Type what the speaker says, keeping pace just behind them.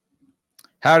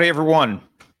Howdy, everyone.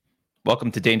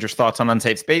 Welcome to Dangerous Thoughts on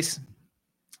Unsafe Space.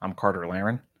 I'm Carter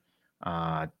Laren.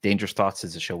 Dangerous Thoughts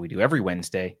is a show we do every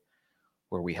Wednesday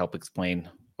where we help explain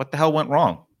what the hell went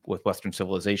wrong with Western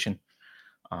civilization.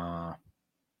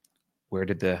 Where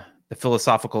did the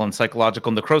philosophical and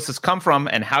psychological necrosis come from,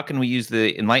 and how can we use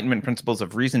the Enlightenment principles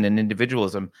of reason and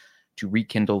individualism to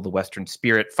rekindle the Western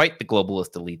spirit, fight the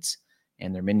globalist elites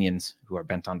and their minions who are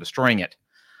bent on destroying it?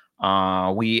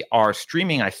 We are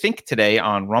streaming, I think, today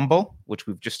on Rumble, which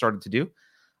we've just started to do,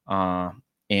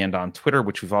 and on Twitter,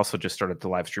 which we've also just started to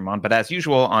live stream on. But as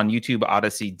usual, on YouTube,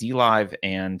 Odyssey, DLive,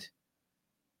 and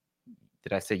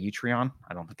did I say Utreon?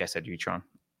 I don't think I said Utreon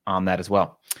on that as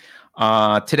well.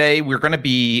 Today, we're going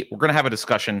to have a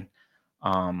discussion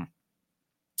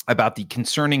about the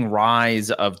concerning rise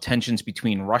of tensions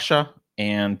between Russia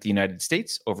and the United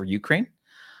States over Ukraine.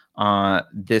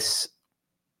 This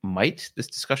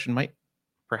discussion might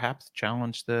perhaps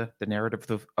challenge the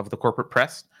narrative of the corporate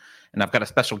press. And I've got a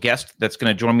special guest that's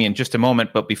going to join me in just a moment.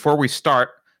 But before we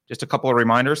start, just a couple of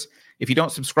reminders. If you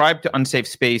don't subscribe to Unsafe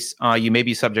Space, you may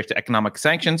be subject to economic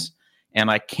sanctions.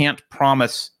 And I can't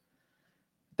promise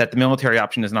that the military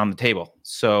option isn't on the table.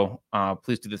 So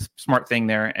please do the smart thing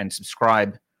there and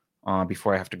subscribe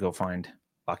before I have to go find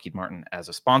Lockheed Martin as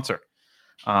a sponsor.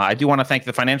 I do want to thank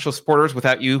the financial supporters.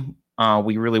 Without you,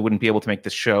 we really wouldn't be able to make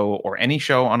this show or any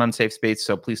show on Unsafe Space.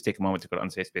 So please take a moment to go to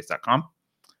unsafespace.com.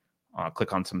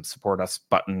 Click on some support us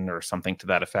button or something to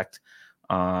that effect.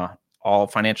 All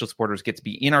financial supporters get to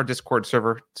be in our Discord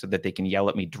server so that they can yell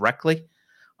at me directly.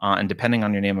 And depending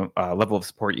on your name, level of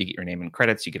support, you get your name and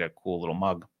credits. You get a cool little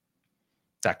mug,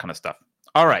 that kind of stuff.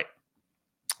 All right.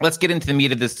 Let's get into the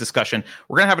meat of this discussion.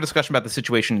 We're going to have a discussion about the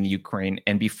situation in Ukraine.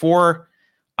 And before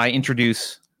I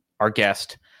introduce our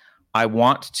guest, I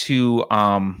want to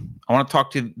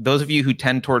talk to those of you who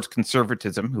tend towards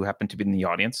conservatism, who happen to be in the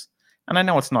audience. And I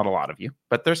know it's not a lot of you,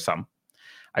 but there's some.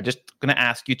 I'm just going to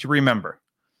ask you to remember,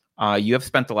 you have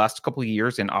spent the last couple of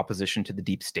years in opposition to the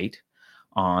deep state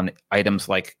on items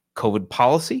like COVID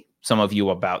policy, some of you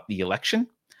about the election.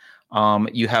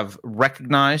 You have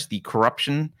recognized the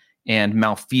corruption and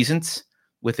malfeasance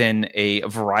within a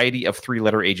variety of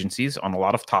three-letter agencies on a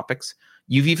lot of topics.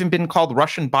 You've even been called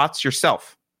Russian bots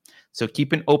yourself. So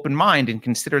keep an open mind and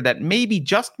consider that maybe,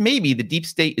 just maybe, the deep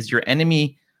state is your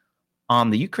enemy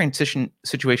on the Ukraine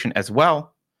situation as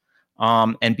well.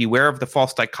 And beware of the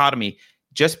false dichotomy.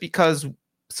 Just because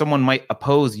someone might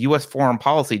oppose U.S. foreign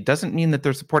policy doesn't mean that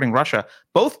they're supporting Russia.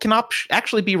 Both can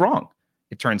actually be wrong,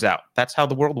 it turns out. That's how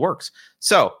the world works.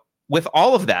 So with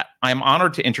all of that, I'm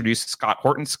honored to introduce Scott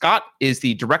Horton. Scott is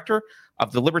the director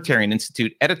of the Libertarian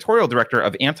Institute, editorial director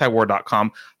of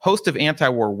antiwar.com, host of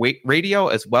Antiwar Radio,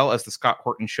 as well as the Scott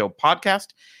Horton Show podcast.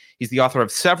 He's the author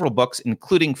of several books,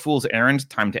 including Fool's Errand,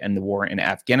 Time to End the War in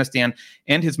Afghanistan,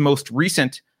 and his most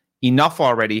recent, Enough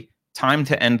Already, Time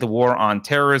to End the War on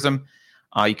Terrorism.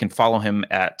 You can follow him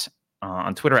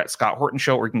on Twitter at Scott Horton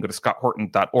Show, or you can go to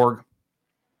scotthorton.org.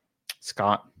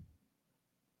 Scott,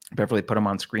 Beverly, put him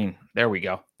on screen. There we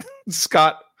go.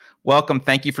 Scott, welcome.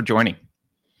 Thank you for joining.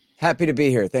 Happy to be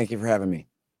here. Thank you for having me.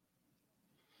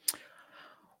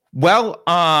 Well,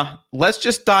 let's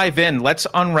just dive in. Let's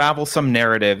unravel some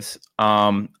narratives.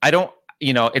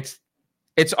 It's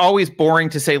always boring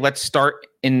to say, let's start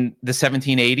in the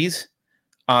 1780s.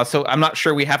 So I'm not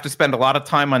sure we have to spend a lot of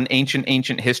time on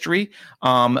ancient history.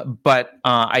 But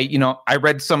I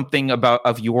read something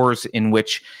of yours in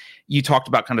which you talked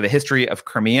about kind of the history of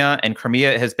Crimea, and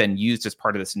Crimea has been used as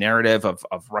part of this narrative of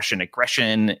Russian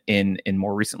aggression in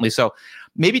more recently. So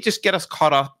maybe just get us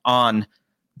caught up on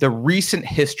the recent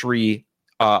history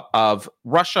of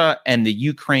Russia and the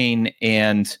Ukraine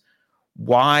and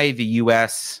why the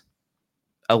U.S.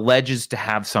 alleges to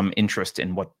have some interest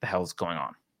in what the hell is going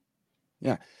on.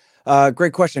 Yeah.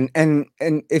 Great question. And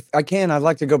if I can, I'd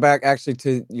like to go back actually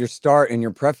to your start and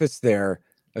your preface there,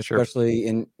 especially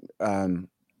in,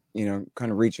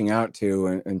 kind of reaching out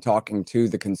to and talking to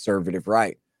the conservative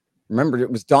right. Remember, it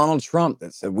was Donald Trump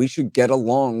that said we should get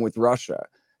along with Russia.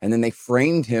 And then they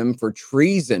framed him for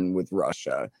treason with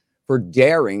Russia for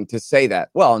daring to say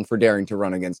that. Well, and for daring to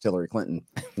run against Hillary Clinton.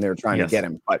 And they were trying to get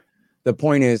him. But the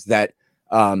point is that,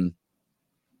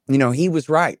 he was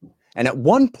right. And at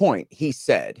one point he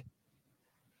said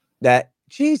that,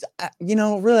 geez,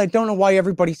 really, I don't know why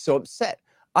everybody's so upset.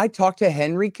 I talked to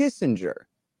Henry Kissinger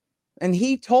and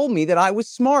he told me that I was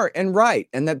smart and right.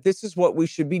 And that this is what we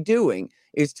should be doing,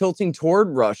 is tilting toward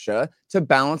Russia to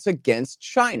balance against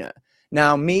China.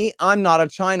 Now, I'm not a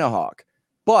China hawk,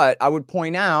 but I would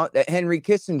point out that Henry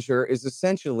Kissinger is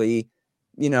essentially,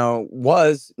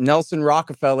 was Nelson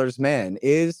Rockefeller's man,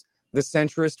 is the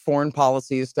centrist foreign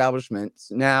policy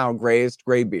establishment's now grayest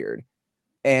graybeard.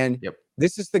 And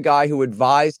this is the guy who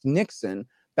advised Nixon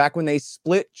back when they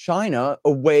split China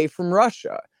away from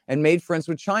Russia and made friends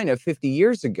with China 50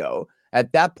 years ago.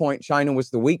 At that point, China was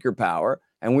the weaker power,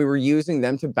 and we were using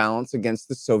them to balance against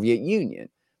the Soviet Union.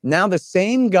 Now the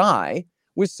same guy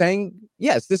was saying,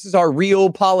 yes, this is our real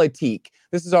politique.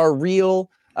 This is our real,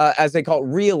 as they call it,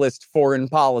 realist foreign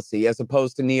policy, as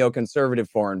opposed to neoconservative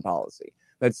foreign policy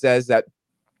that says that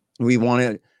we want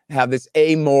to have this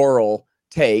amoral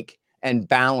take and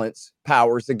balance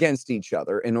powers against each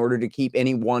other in order to keep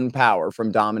any one power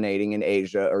from dominating in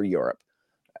Asia or Europe.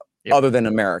 Other than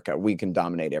America, we can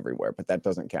dominate everywhere, but that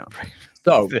doesn't count.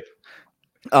 So,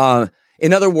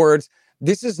 in other words,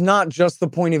 this is not just the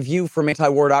point of view from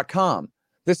antiwar.com.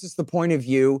 This is the point of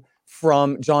view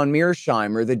from John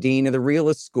Mearsheimer, the dean of the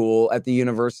realist school at the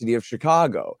University of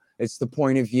Chicago. It's the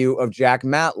point of view of Jack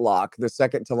Matlock, the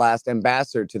second to last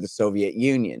ambassador to the Soviet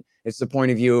Union. It's the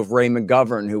point of view of Ray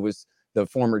McGovern, who was the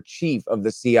former chief of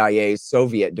the CIA's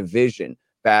Soviet division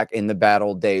back in the bad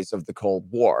old days of the Cold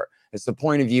War. It's the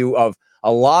point of view of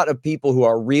a lot of people who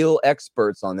are real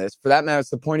experts on this. For that matter, it's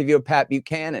the point of view of Pat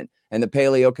Buchanan and the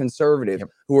paleo-conservatives,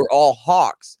 who are all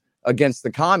hawks against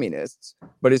the communists.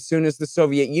 But as soon as the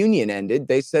Soviet Union ended,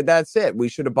 they said, that's it. We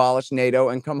should abolish NATO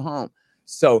and come home.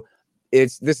 So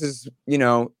it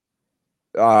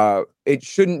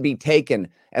shouldn't be taken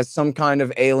as some kind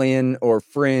of alien or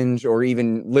fringe or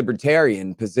even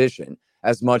libertarian position,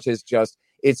 as much as just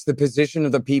it's the position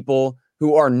of the people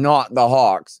who are not the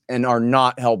hawks and are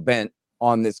not hell-bent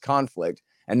on this conflict.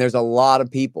 And there's a lot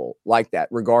of people like that,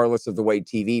 regardless of the way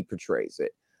TV portrays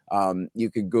it. You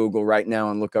could Google right now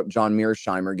and look up John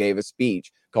Mearsheimer gave a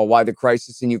speech called Why the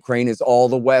Crisis in Ukraine is All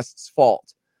the West's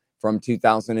Fault from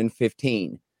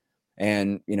 2015.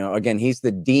 And, again, he's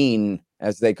the dean,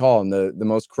 as they call him, the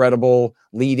most credible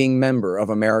leading member of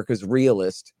America's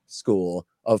realist school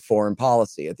of foreign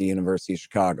policy at the University of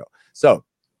Chicago. So,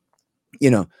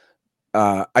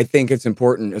 I think it's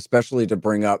important, especially to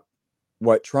bring up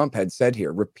what Trump had said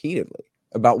here repeatedly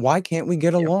about why can't we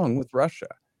get along with Russia?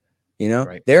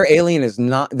 Their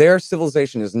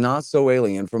civilization is not so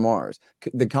alien from ours.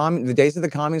 The days of the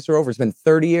communists are over. It's been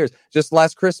 30 years. Just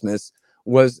last Christmas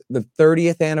was the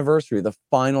 30th anniversary, the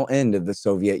final end of the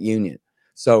Soviet Union.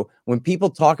 So when people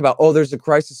talk about, there's a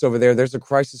crisis over there, there's a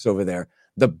crisis over there,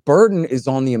 the burden is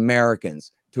on the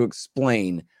Americans to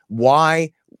explain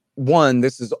why, one,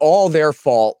 this is all their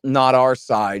fault, not our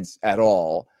side's at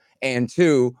all. And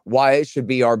two, why it should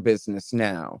be our business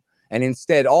now. And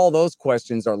instead, all those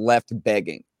questions are left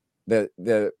begging.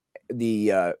 The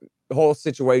whole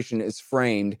situation is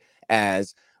framed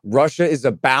as Russia is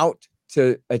about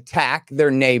to attack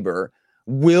their neighbor.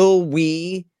 Will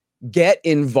we get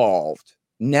involved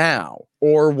now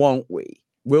or won't we?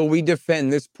 Will we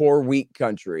defend this poor, weak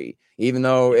country, even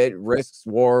though it risks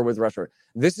war with Russia?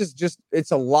 This is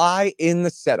it's a lie in the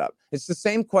setup. It's the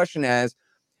same question as,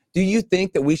 do you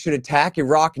think that we should attack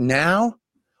Iraq now?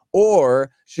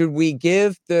 Or should we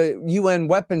give the UN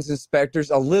weapons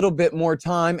inspectors a little bit more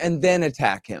time and then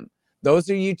attack him? Those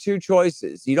are your two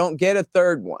choices. You don't get a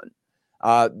third one.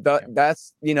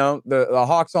 That's, the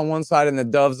hawks on one side and the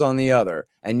doves on the other.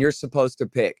 And you're supposed to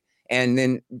pick. And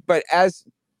then, but as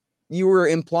you were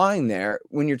implying there,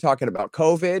 when you're talking about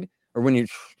COVID or when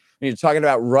you're talking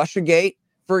about Russiagate,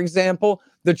 for example,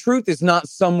 the truth is not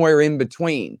somewhere in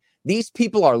between. These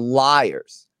people are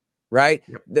liars. Right?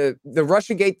 Yep. The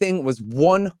Russiagate thing was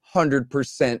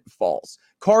 100% false.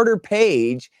 Carter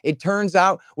Page, it turns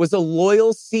out, was a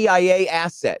loyal CIA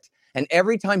asset. And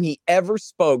every time he ever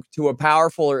spoke to a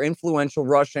powerful or influential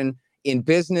Russian in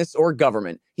business or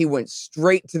government, he went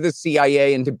straight to the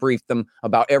CIA and debriefed them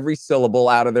about every syllable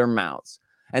out of their mouths.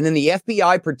 And then the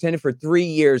FBI pretended for 3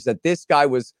 years that this guy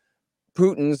was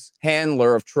Putin's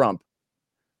handler of Trump.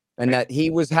 And that he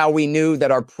was how we knew that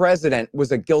our president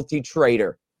was a guilty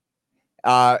traitor.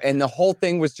 And the whole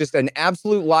thing was just an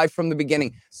absolute lie from the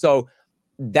beginning. So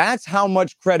that's how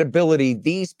much credibility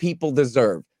these people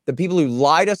deserve. The people who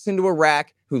lied us into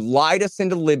Iraq, who lied us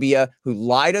into Libya, who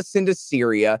lied us into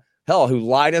Syria, hell, who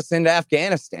lied us into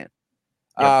Afghanistan,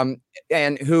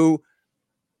 and who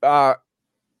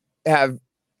have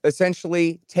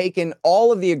essentially taken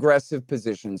all of the aggressive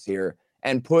positions here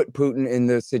and put Putin in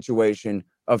the situation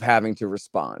of having to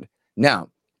respond. Now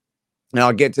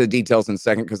I'll get to the details in a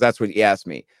second because that's what you asked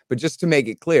me. But just to make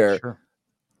it clear, sure,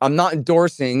 I'm not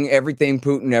endorsing everything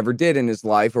Putin ever did in his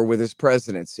life or with his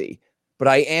presidency. But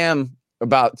I am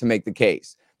about to make the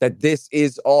case that this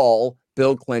is all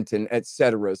Bill Clinton, et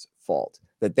cetera's fault.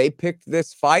 That they picked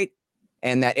this fight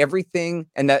and that everything,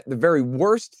 and that the very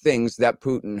worst things that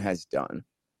Putin has done,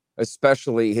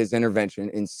 especially his intervention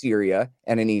in Syria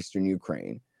and in eastern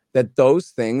Ukraine, that those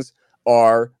things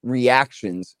are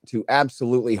reactions to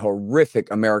absolutely horrific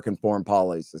American foreign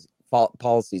policies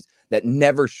that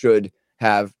never should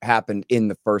have happened in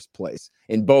the first place.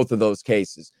 In both of those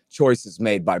cases, choices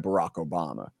made by Barack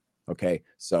Obama. Okay,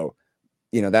 so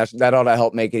that ought to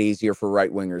help make it easier for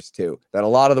right wingers too. That a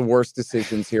lot of the worst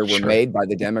decisions here were made by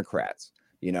the Democrats.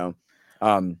 Yeah,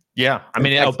 I mean,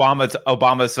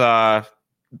 Obama's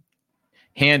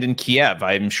hand in Kiev,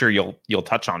 I'm sure you'll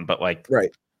touch on, but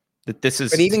right. That this is.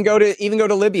 But even go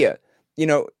to Libya.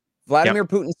 Vladimir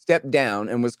Putin stepped down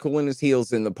and was cooling his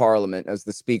heels in the parliament as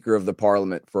the speaker of the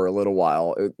parliament for a little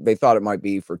while. They thought it might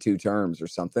be for 2 terms or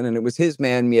something, and it was his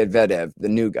man Medvedev, the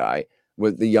new guy,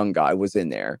 the young guy, was in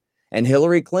there. And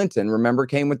Hillary Clinton, remember,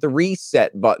 came with the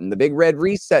reset button, the big red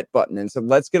reset button, and said,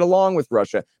 let's get along with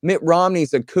Russia. Mitt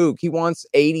Romney's a kook. He wants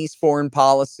 80s foreign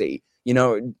policy.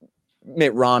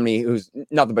 Mitt Romney, who's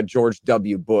nothing but George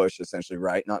W. Bush, essentially,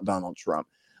 right? Not Donald Trump.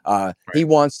 Right. He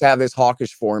wants to have this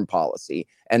hawkish foreign policy.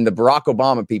 And the Barack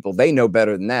Obama people, they know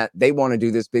better than that. They want to do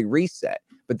this big reset.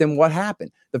 But then what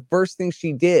happened? The first thing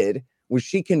she did was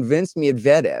she convinced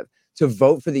Medvedev to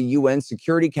vote for the UN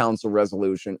Security Council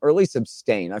resolution, or at least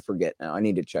abstain. I forget now. I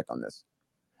need to check on this.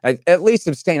 At least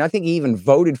abstain. I think he even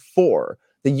voted for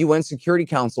the UN Security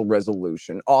Council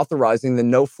resolution authorizing the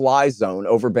no-fly zone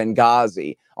over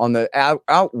Benghazi on the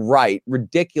outright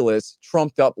ridiculous,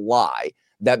 trumped-up lie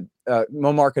that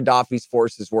Muammar Gaddafi's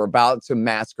forces were about to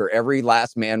massacre every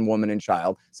last man, woman, and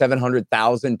child,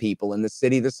 700,000 people in the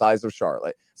city the size of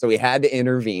Charlotte. So he had to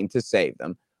intervene to save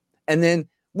them. And then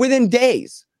within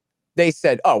days, they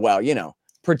said, oh, well,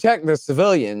 protect the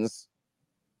civilians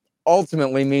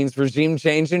ultimately means regime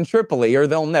change in Tripoli or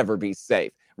they'll never be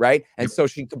safe, right? And so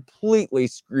she completely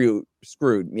screwed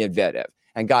Medvedev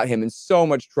and got him in so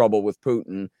much trouble with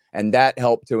Putin. And that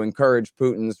helped to encourage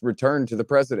Putin's return to the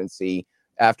presidency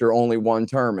after only 1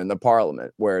 term in the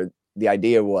parliament, where the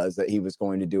idea was that he was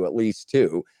going to do at least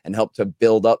 2 and help to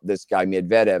build up this guy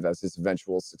Medvedev as his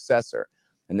eventual successor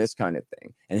and this kind of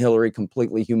thing. And Hillary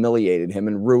completely humiliated him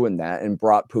and ruined that and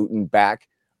brought Putin back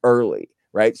early,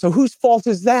 right? So whose fault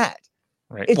is that?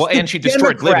 Right. It's and she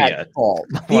destroyed Libya. Fault.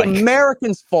 The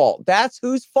Americans' fault. That's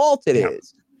whose fault it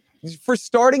is for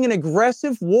starting an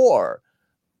aggressive war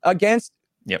against,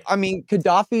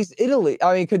 Gaddafi's Italy.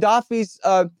 Gaddafi's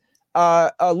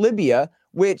Libya,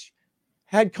 which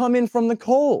had come in from the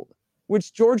cold,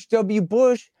 which George W.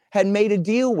 Bush had made a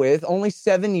deal with only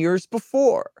 7 years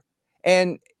before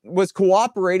and was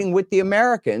cooperating with the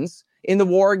Americans in the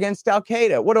war against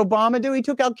al-Qaeda. What Obama do? He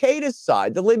took al-Qaeda's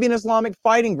side, the Libyan Islamic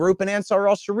Fighting Group and Ansar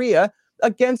al-Sharia,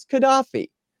 against Gaddafi,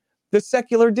 the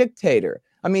secular dictator.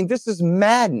 I mean, this is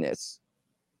madness,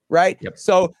 right? Yep.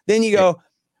 So then you go,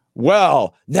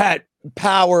 well, that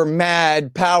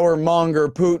power-mad, power-monger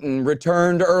Putin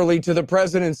returned early to the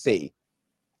presidency.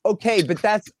 Okay, but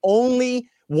that's only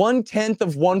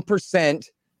 0.1%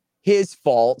 his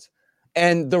fault,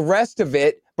 and the rest of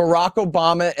it, Barack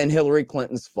Obama and Hillary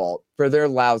Clinton's fault for their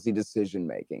lousy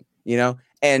decision-making,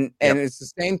 And it's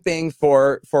the same thing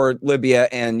for Libya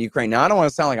and Ukraine. Now, I don't want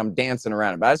to sound like I'm dancing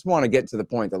around it, but I just want to get to the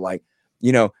point that,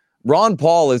 Ron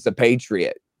Paul is a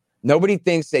patriot. Nobody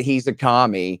thinks that he's a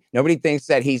commie. Nobody thinks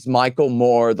that he's Michael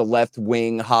Moore, the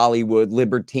left-wing Hollywood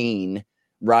libertine,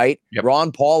 right? Yep.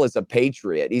 Ron Paul is a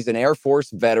patriot. He's an Air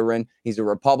Force veteran. He's a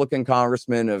Republican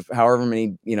congressman of however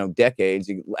many, decades.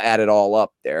 You add it all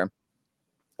up there.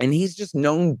 And he's just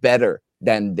known better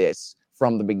than this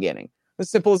from the beginning. As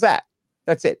simple as that.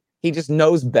 That's it. He just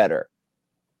knows better.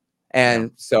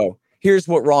 And so here's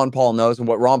what Ron Paul knows and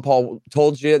what Ron Paul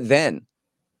told you then.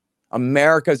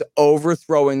 America's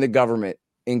overthrowing the government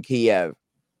in Kiev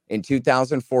in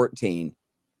 2014.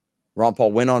 Ron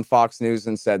Paul went on Fox News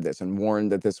and said this and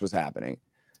warned that this was happening.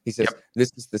 He says,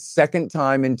 This is the second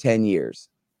time in 10 years.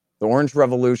 The Orange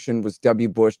Revolution was W.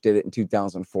 Bush did it in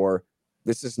 2004.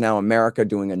 This is now America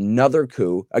doing another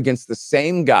coup against the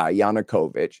same guy,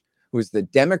 Yanukovych, who was the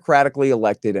democratically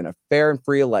elected in a fair and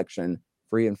free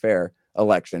and fair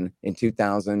election in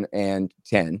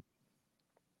 2010.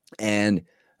 And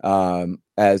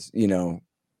as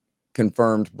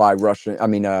confirmed by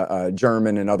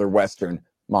German and other Western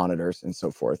monitors and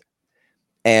so forth.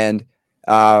 And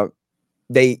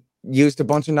they used a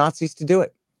bunch of Nazis to do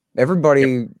it.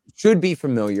 Everybody should be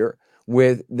familiar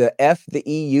with the F the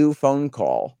EU phone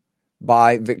call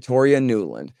by Victoria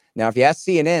Nuland. Now, if you ask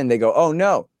CNN, they go, oh,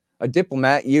 no, a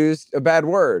diplomat used a bad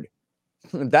word.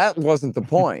 That wasn't the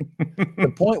point.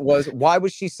 The point was, why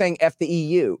was she saying F the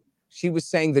EU? she was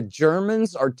saying the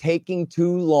Germans are taking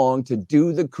too long to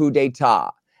do the coup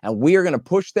d'etat. And we are going to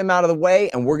push them out of the way,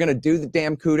 and we're going to do the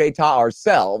damn coup d'etat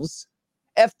ourselves.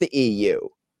 F the EU.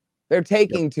 They're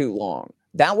taking too long.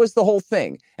 That was the whole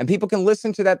thing. And people can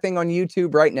listen to that thing on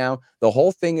YouTube right now. The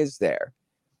whole thing is there,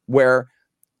 where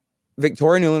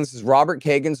Victoria Nuland, this is Robert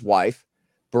Kagan's wife,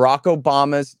 Barack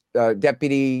Obama's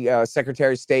Deputy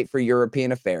Secretary of State for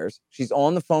European Affairs. She's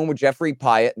on the phone with Jeffrey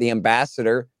Pyatt, the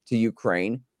ambassador to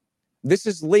Ukraine. This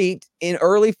is leaked in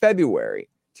early February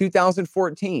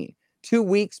 2014, 2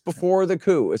 weeks before the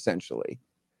coup, essentially.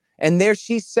 And there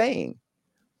she's saying,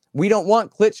 we don't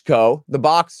want Klitschko, the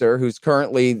boxer, who's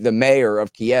currently the mayor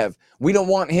of Kiev. We don't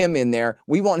want him in there.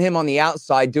 We want him on the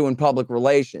outside doing public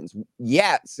relations.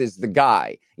 Yats is the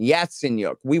guy.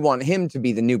 Yatsenyuk. We want him to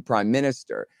be the new prime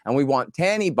minister. And we want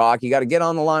Tannibok. You got to get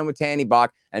on the line with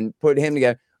Tannibok and put him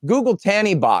together. Google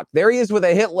Tannibok. There he is with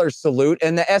a Hitler salute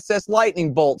and the SS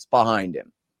lightning bolts behind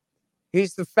him.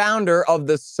 He's the founder of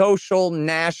the Social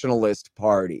Nationalist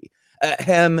Party.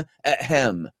 Ahem,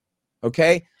 ahem.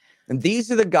 Okay? And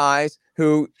these are the guys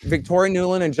who Victoria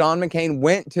Nuland and John McCain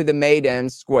went to the Maidan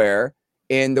Square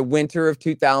in the winter of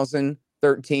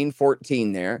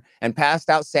 2013-14 there and passed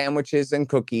out sandwiches and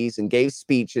cookies and gave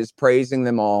speeches praising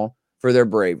them all for their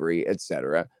bravery,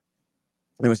 etc.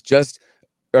 It was just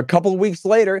a couple of weeks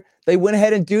later, they went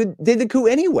ahead and did the coup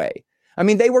anyway. I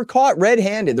mean, they were caught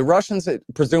red-handed. The Russians,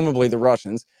 presumably the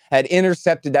Russians, had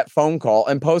intercepted that phone call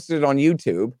and posted it on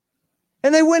YouTube,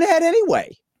 and they went ahead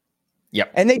anyway. Yep.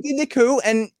 And they did the coup,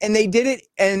 and they did it,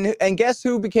 and guess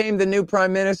who became the new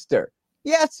prime minister?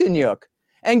 Yatsenyuk.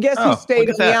 And guess who stayed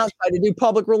on the outside to do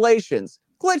public relations?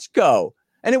 Klitschko.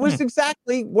 And it was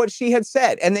exactly what she had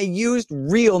said. And they used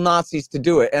real Nazis to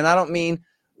do it. And I don't mean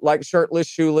like shirtless,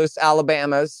 shoeless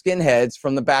Alabama skinheads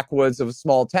from the backwoods of a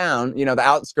small town, the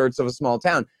outskirts of a small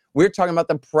town. We're talking about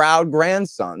the proud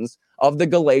grandsons of the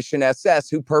Galatian SS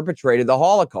who perpetrated the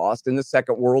Holocaust in the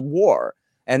Second World War.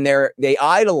 And they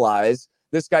idolize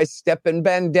this guy Stepan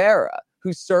Bandera,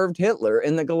 who served Hitler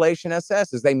in the Galatian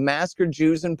SS as they massacred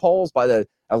Jews and Poles by at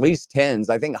least tens,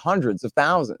 I think hundreds of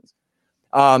thousands.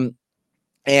 As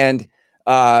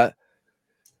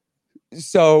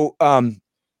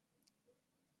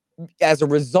a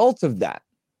result of that,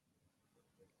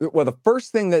 well, the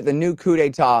first thing that the new coup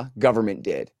d'etat government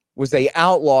did was they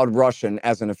outlawed Russian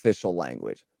as an official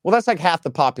language. Well, that's like half the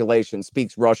population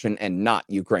speaks Russian and not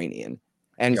Ukrainian.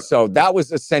 And so that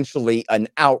was essentially an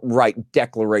outright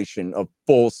declaration of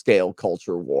full-scale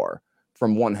culture war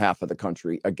from one half of the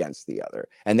country against the other.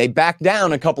 And they backed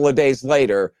down a couple of days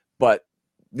later, but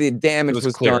the damage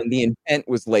was done. The intent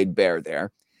was laid bare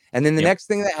there. And then the next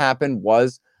thing that happened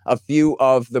was a few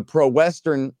of the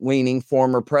pro-Western leaning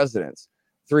former presidents,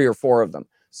 3 or 4 of them,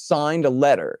 signed a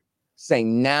letter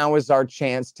saying now is our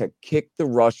chance to kick the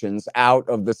Russians out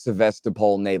of the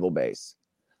Sevastopol naval base.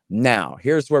 Now,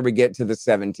 here's where we get to the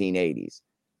 1780s.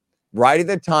 Right at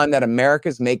the time that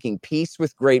America's making peace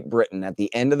with Great Britain at the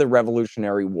end of the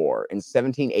Revolutionary War in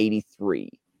 1783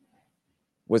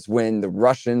 was when the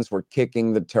Russians were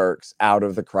kicking the Turks out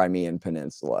of the Crimean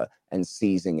Peninsula and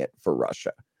seizing it for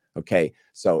Russia. Okay,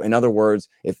 so in other words,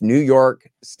 if New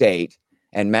York State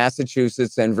and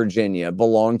Massachusetts and Virginia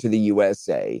belong to the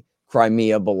USA,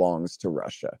 Crimea belongs to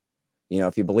Russia.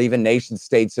 If you believe in nation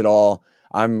states at all,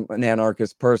 I'm an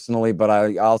anarchist personally, but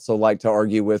I also like to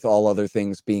argue with all other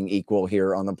things being equal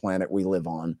here on the planet we live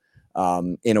on.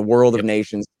 In a world of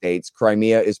nation states,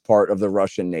 Crimea is part of the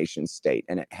Russian nation state,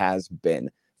 and it has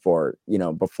been for,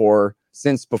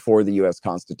 since before the U.S.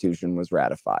 Constitution was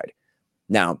ratified.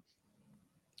 Now,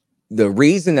 the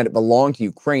reason that it belonged to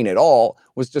Ukraine at all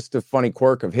was just a funny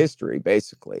quirk of history,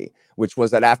 basically, which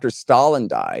was that after Stalin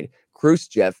died,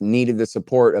 Khrushchev needed the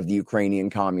support of the Ukrainian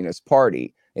Communist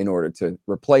Party in order to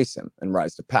replace him and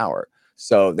rise to power.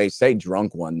 So they say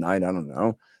drunk one night, I don't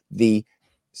know, the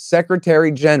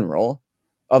Secretary General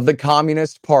of the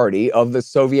Communist Party of the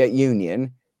Soviet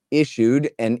Union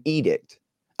issued an edict.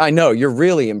 I know, you're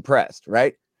really impressed,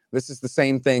 right? This is the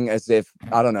same thing as if,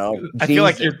 I don't know, I feel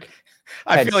like you're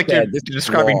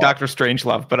describing Dr.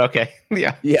 Strangelove, but okay.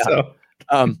 Yeah. So.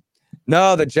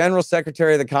 No, the General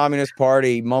Secretary of the Communist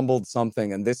Party mumbled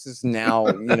something, and this is now,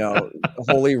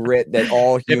 holy writ that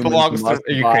all humans must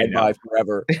abide by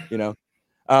forever,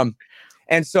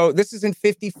 And so this is in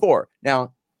 54.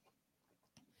 Now,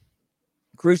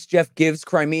 Khrushchev gives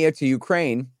Crimea to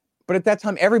Ukraine, but at that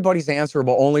time, everybody's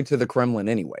answerable only to the Kremlin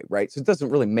anyway, right? So it doesn't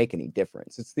really make any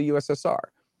difference. It's the USSR,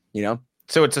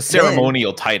 So it's a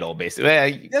ceremonial title,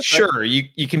 basically. Sure, right.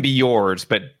 You can be yours,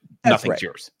 but nothing's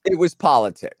yours. It was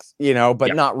politics,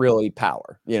 but not really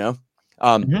power,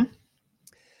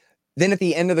 Then at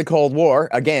the end of the Cold War,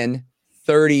 again,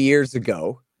 30 years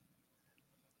ago,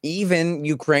 even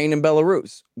Ukraine and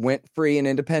Belarus went free and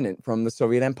independent from the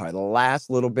Soviet Empire. The last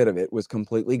little bit of it was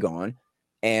completely gone.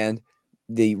 And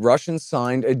the Russians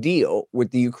signed a deal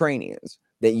with the Ukrainians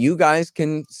that you guys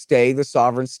can stay the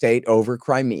sovereign state over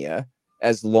Crimea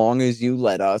as long as you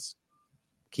let us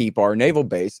keep our naval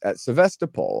base at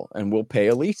Sevastopol, and we'll pay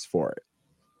a lease for it.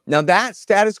 Now, that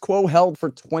status quo held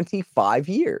for 25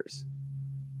 years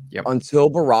until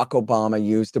Barack Obama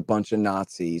used a bunch of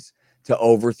Nazis to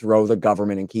overthrow the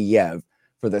government in Kiev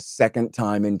for the second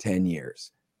time in 10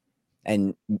 years.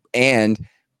 And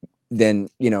then,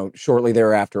 shortly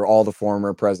thereafter, all the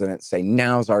former presidents say,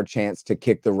 now's our chance to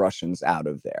kick the Russians out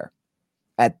of there.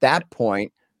 At that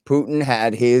point, Putin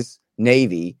had his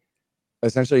Navy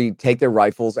essentially take their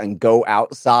rifles and go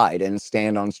outside and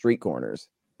stand on street corners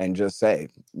and just say,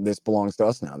 this belongs to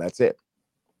us now. That's it.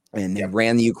 And they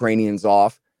ran the Ukrainians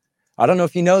off. I don't know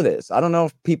if you know this. I don't know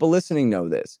if people listening know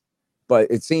this, but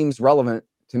it seems relevant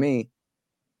to me.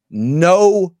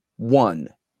 No one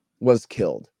was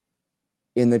killed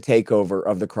in the takeover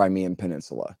of the Crimean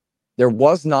Peninsula. There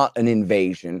was not an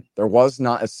invasion. There was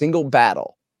not a single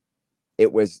battle.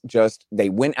 It was just, they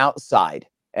went outside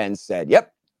and said,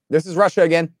 yep, this is Russia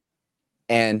again.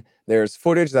 And there's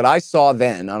footage that I saw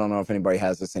then. I don't know if anybody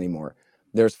has this anymore.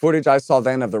 There's footage I saw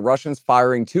then of the Russians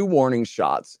firing 2 warning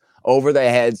shots over the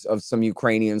heads of some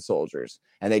Ukrainian soldiers.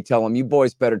 And they tell them, you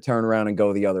boys better turn around and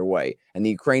go the other way. And the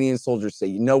Ukrainian soldiers say,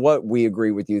 you know what? We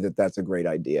agree with you that that's a great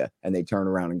idea. And they turn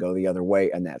around and go the other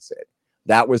way. And that's it.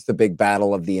 That was the big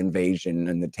battle of the invasion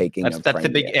and the taking of Crimea. That's the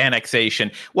big annexation.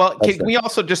 Well, can we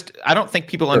also just, I don't think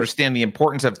people understand the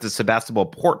importance of the Sebastopol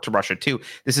port to Russia, too.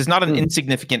 This is not an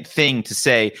insignificant thing to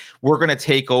say, we're going to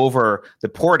take over the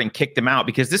port and kick them out,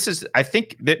 because this is, I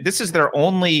think, this is their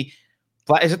only,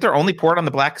 is it their only port on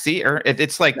the Black Sea? Or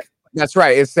it's like... That's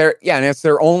right. It's their, and it's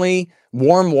their only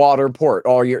warm water port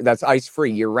all year. That's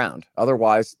ice-free year-round.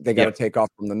 Otherwise, they got to take off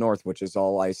from the north, which is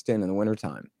all iced in the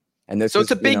wintertime. And this so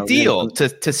it's a big deal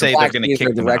to say they're going to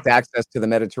kick them direct out. Access to the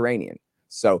Mediterranean.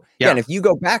 So and if you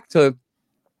go back to,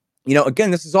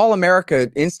 again, this is all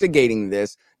America instigating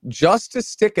this just to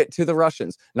stick it to the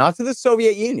Russians, not to the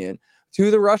Soviet Union,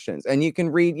 to the Russians. And you can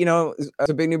read,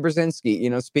 Zbigniew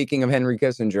Brzezinski, speaking of Henry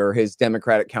Kissinger, his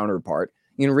Democratic counterpart,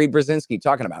 you can read Brzezinski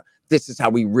talking about, this is how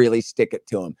we really stick it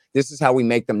to them. This is how we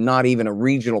make them not even a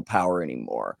regional power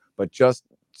anymore, but just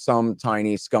some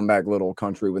tiny scumbag little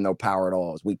country with no power at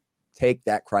all, as we take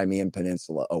that Crimean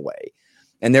Peninsula away.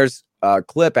 And there's a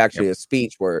clip, actually, a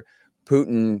speech where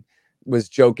Putin was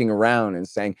joking around and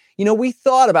saying, we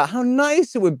thought about how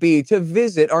nice it would be to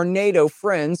visit our NATO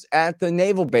friends at the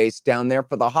naval base down there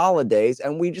for the holidays.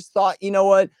 And we just thought, you know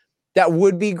what, that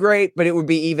would be great, but it would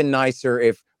be even nicer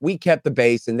if we kept the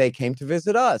base and they came to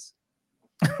visit us.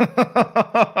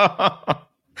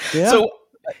 So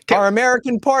our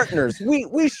American partners,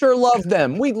 we sure love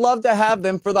them. We'd love to have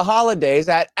them for the holidays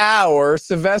at our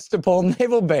Sevastopol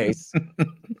naval base.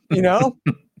 Now,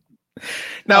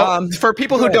 for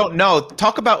people who don't know,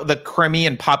 talk about the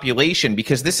Crimean population,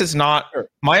 because this is not,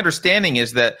 my understanding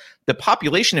is that the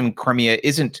population in Crimea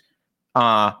isn't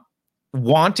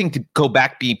wanting to go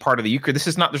back, be part of the Ukraine. This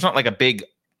is not, there's not like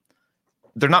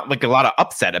they're not like a lot of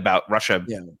upset about Russia.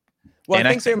 Yeah. Well, I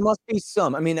think there must be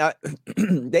some. I mean,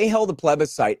 they held a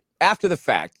plebiscite after the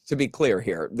fact, to be clear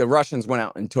here. The Russians went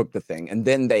out and took the thing, and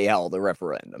then they held a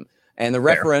referendum. And the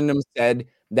referendum said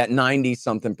that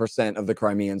 90-something% of the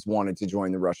Crimeans wanted to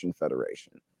join the Russian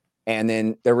Federation. And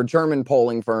then there were German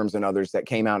polling firms and others that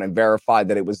came out and verified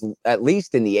that it was at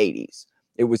least in the 80s.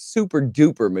 It was super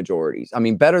duper majorities. I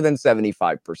mean, better than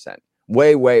 75%.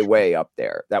 Way, way, way up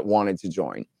there that wanted to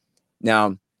join.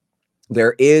 Now,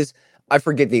 there is... I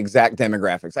forget the exact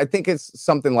demographics. I think it's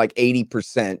something like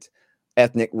 80%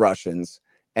 ethnic Russians,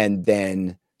 and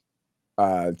then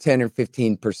 10 or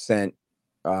 15%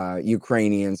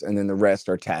 Ukrainians, and then the rest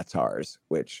are Tatars,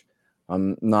 which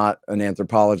I'm not an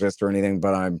anthropologist or anything,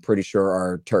 but I'm pretty sure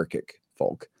are Turkic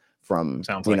folk from,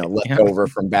 left over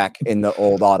from back in the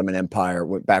old Ottoman Empire,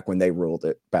 back when they ruled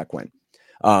it, back when.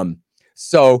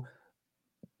 So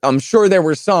I'm sure there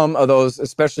were some of those,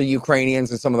 especially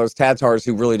Ukrainians and some of those Tatars,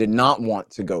 who really did not want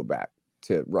to go back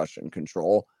to Russian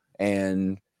control.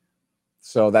 And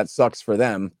so that sucks for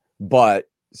them. But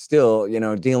still,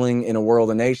 dealing in a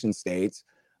world of nation states.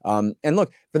 And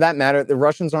look, for that matter, the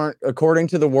Russians aren't, according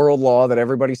to the world law that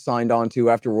everybody signed on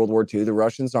to after World War II, the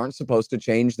Russians aren't supposed to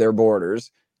change their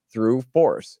borders through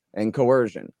force and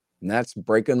coercion. And that's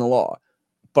breaking the law.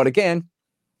 But again,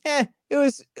 it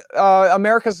was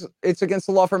it's against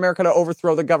the law for America to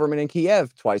overthrow the government in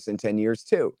Kiev twice in 10 years,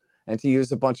 too. and to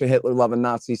use a bunch of Hitler-loving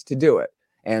Nazis to do it.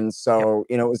 And so,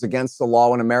 it was against the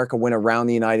law when America went around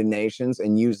the United Nations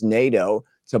and used NATO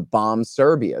to bomb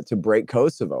Serbia, to break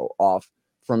Kosovo off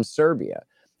from Serbia.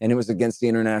 And it was against the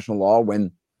international law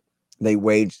when they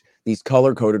waged these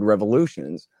color-coded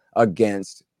revolutions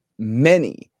against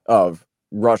many of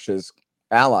Russia's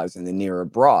allies in the near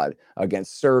abroad,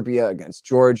 against Serbia, against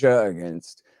Georgia,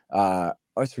 against, I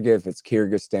forget if it's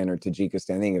Kyrgyzstan or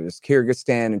Tajikistan. I think it was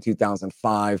Kyrgyzstan in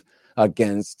 2005,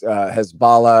 against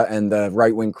Hezbollah and the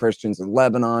right-wing Christians in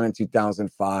Lebanon in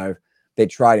 2005. They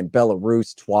tried in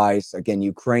Belarus twice, again,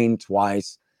 Ukraine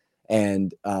twice,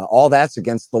 and all that's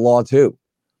against the law too.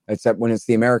 Except when it's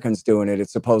the Americans doing it,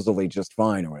 it's supposedly just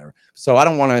fine or whatever. So I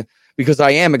don't want to, because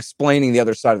I am explaining the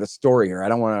other side of the story here. I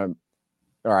don't want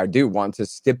to, or I do want to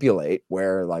stipulate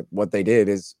where like what they did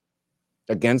is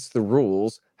against the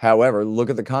rules. However, look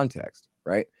at the context,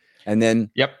 right? And then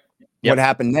what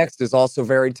happened next is also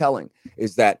very telling,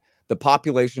 is that the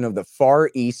population of the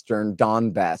far eastern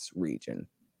Donbass region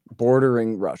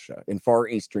bordering Russia in far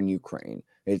eastern Ukraine,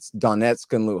 it's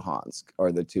Donetsk and Luhansk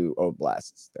are the two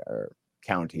oblasts there,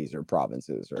 counties or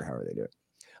provinces or however they do it.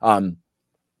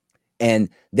 And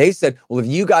they said, well, if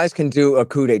you guys can do a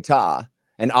coup d'etat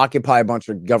and occupy a bunch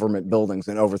of government buildings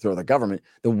and overthrow the government,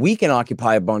 then we can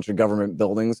occupy a bunch of government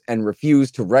buildings and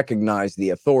refuse to recognize the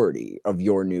authority of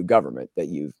your new government that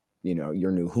you've,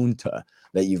 your new junta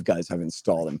that you guys have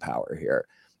installed in power here.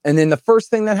 And then the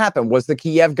first thing that happened was the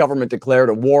Kiev government declared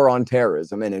a war on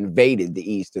terrorism and invaded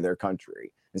the east of their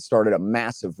country and started a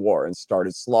massive war and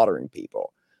started slaughtering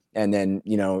people. And then,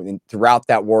 throughout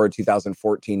that war in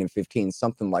 2014 and 15,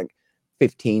 something like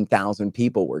 15,000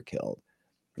 people were killed.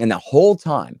 And the whole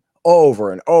time,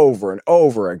 over and over and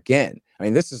over again, I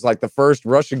mean, this is like the first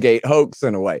Russiagate hoax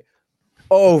in a way,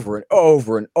 over and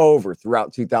over and over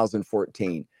throughout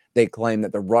 2014, they claimed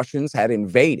that the Russians had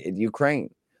invaded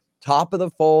Ukraine. Top of the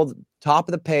fold, top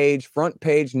of the page, front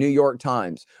page, New York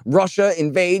Times. Russia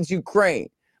invades Ukraine.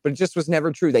 But it just was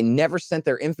never true. They never sent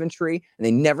their infantry and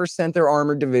they never sent their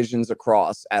armored divisions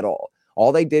across at all.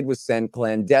 All they did was send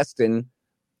clandestine,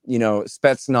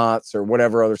 Spetsnaz or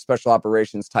whatever other special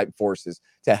operations type forces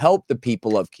to help the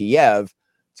people of Kiev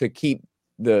to keep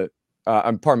the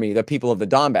people of the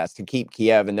Donbass to keep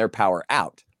Kiev and their power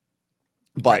out.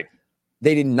 But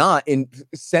they did not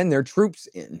send their troops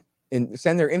in and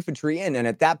send their infantry in. And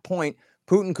at that point,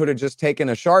 Putin could have just taken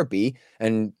a Sharpie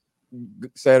and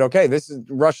said, okay, this is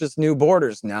Russia's new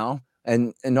borders now.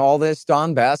 And all this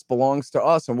Donbass belongs to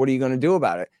us. And what are you going to do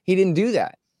about it? He didn't do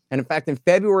that. And in fact, in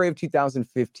February of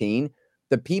 2015,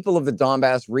 the people of the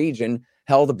Donbass region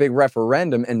held a big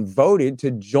referendum and voted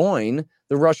to join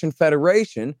the Russian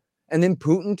Federation. And then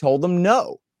Putin told them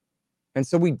no. And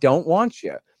so we don't want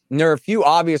you. And there are a few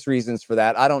obvious reasons for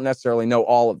that. I don't necessarily know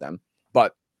all of them.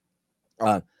 But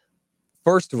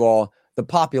first of all, the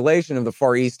population of the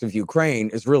far east of Ukraine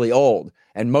is really old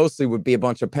and mostly would be a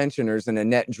bunch of pensioners and a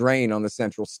net drain on the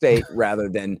central state rather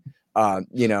than,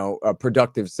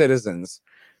 productive citizens.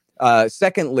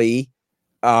 Secondly,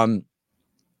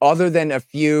 other than a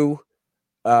few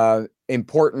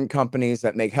important companies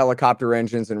that make helicopter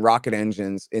engines and rocket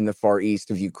engines in the far east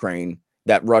of Ukraine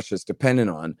that Russia's dependent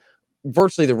on,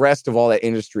 virtually the rest of all that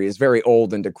industry is very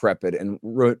old and decrepit and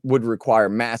would require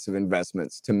massive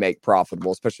investments to make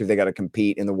profitable, especially if they got to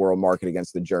compete in the world market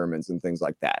against the Germans and things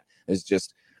like that.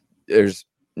 There's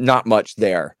not much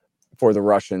there for the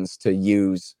Russians to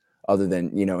use other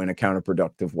than, in a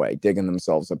counterproductive way, digging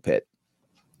themselves a pit.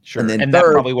 Sure. And that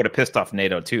probably would have pissed off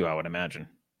NATO too, I would imagine.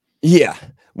 Yeah.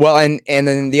 Well, and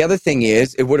then the other thing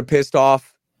is it would have pissed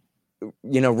off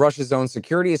Russia's own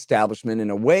security establishment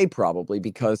in a way, probably,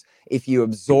 because if you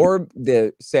absorb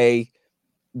the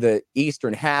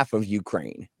eastern half of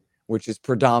Ukraine, which is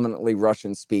predominantly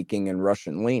Russian speaking and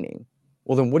Russian leaning,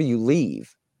 well, then what do you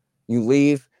leave? You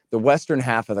leave the western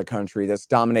half of the country that's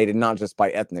dominated not just by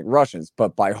ethnic Russians,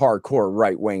 but by hardcore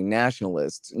right-wing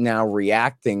nationalists now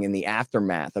reacting in the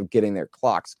aftermath of getting their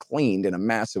clocks cleaned in a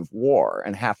massive war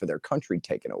and half of their country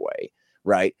taken away,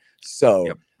 right?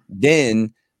 So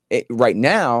then right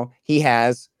now he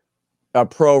has a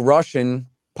pro-Russian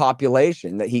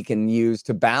population that he can use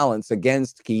to balance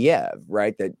against Kiev,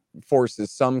 right? That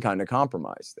forces some kind of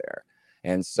compromise there.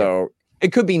 And so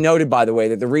it could be noted, by the way,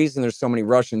 that the reason there's so many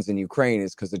Russians in Ukraine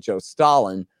is because of Joe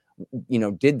Stalin,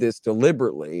 did this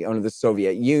deliberately under the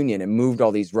Soviet Union and moved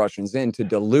all these Russians in to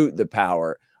dilute the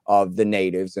power of the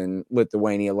natives in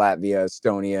Lithuania, Latvia,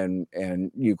 Estonia,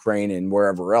 and Ukraine and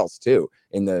wherever else too,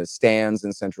 in the stands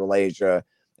in Central Asia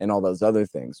and all those other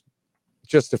things.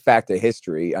 Just a fact of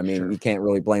history. I mean, you can't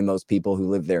really blame those people who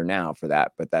live there now for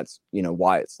that, but that's,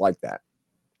 why it's like that.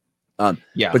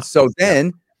 But so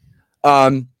then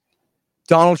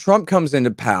Donald Trump comes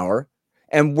into power,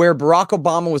 and where Barack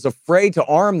Obama was afraid to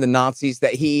arm the Nazis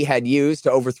that he had used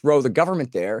to overthrow the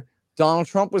government there, Donald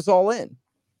Trump was all in.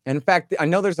 And in fact, I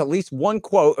know there's at least one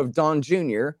quote of Don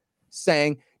Jr.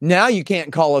 saying, now you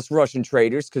can't call us Russian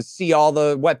traitors because see all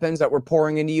the weapons that we're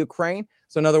pouring into Ukraine.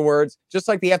 So in other words, just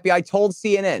like the FBI told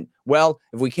CNN, well,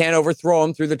 if we can't overthrow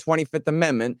him through the 25th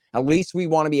Amendment, at least we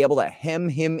want to be able to hem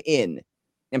him in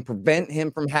and prevent him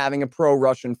from having a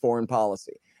pro-Russian foreign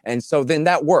policy. And so then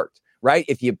that worked, right?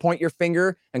 If you point your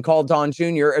finger and call Don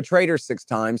Jr. a traitor 6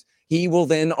 times, he will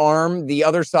then arm the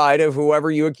other side of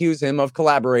whoever you accuse him of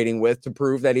collaborating with to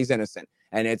prove that he's innocent.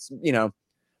 And it's,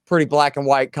 pretty black and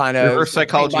white kind of reverse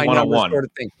psychology 101 sort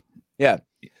of thing. Yeah.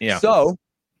 Yeah. So,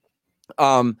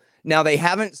 now they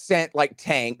haven't sent like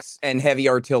tanks and heavy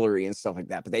artillery and stuff like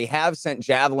that, but they have sent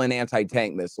Javelin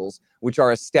anti-tank missiles, which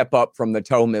are a step up from the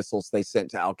TOW missiles they sent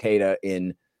to Al-Qaeda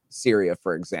in Syria,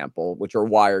 for example, which are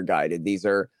wire guided. These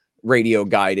are radio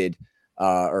guided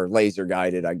or laser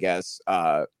guided, I guess,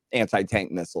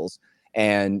 anti-tank missiles.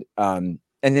 And then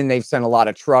they've sent a lot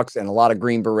of trucks and a lot of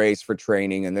Green Berets for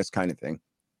training and this kind of thing.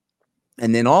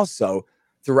 And then also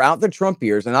throughout the Trump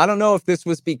years, and I don't know if this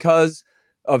was because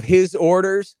of his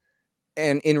orders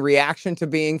and in reaction to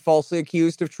being falsely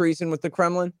accused of treason with the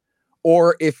Kremlin,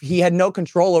 or if he had no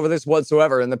control over this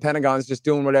whatsoever and the Pentagon's just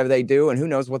doing whatever they do, and who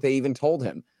knows what they even told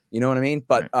him. You know what I mean?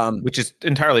 But which is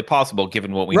entirely possible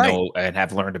given what we know and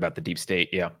have learned about the deep state.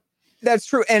 Yeah. That's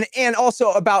true. And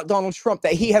also about Donald Trump,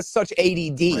 that he has such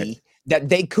ADD that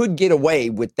they could get away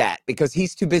with that because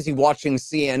he's too busy watching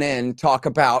CNN talk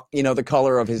about, the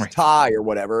color of his tie or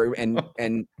whatever,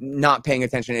 and not paying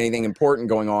attention to anything important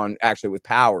going on actually with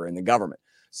power in the government.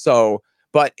 So,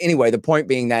 but anyway, the point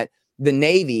being that the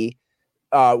Navy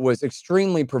was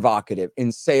extremely provocative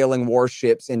in sailing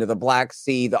warships into the Black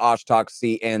Sea, the Okhotsk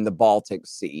Sea, and the Baltic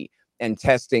Sea, and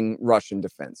testing Russian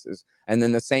defenses. And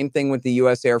then the same thing with the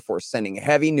U.S. Air Force, sending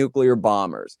heavy nuclear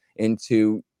bombers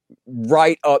into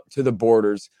right up to the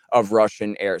borders of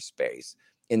Russian airspace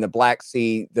in the Black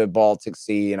Sea, the Baltic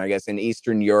Sea, and I guess in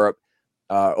Eastern Europe,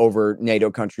 over NATO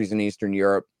countries in Eastern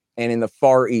Europe, and in the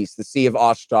Far East. The Sea of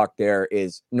Okhotsk there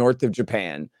is north of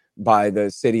Japan by the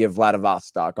city of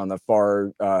Vladivostok on the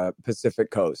far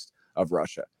Pacific coast of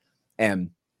Russia.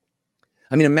 And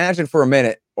I mean, imagine for a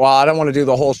minute. Well, I don't want to do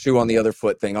the whole shoe on the other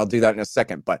foot thing. I'll do that in a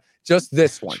second. But just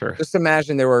this one. Sure. Just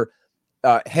imagine there were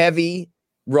heavy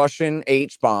Russian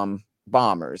H-bomb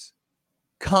bombers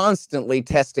constantly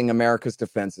testing America's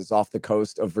defenses off the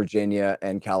coast of Virginia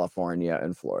and California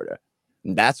and Florida.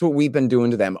 And that's what we've been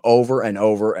doing to them over and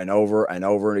over and over and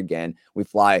over and again. We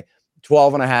fly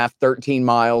 12 and a half, 13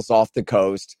 miles off the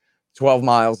coast. 12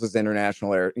 miles is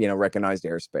international air, recognized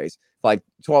airspace. Like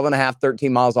 12 and a half,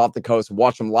 13 miles off the coast,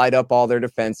 watch them light up all their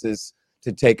defenses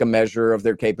to take a measure of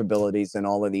their capabilities and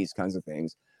all of these kinds of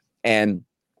things. And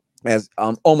as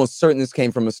I'm almost certain this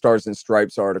came from a Stars and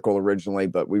Stripes article originally,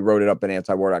 but we wrote it up at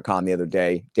antiwar.com the other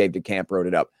day. Dave DeCamp wrote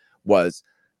it up, was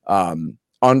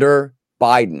under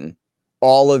Biden,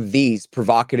 all of these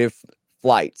provocative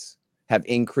flights have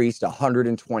increased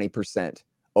 120%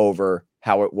 over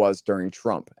how it was during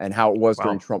Trump. And how it was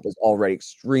during Trump was already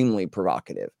extremely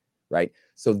provocative, right?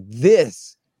 So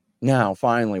this, now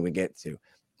finally we get to,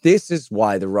 this is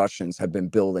why the Russians have been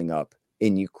building up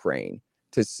in Ukraine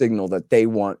to signal that they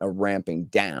want a ramping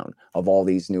down of all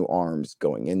these new arms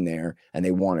going in there. And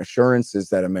they want assurances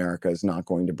that America is not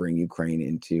going to bring Ukraine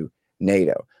into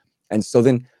NATO. And so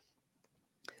then,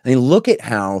 look at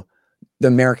how the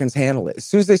Americans handle it. As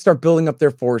soon as they start building up their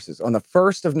forces, on the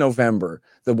 1st of November,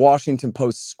 the Washington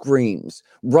Post screams,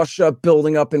 Russia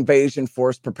building up invasion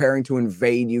force, preparing to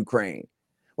invade Ukraine.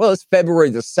 Well, it's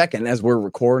February the 2nd as we're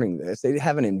recording this. They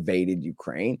haven't invaded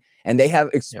Ukraine, and they have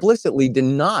explicitly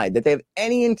denied that they have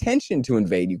any intention to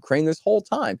invade Ukraine this whole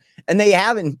time. And they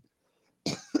haven't,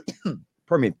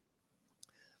 pardon me,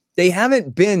 they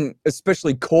haven't been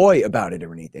especially coy about it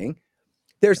or anything.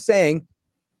 They're saying,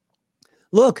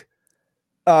 look,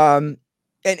 and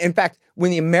in fact, when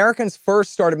the Americans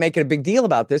first started making a big deal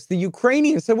about this, the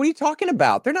Ukrainians said, what are you talking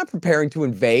about? They're not preparing to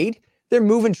invade. They're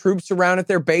moving troops around at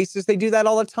their bases. They do that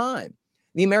all the time.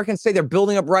 The Americans say they're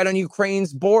building up right on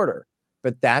Ukraine's border,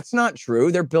 but that's not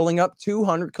true. They're building up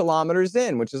 200 kilometers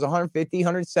in, which is 150,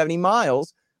 170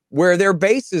 miles where their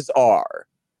bases are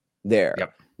there.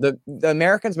 Yep. The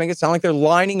Americans make it sound like they're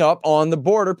lining up on the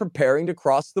border, preparing to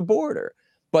cross the border.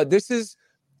 But this is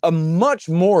a much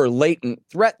more latent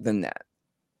threat than that.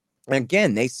 And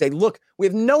again, they say, look, we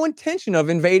have no intention of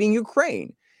invading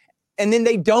Ukraine. And then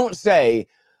they don't say,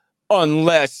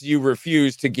 unless you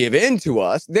refuse to give in to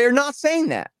us. They're not saying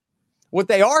that. What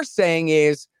they are saying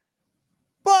is,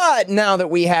 but now that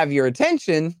we have your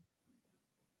attention,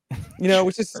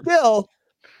 which is still,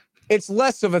 it's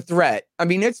less of a threat. I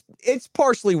mean, it's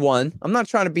partially one. I'm not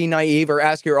trying to be naive or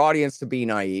ask your audience to be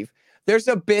naive. There's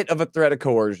a bit of a threat of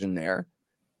coercion there,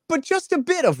 but just a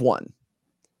bit of one.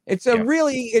 It's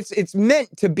it's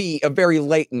meant to be a very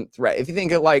latent threat. If you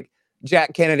think of like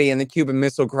Jack Kennedy and the Cuban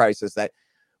Missile Crisis, that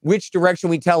which direction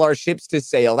we tell our ships to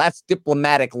sail, that's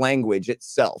diplomatic language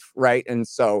itself, right? And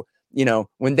so,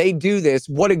 when they do this,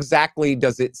 what exactly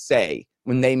does it say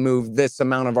when they move this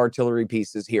amount of artillery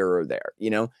pieces here or there,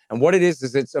 And what it is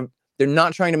they're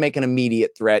not trying to make an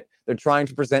immediate threat. They're trying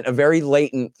to present a very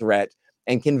latent threat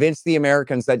and convince the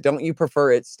Americans that don't you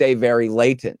prefer it stay very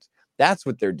latent. That's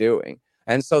what they're doing.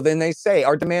 And so then they say,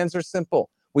 our demands are simple.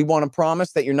 We want to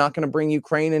promise that you're not going to bring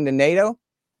Ukraine into NATO.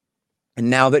 And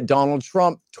now that Donald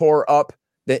Trump tore up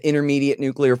the Intermediate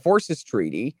Nuclear Forces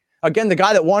Treaty, again, the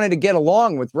guy that wanted to get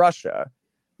along with Russia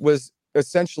was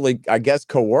essentially, I guess,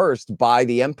 coerced by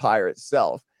the empire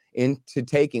itself into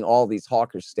taking all these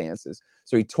hawkish stances.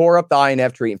 So he tore up the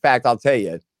INF Treaty. In fact, I'll tell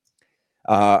you,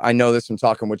 I know this from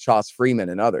talking with Chas Freeman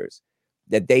and others,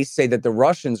 that they say that the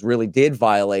Russians really did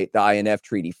violate the INF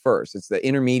Treaty first. It's the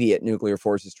Intermediate Nuclear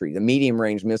Forces Treaty, the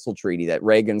Medium-Range Missile Treaty that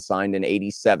Reagan signed in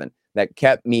 1987 that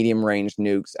kept medium-range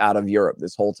nukes out of Europe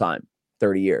this whole time,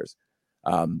 30 years,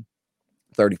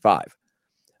 35.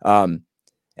 And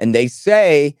they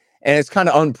say, and it's kind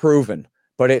of unproven,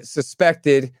 but it's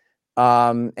suspected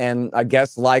and I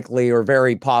guess likely or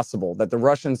very possible that the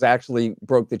Russians actually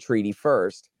broke the treaty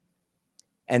first.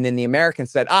 And then the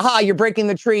Americans said, aha, you're breaking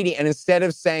the treaty. And instead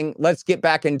of saying, let's get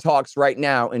back in talks right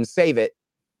now and save it,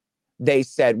 they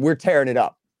said, we're tearing it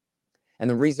up. And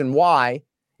the reason why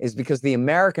is because the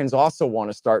Americans also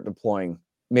want to start deploying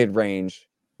mid-range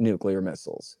nuclear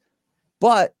missiles,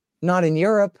 but not in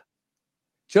Europe.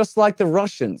 Just like the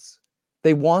Russians,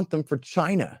 they want them for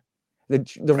China.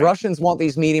 The Russians want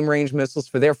these medium-range missiles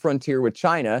for their frontier with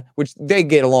China, which they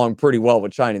get along pretty well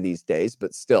with China these days,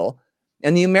 but still.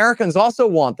 And the Americans also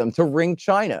want them to ring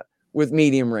China with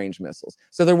medium-range missiles.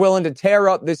 So they're willing to tear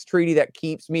up this treaty that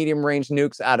keeps medium-range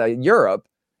nukes out of Europe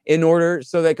in order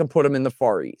so they can put them in the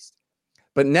Far East.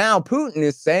 But now Putin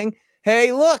is saying,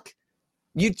 hey, look,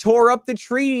 you tore up the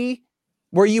treaty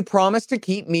where you promised to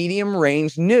keep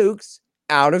medium-range nukes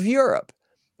out of Europe.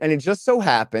 And it just so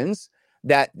happens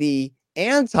that the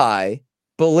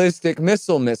anti-ballistic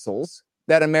missiles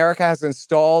that America has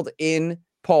installed in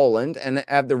Poland and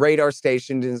have the radar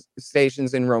stations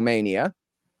in Romania,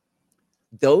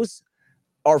 those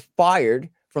are fired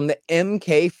from the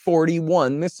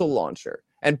Mk-41 missile launcher.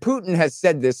 And Putin has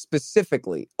said this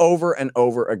specifically over and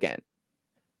over again.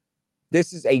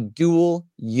 This is a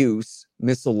dual-use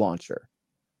missile launcher.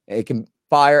 It can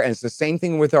fire, and it's the same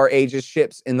thing with our Aegis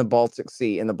ships in the Baltic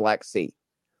Sea and the Black Sea.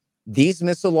 These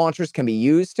missile launchers can be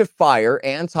used to fire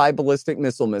anti-ballistic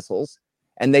missiles,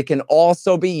 and they can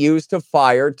also be used to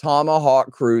fire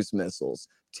Tomahawk cruise missiles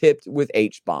tipped with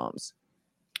H-bombs.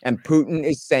 And Putin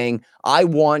is saying, I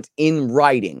want in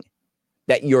writing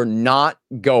that you're not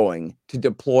going to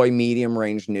deploy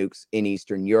medium-range nukes in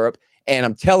Eastern Europe. And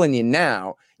I'm telling you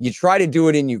now, you try to do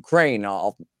it in Ukraine,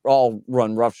 I'll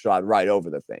run roughshod right over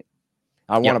the thing.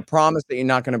 I want to promise that you're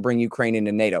not going to bring Ukraine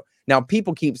into NATO. Now,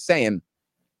 people keep saying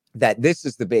that this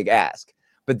is the big ask.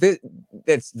 But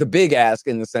it's the big ask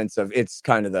in the sense of it's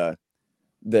kind of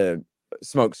the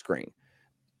smoke screen.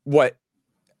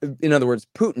 In other words,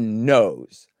 Putin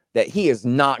knows that he is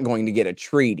not going to get a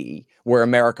treaty where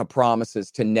America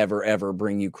promises to never, ever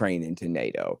bring Ukraine into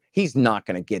NATO. He's not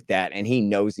going to get that, and he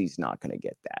knows he's not going to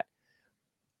get that.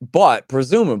 But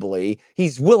presumably,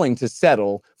 he's willing to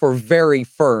settle for very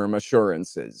firm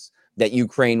assurances that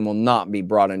Ukraine will not be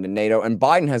brought into NATO. And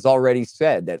Biden has already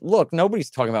said that, look, nobody's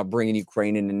talking about bringing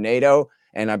Ukraine into NATO.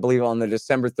 And I believe on the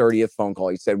December 30th phone call,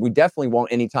 he said, we definitely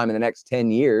won't anytime in the next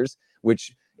 10 years,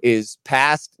 which is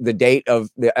past the date of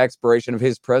the expiration of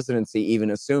his presidency, even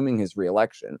assuming his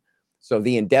reelection. So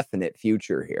the indefinite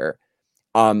future here.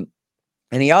 And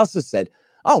he also said,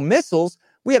 missiles,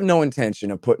 we have no intention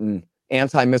of putting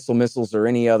anti-missile missiles or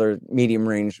any other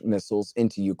medium-range missiles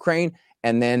into Ukraine.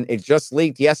 And then it just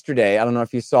leaked yesterday. I don't know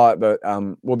if you saw it, but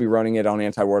we'll be running it on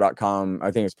antiwar.com.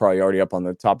 I think it's probably already up on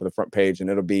the top of the front page, and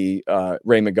it'll be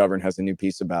Ray McGovern has a new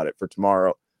piece about it for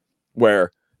tomorrow,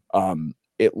 where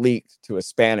it leaked to a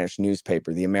Spanish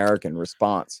newspaper, the American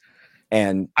response.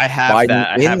 And I have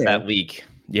that leak.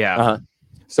 Yeah.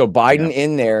 So Biden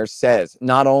in there says,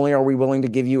 not only are we willing to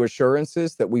give you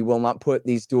assurances that we will not put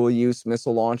these dual-use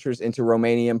missile launchers into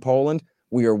Romania and Poland,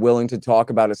 we are willing to talk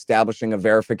about establishing a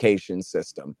verification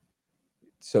system.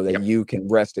 so that you can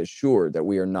rest assured that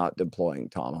we are not deploying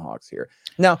Tomahawks here.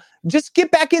 Now, just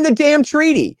get back in the damn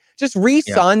treaty. Just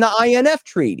re-sign the INF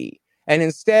treaty. And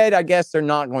instead, I guess they're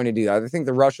not going to do that. I think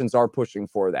the Russians are pushing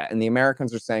for that. And the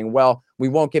Americans are saying, well, we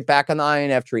won't get back on the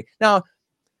INF treaty. Now,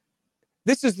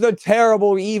 this is the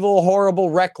terrible, evil, horrible,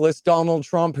 reckless Donald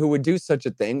Trump who would do such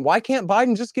a thing. Why can't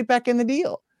Biden just get back in the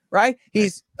deal, right?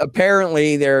 He's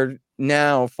apparently, they're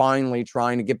now finally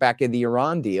trying to get back in the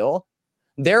Iran deal.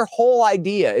 Their whole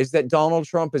idea is that Donald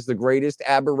Trump is the greatest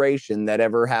aberration that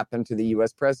ever happened to the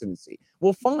U.S. presidency.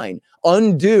 Well, fine.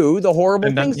 Undo the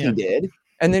horrible things he did,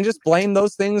 and then just blame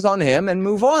those things on him and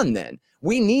move on then.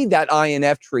 We need that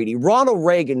INF treaty. Ronald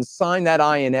Reagan signed that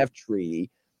INF treaty.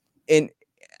 And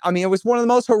I mean, it was one of the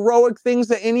most heroic things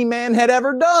that any man had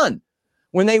ever done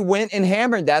when they went and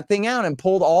hammered that thing out and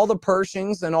pulled all the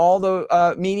Pershings and all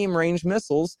the medium-range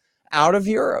missiles out of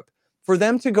Europe. For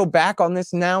them to go back on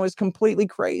this now is completely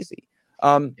crazy.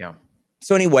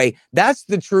 So anyway, that's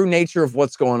the true nature of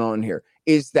what's going on here,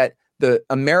 is that the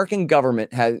American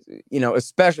government has,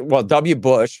 especially, W.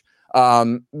 Bush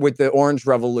with the Orange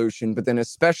Revolution, but then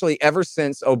especially ever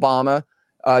since Obama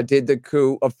did the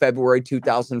coup of February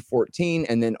 2014,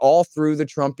 and then all through the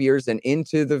Trump years and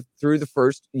through the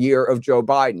first year of Joe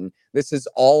Biden, this has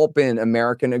all been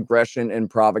American aggression and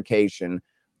provocation,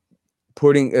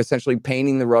 essentially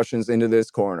painting the Russians into this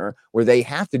corner where they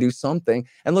have to do something.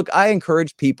 And look, I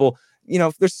encourage people,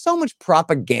 there's so much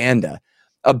propaganda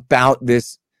about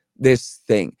this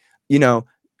thing,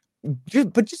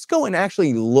 but just go and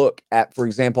actually look at, for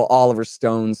example, Oliver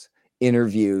Stone's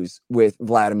interviews with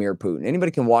Vladimir Putin.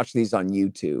 Anybody can watch these on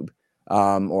YouTube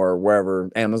or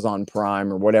wherever, Amazon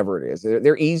Prime or whatever it is.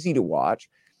 They're easy to watch.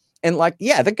 And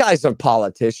the guy's a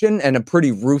politician and a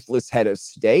pretty ruthless head of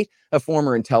state, a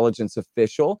former intelligence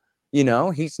official.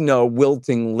 He's no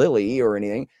wilting lily or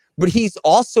anything, but he's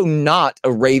also not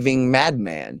a raving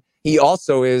madman. He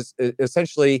also is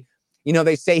essentially,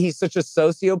 they say he's such a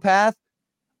sociopath.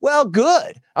 Well,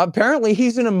 good. Apparently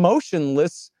he's an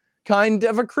emotionless kind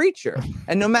of a creature.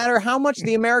 And no matter how much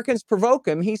the Americans provoke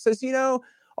him, he says,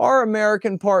 our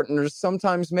American partners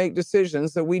sometimes make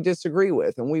decisions that we disagree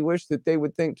with, and we wish that they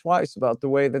would think twice about the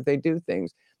way that they do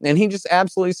things. And he just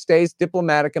absolutely stays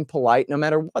diplomatic and polite no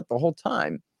matter what the whole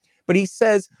time. But he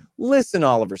says, listen,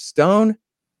 Oliver Stone,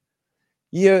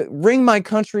 you ring my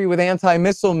country with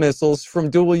anti-missile missiles from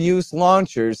dual-use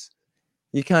launchers.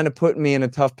 You kind of put me in a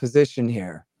tough position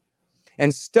here.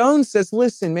 And Stone says,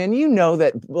 listen, man, you know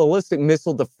that ballistic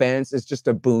missile defense is just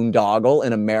a boondoggle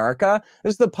in America.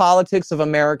 This is the politics of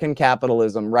American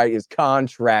capitalism, right? Is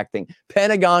contracting.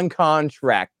 Pentagon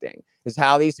contracting is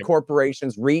how these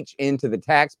corporations reach into the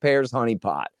taxpayers'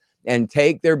 honeypot and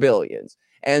take their billions.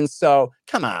 And so,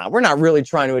 come on, we're not really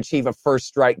trying to achieve a first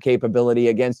strike capability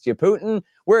against you, Putin.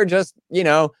 We're just,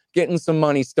 getting some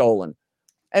money stolen.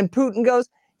 And Putin goes,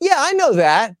 yeah, I know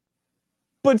that,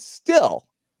 but still,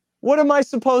 what am I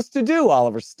supposed to do,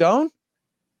 Oliver Stone?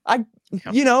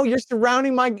 You're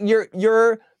surrounding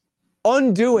you're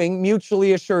undoing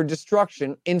mutually assured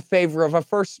destruction in favor of a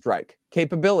first strike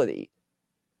capability.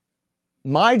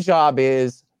 My job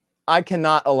is I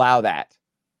cannot allow that.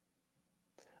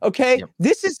 Okay,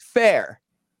 This is fair.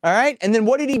 All right. And then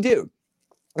what did he do?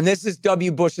 And this is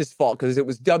W. Bush's fault, because it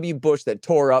was W. Bush that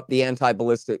tore up the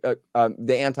anti-ballistic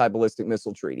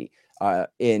missile treaty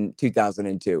in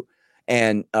 2002.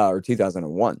 Or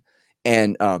 2001.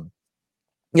 And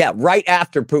right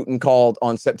after Putin called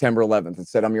on September 11th and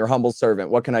said, I'm your humble servant.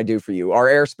 What can I do for you? Our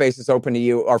airspace is open to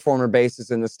you. Our former bases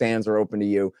in the stands are open to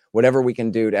you. Whatever we can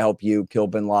do to help you kill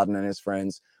bin Laden and his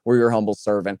friends, we're your humble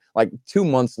servant. 2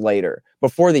 months later,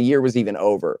 before the year was even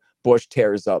over, Bush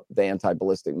tears up the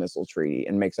anti-ballistic missile treaty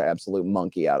and makes an absolute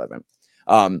monkey out of him.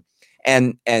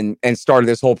 And started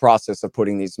this whole process of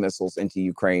putting these missiles into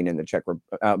Ukraine and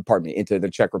into the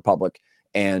Czech Republic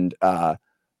and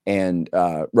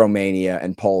Romania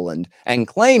and Poland, and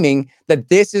claiming that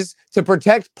this is to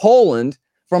protect Poland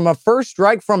from a first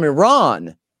strike from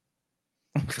Iran.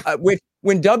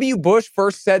 When W. Bush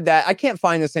first said that, I can't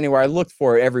find this anywhere. I looked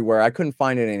for it everywhere. I couldn't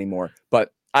find it anymore.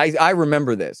 But I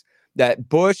remember this. That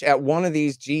Bush at one of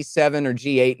these G7 or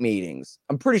G8 meetings,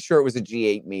 I'm pretty sure it was a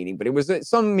G8 meeting, but it was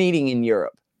some meeting in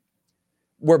Europe,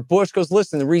 where Bush goes,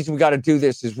 listen, the reason we got to do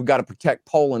this is we got to protect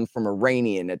Poland from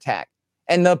Iranian attack.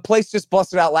 And the place just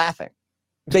busted out laughing.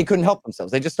 They couldn't help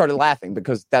themselves. They just started laughing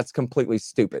because that's completely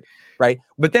stupid, right?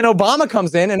 But then Obama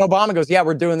comes in and Obama goes, yeah,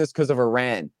 we're doing this because of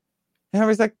Iran. And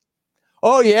everybody's like,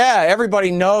 oh yeah,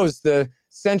 everybody knows the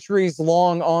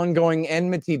centuries-long ongoing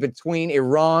enmity between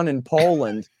Iran and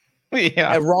Poland.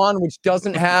 Iran, which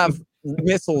doesn't have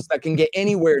missiles that can get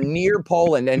anywhere near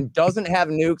Poland and doesn't have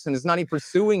nukes and is not even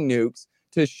pursuing nukes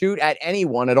to shoot at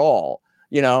anyone at all.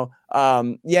 Yeah,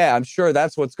 I'm sure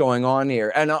that's what's going on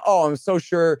here. And I'm so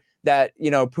sure that,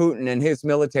 Putin and his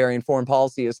military and foreign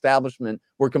policy establishment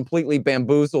were completely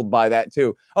bamboozled by that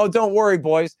too. Oh, don't worry,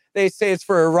 boys. They say it's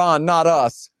for Iran, not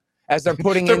us. As they're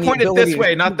putting they're in pointed this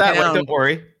way, not that way. Don't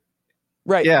worry.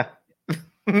 Right. Yeah.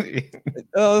 The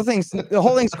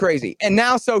whole thing's crazy. And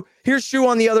now, so here's shoe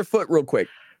on the other foot real quick.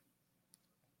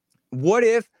 What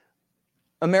if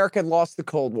America had lost the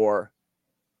Cold War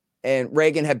and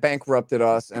Reagan had bankrupted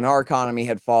us and our economy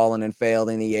had fallen and failed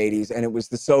in the 80s, and it was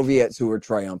the Soviets who were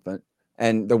triumphant,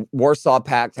 and the Warsaw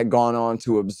Pact had gone on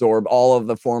to absorb all of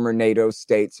the former NATO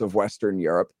states of Western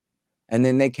Europe, and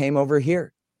then they came over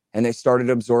here and they started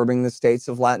absorbing the states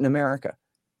of Latin America,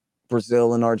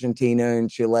 Brazil and Argentina and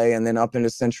Chile, and then up into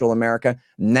Central America.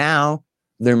 Now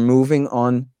they're moving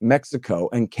on Mexico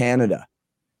and Canada,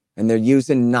 and they're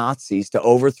using Nazis to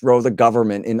overthrow the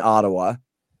government in Ottawa,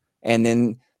 and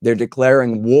then they're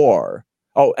declaring war.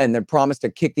 Oh, and they're promised to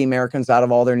kick the Americans out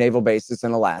of all their naval bases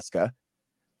in Alaska,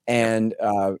 and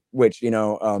which,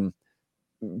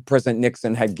 President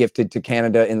Nixon had gifted to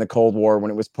Canada in the Cold War when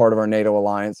it was part of our NATO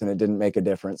alliance, and it didn't make a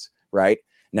difference, right?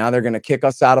 Now they're going to kick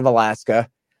us out of Alaska,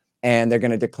 and they're going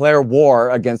to declare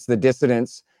war against the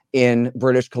dissidents in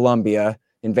British Columbia,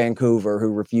 in Vancouver,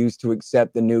 who refused to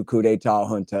accept the new coup d'etat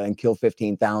junta and kill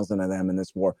 15,000 of them in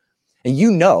this war.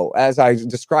 And as I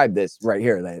described this right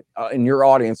here, that and your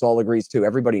audience all agrees too,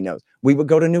 everybody knows, we would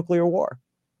go to nuclear war.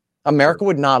 America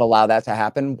would not allow that to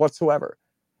happen whatsoever.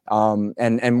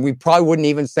 And we probably wouldn't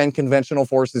even send conventional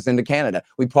forces into Canada.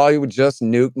 We probably would just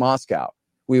nuke Moscow.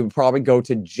 We would probably go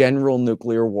to general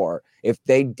nuclear war if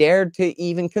they dared to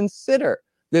even consider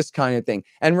this kind of thing.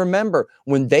 And remember,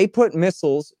 when they put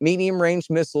missiles,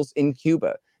 medium-range missiles in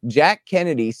Cuba, Jack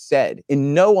Kennedy said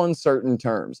in no uncertain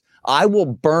terms, I will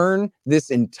burn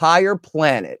this entire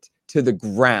planet to the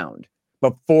ground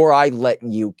before I let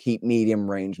you keep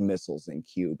medium-range missiles in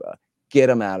Cuba. Get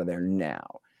them out of there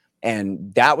now.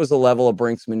 And that was a level of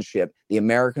brinksmanship the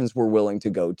Americans were willing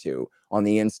to go to on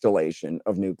the installation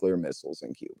of nuclear missiles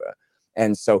in Cuba.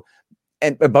 And so,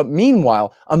 but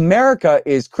meanwhile, America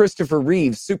is Christopher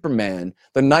Reeve's Superman,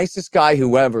 the nicest guy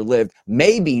who ever lived,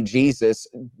 maybe Jesus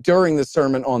during the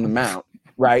Sermon on the Mount,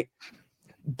 right?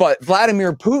 But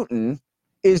Vladimir Putin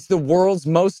is the world's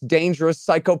most dangerous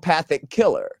psychopathic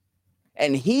killer.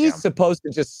 And he's supposed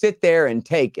to just sit there and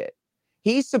take it.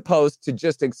 He's supposed to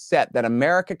just accept that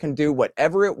America can do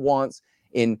whatever it wants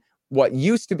in what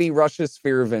used to be Russia's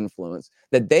sphere of influence,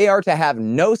 that they are to have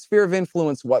no sphere of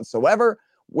influence whatsoever,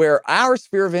 where our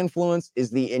sphere of influence is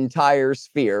the entire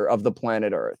sphere of the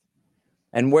planet Earth.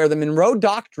 And where the Monroe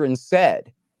Doctrine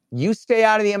said, you stay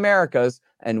out of the Americas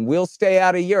and we'll stay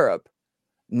out of Europe.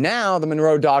 Now the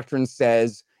Monroe Doctrine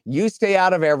says, you stay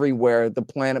out of everywhere, the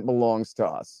planet belongs to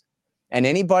us. And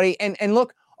anybody, and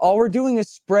look, all we're doing is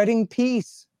spreading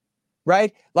peace,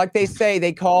 right? Like they say,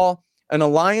 they call an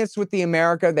alliance with the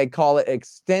America, they call it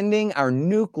extending our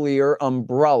nuclear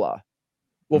umbrella.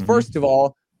 Well, first of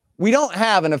all, we don't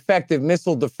have an effective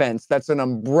missile defense that's an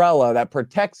umbrella that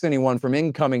protects anyone from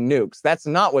incoming nukes. That's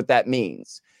not what that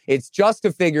means. It's just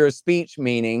a figure of speech,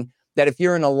 meaning that if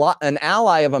you're an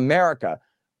ally of America,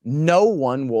 no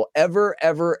one will ever,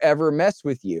 ever, ever mess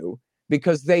with you,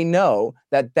 because they know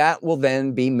that that will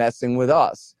then be messing with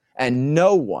us. And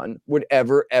no one would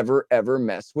ever, ever, ever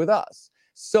mess with us.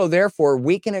 So therefore,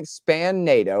 we can expand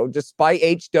NATO, despite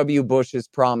H.W. Bush's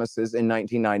promises in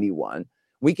 1991.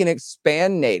 We can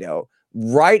expand NATO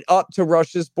right up to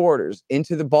Russia's borders,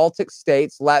 into the Baltic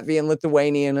states, Latvia and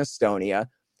Lithuania and Estonia.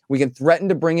 We can threaten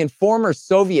to bring in former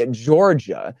Soviet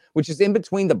Georgia, which is in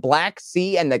between the Black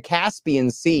Sea and the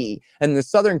Caspian Sea and the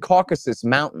Southern Caucasus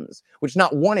Mountains, which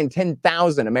not 1 in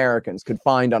 10,000 Americans could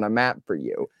find on a map for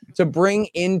you, to bring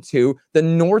into the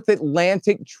North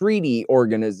Atlantic Treaty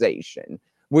Organization,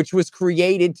 which was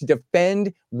created to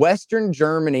defend Western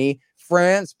Germany,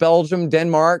 France, Belgium,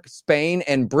 Denmark, Spain,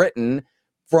 and Britain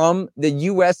from the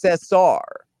USSR.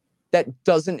 That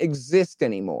doesn't exist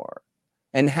anymore.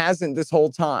 And hasn't this whole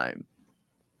time.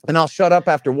 And I'll shut up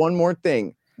after one more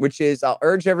thing, which is I'll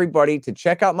urge everybody to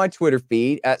check out my Twitter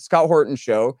feed at Scott Horton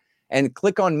Show and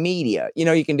click on media.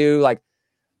 You can do like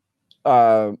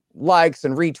likes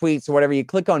and retweets or whatever. You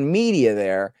click on media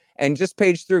there and just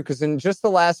page through, because in just the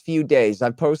last few days,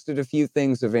 I've posted a few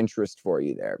things of interest for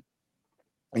you there,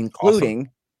 including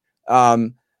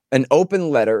an open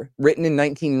letter written in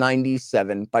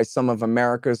 1997 by some of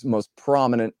America's most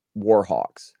prominent war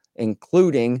hawks,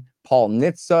 including Paul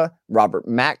Nitze, Robert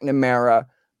McNamara,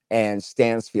 and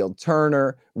Stansfield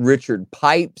Turner, Richard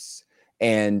Pipes,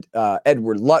 and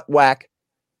Edward Luttwak,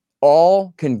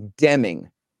 all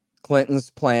condemning Clinton's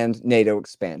planned NATO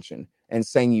expansion and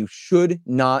saying you should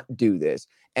not do this,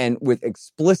 and with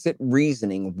explicit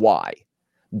reasoning why.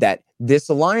 That this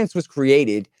alliance was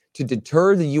created to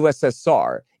deter the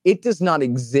USSR. It does not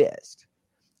exist.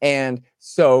 And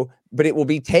so, but it will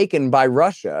be taken by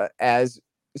Russia as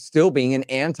still being an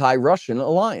anti-Russian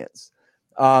alliance.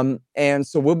 And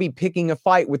so we'll be picking a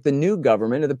fight with the new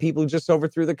government of the people who just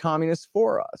overthrew the communists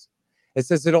for us. It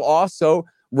says it'll also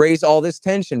raise all this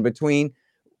tension between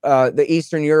the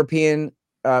Eastern European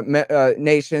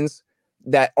nations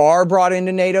that are brought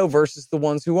into NATO versus the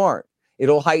ones who aren't.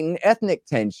 It'll heighten ethnic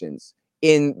tensions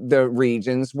in the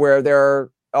regions where there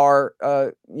are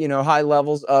high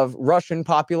levels of Russian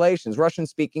populations,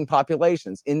 Russian-speaking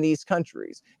populations in these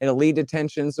countries. And it'll lead to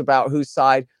tensions about whose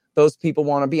side those people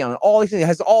want to be on. All these things, it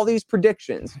has all these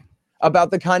predictions about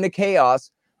the kind of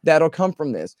chaos that'll come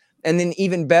from this. And then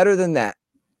even better than that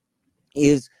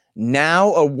is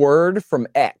now a word from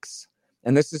X.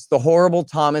 And this is the horrible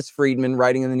Thomas Friedman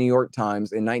writing in the New York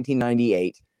Times in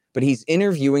 1998. But he's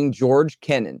interviewing George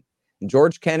Kennan. And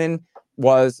George Kennan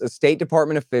was a State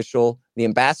Department official, the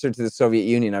ambassador to the Soviet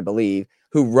Union, I believe,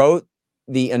 who wrote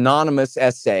the anonymous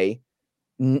essay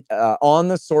on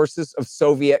the sources of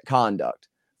Soviet conduct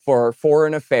for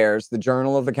Foreign Affairs, the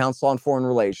Journal of the Council on Foreign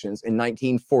Relations, in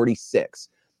 1946.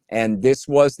 And this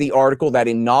was the article that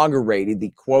inaugurated the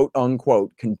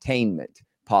quote-unquote containment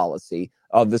policy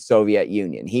of the Soviet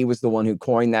Union. He was the one who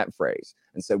coined that phrase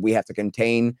and said we have to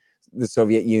contain the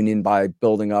Soviet Union by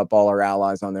building up all our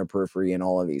allies on their periphery and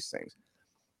all of these things.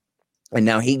 And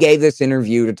now he gave this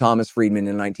interview to Thomas Friedman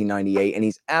in 1998, and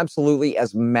he's absolutely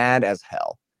as mad as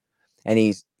hell. And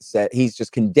he's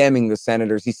just condemning the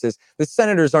senators. He says the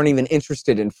senators aren't even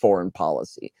interested in foreign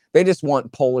policy. They just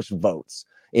want Polish votes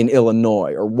in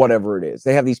Illinois or whatever it is.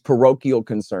 They have these parochial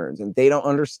concerns, and they don't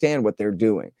understand what they're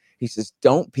doing. He says,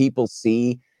 don't people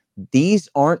see these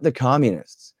aren't the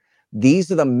communists?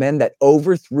 These are the men that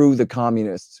overthrew the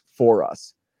communists for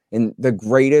us in the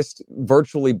greatest,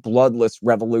 virtually bloodless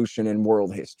revolution in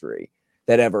world history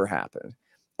that ever happened.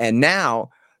 And now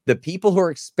the people who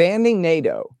are expanding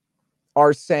NATO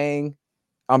are saying,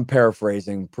 I'm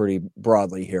paraphrasing pretty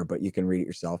broadly here, but you can read it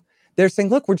yourself. They're saying,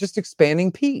 look, we're just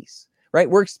expanding peace, right?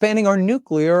 We're expanding our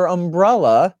nuclear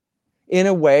umbrella in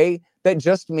a way that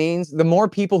just means the more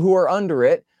people who are under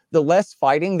it, the less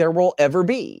fighting there will ever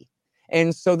be.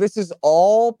 And so this is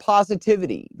all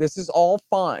positivity. This is all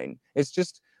fine. It's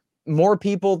just more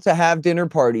people to have dinner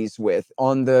parties with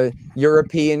on the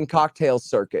European cocktail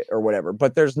circuit or whatever.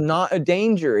 But there's not a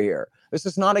danger here. This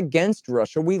is not against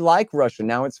Russia. We like Russia.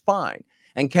 Now it's fine.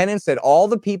 And Kennan said all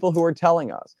the people who are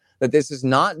telling us that this is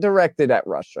not directed at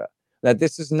Russia, that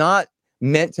this is not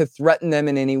meant to threaten them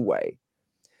in any way,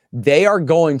 they are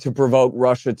going to provoke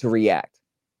Russia to react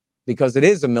because it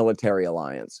is a military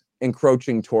alliance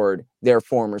encroaching toward their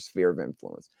former sphere of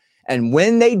influence. And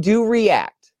when they do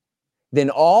react, then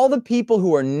all the people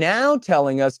who are now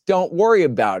telling us don't worry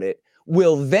about it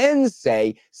will then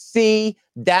say, see,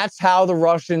 that's how the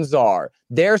Russians are.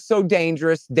 They're so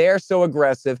dangerous. They're so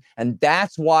aggressive. And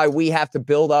that's why we have to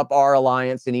build up our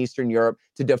alliance in Eastern Europe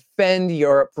to defend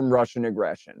Europe from Russian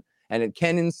aggression. And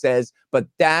Kennan says, but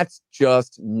that's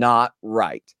just not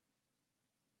right.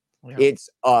 Yeah. It's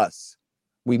us.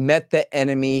 We met the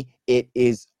enemy. It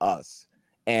is us.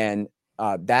 And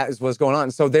that is what's going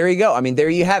on. So there you go. I mean, there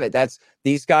you have it. That's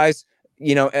these guys,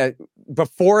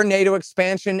 before NATO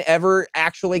expansion ever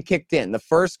actually kicked in. The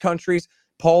first countries,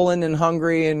 Poland and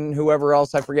Hungary and whoever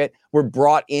else, I forget, were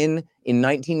brought in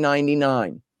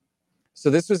 1999. So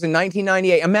this was in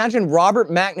 1998. Imagine Robert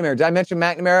McNamara. Did I mention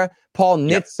McNamara? Paul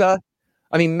Nitze. Yep.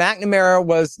 I mean, McNamara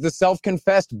was the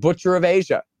self-confessed butcher of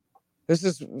Asia. This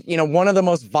is, one of the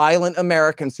most violent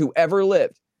Americans who ever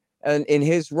lived. And in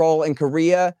his role in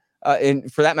Korea,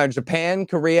 for that matter, Japan,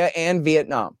 Korea, and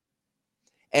Vietnam.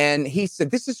 And he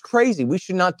said, this is crazy. We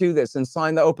should not do this, and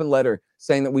signed the open letter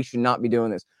saying that we should not be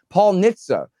doing this. Paul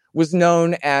Nitze was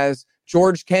known as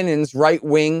George Kennan's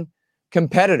right-wing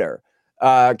competitor.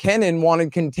 Kennan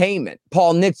wanted containment.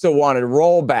 Paul Nitze wanted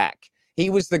rollback. He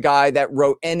was the guy that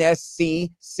wrote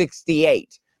NSC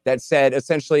 68 that said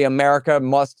essentially America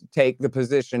must take the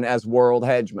position as world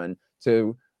hegemon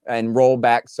and roll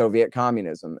back Soviet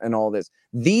communism and all this.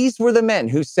 These were the men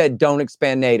who said, don't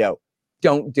expand NATO.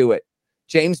 Don't do it.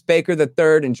 James Baker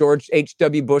III and George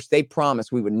H.W. Bush, they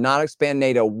promised we would not expand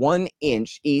NATO 1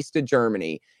 inch east of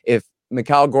Germany if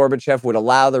Mikhail Gorbachev would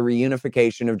allow the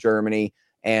reunification of Germany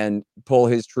and pull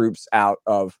his troops out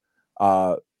of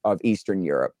Eastern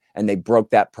Europe. And they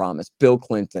broke that promise. Bill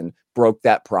Clinton broke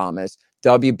that promise.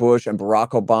 W. Bush and Barack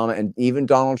Obama and even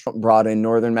Donald Trump brought in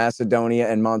Northern Macedonia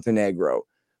and Montenegro.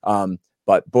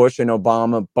 But Bush and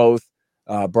Obama both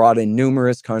brought in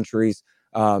numerous countries.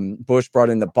 Bush brought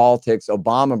in the Baltics.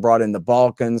 Obama brought in the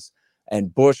Balkans.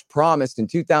 And Bush promised in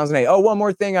 2008. Oh, one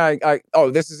more thing.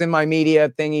 This is in my media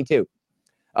thingy too.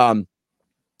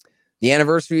 The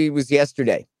anniversary was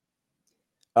yesterday.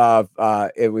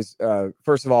 It was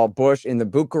first of all Bush in the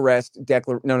Bucharest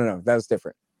Declaration. No, that was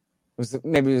different.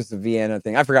 Maybe it was the Vienna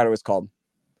thing. I forgot what it was called.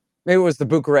 Maybe it was the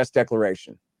Bucharest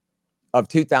Declaration of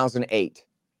 2008.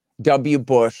 W.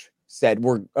 Bush said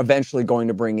we're eventually going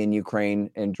to bring in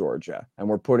Ukraine and Georgia, and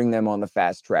we're putting them on the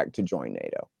fast track to join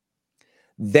NATO.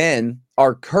 Then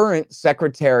our current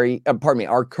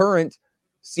our current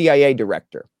CIA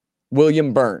director,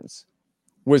 William Burns,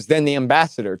 was then the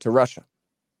ambassador to Russia.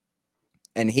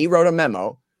 And he wrote a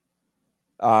memo.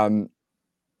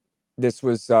 This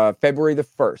was February the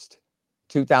 1st,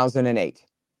 2008.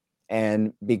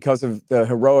 And because of the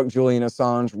heroic Julian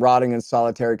Assange rotting in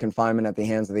solitary confinement at the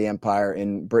hands of the empire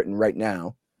in Britain right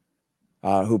now,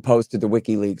 who posted the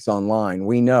WikiLeaks online,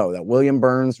 we know that William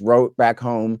Burns wrote back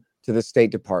home to the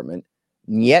State Department,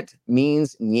 "Niet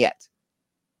means niet."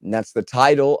 And that's the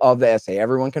title of the essay.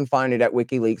 Everyone can find it at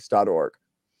wikileaks.org.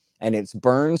 And it's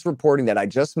Burns reporting that I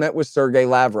just met with Sergei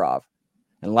Lavrov.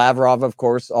 And Lavrov, of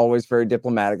course, always very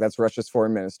diplomatic. That's Russia's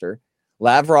foreign minister.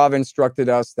 Lavrov instructed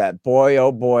us that, boy,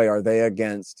 oh boy, are they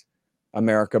against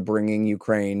America bringing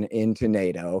Ukraine into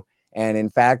NATO. And in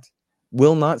fact,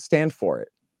 will not stand for it.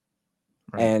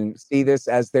 Right. And see this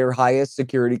as their highest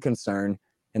security concern.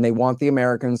 And they want the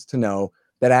Americans to know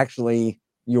that actually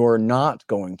you're not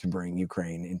going to bring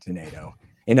Ukraine into NATO.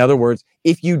 In other words,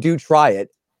 if you do try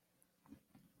it,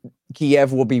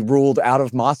 Kiev will be ruled out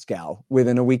of Moscow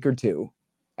within a week or two,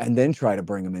 and then try to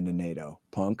bring them into NATO,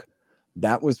 punk.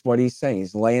 That was what he's saying.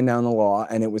 He's laying down the law,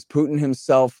 and it was Putin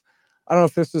himself. I don't know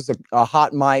if this was a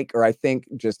hot mic, or I think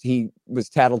just he was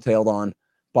tattletaled on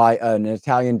by an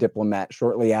Italian diplomat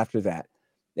shortly after that.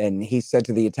 And he said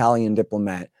to the Italian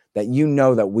diplomat that you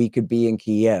know that we could be in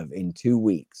Kiev in 2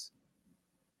 weeks.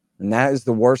 And that is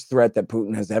the worst threat that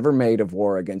Putin has ever made of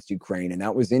war against Ukraine. And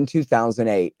that was in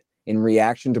 2008 in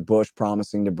reaction to Bush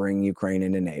promising to bring Ukraine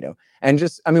into NATO. And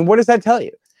what does that tell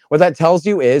you? What that tells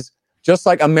you is just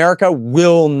like America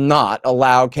will not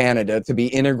allow Canada to be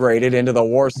integrated into the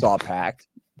Warsaw Pact,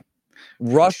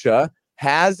 Russia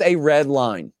has a red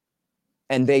line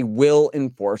and they will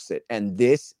enforce it. And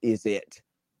this is it.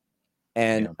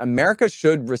 And America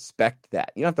should respect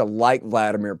that. You don't have to like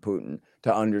Vladimir Putin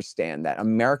to understand that.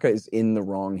 America is in the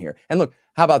wrong here. And look,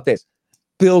 how about this?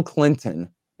 Bill Clinton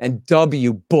and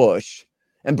W. Bush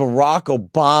and Barack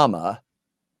Obama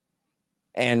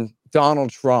and Donald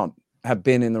Trump have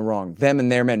been in the wrong. Them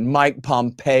and their men, Mike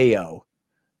Pompeo.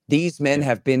 These men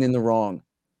have been in the wrong.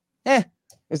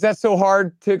 Is that so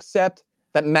hard to accept?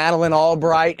 That Madeleine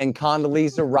Albright and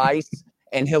Condoleezza Rice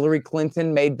and Hillary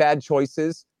Clinton made bad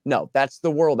choices? No, that's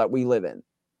the world that we live in.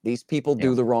 These people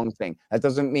do the wrong thing. That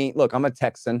doesn't mean, look, I'm a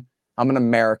Texan. I'm an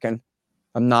American.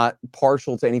 I'm not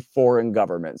partial to any foreign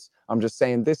governments. I'm just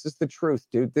saying this is the truth,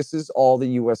 dude. This is all the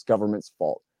U.S. government's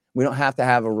fault. We don't have to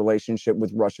have a relationship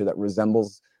with Russia that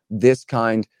resembles this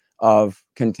kind of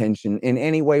contention in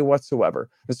any way whatsoever.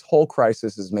 This whole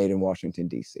crisis is made in Washington,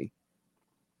 D.C.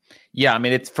 Yeah, I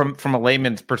mean, it's from a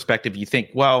layman's perspective, you think,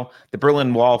 well, the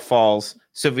Berlin Wall falls,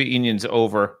 Soviet Union's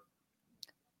over.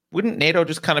 Wouldn't NATO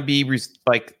just kind of be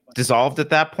dissolved at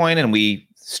that point, and we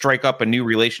strike up a new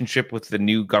relationship with the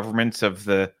new governments of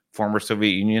the former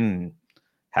Soviet Union and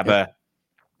have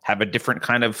a different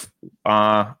kind of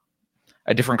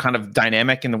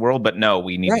dynamic in the world? But no,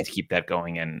 we need to keep that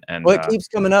going. And it keeps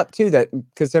coming up too, that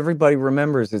because everybody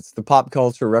remembers, it's the pop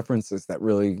culture references that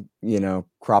really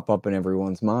crop up in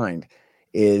everyone's mind.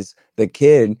 Is the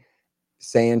kid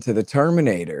saying to the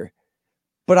Terminator,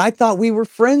 "But I thought we were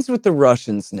friends with the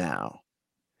Russians now."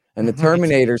 And the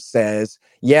Terminator says,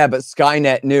 "Yeah, but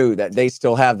Skynet knew that they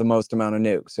still have the most amount of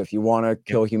nukes. So if you want to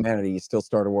kill humanity, you still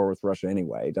start a war with Russia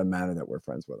anyway. It doesn't matter that we're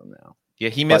friends with them now." Yeah,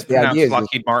 he mispronounced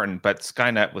Lockheed Martin, but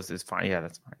Skynet is fine. Yeah,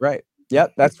 that's fine. Right.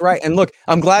 Yep, that's right. And look,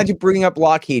 I'm glad you bring up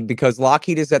Lockheed, because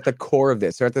Lockheed is at the core of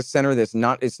this. They're at the center of this.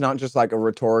 It's not just like a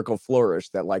rhetorical flourish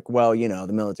that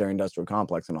the military industrial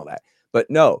complex and all that. But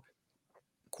no,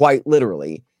 quite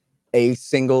literally, a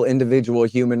single individual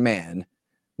human man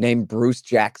named Bruce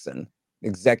Jackson,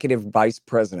 executive vice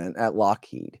president at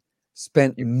Lockheed,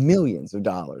 spent millions of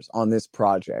dollars on this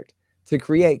project to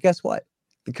create, guess what?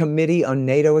 The Committee on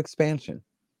NATO Expansion.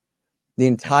 The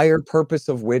entire purpose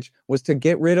of which was to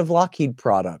get rid of Lockheed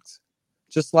products,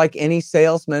 just like any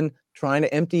salesman trying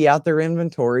to empty out their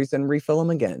inventories and refill them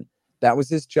again. That was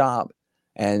his job.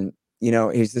 And,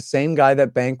 he's the same guy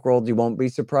that bankrolled, you won't be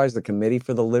surprised, the Committee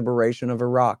for the Liberation of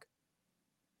Iraq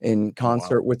in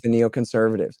concert with the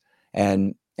neoconservatives,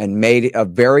 and made a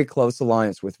very close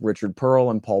alliance with Richard Pearl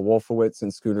and Paul Wolfowitz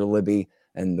and Scooter Libby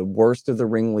and the worst of the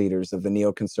ringleaders of the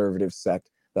neoconservative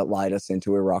sect that lied us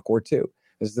into Iraq War II.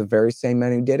 This is the very same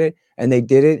men who did it, and they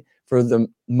did it for the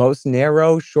most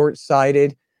narrow,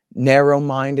 short-sighted,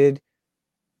 narrow-minded,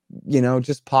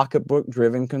 just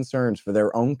pocketbook-driven concerns for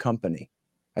their own company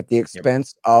at the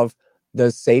expense of the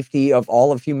safety of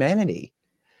all of humanity.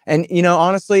 And,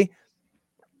 honestly,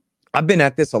 I've been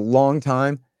at this a long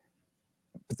time,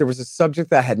 but there was a subject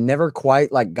that I had never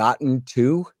quite gotten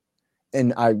to.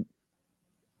 And I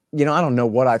don't know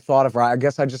what I thought of. I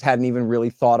guess I just hadn't even really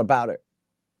thought about it.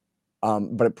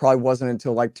 But it probably wasn't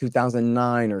until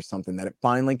 2009 or something that it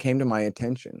finally came to my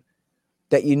attention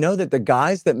that that the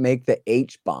guys that make the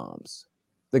H-bombs,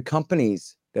 the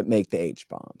companies that make the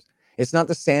H-bombs, it's not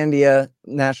the Sandia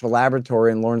National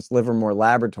Laboratory and Lawrence Livermore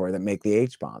Laboratory that make the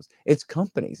H-bombs. It's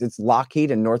companies. It's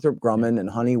Lockheed and Northrop Grumman and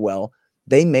Honeywell.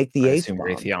 They make the H-bombs.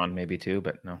 Raytheon maybe too,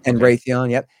 but no. And Raytheon,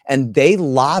 yep. And they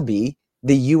lobby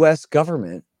the U.S.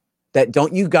 government that,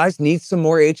 don't you guys need some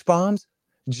more H-bombs?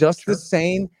 Just the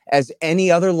same as any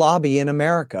other lobby in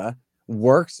America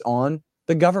works on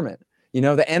the government. The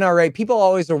NRA, people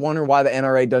always are wondering why the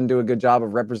NRA doesn't do a good job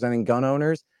of representing gun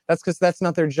owners. That's because that's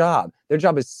not their job. Their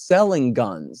job is selling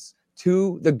guns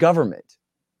to the government.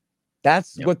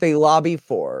 That's what they lobby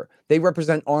for. They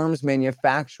represent arms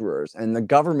manufacturers, and the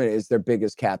government is their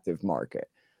biggest captive market,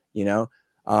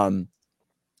 and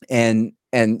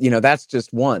that's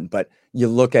just one. But you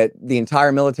look at the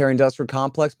entire military industrial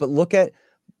complex, but look at,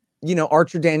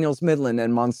 Archer Daniels Midland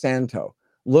and Monsanto.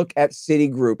 Look at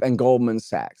Citigroup and Goldman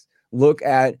Sachs. Look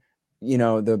at,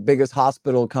 the biggest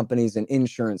hospital companies and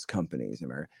insurance companies.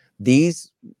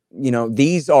 These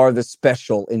are the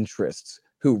special interests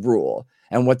who rule.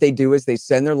 And what they do is they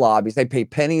send their lobbies, they pay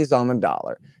pennies on the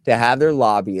dollar to have their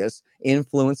lobbyists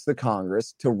influence the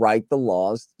Congress to write the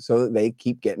laws so that they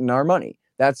keep getting our money.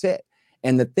 That's it.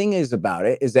 And the thing is about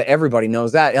it is that everybody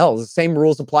knows that. Hell, the same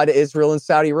rules apply to Israel and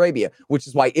Saudi Arabia, which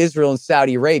is why Israel and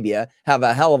Saudi Arabia have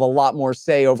a hell of a lot more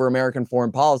say over American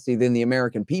foreign policy than the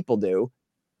American people do,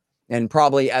 and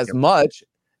probably as much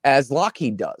as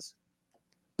Lockheed does.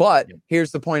 But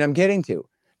here's the point I'm getting to.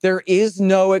 There is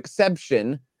no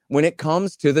exception when it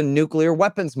comes to the nuclear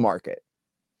weapons market.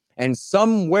 And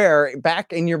somewhere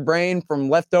back in your brain from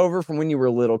leftover from when you were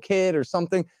a little kid or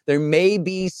something, there may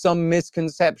be some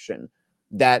misconception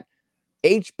that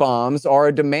H-bombs are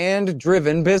a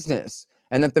demand-driven business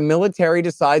and that the military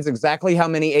decides exactly how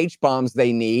many H-bombs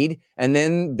they need, and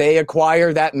then they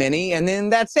acquire that many, and then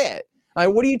that's it.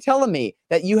 What are you telling me?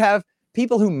 That you have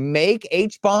people who make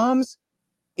H-bombs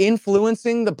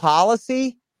influencing the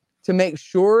policy to make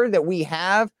sure that we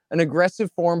have an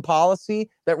aggressive foreign policy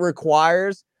that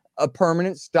requires a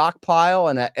permanent stockpile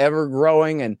and an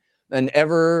ever-growing and an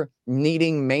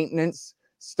ever-needing maintenance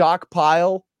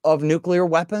stockpile of nuclear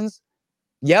weapons?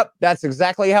 Yep, that's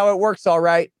exactly how it works, all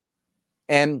right.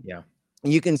 And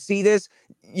you can see this.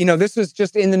 This was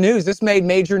just in the news. This made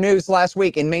major news last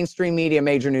week in mainstream media,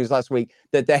 major news last week,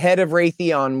 that the head of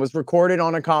Raytheon was recorded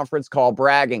on a conference call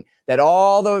bragging that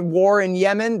all the war in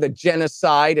Yemen, the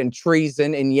genocide and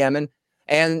treason in Yemen,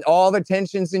 and all the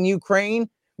tensions in Ukraine,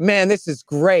 man, this is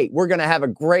great. We're going to have a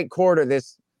great quarter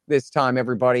this time,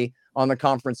 everybody, on the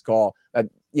conference call.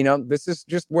 This is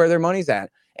just where their money's at.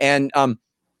 And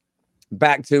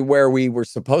back to where we were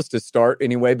supposed to start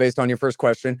anyway, based on your first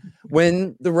question.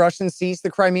 When the Russians seized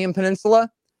the Crimean Peninsula,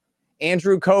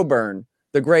 Andrew Coburn,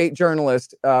 the great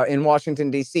journalist in Washington,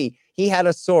 D.C., he had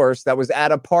a source that was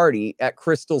at a party at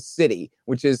Crystal City,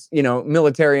 which is,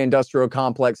 military industrial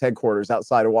complex headquarters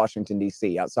outside of Washington,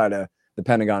 D.C., outside of the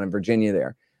Pentagon in Virginia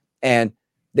there. And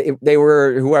they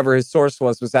were, whoever his source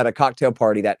was at a cocktail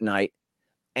party that night.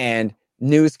 And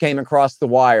news came across the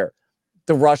wire.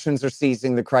 The Russians are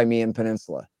seizing the Crimean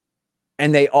Peninsula.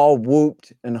 And they all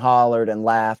whooped and hollered and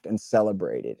laughed and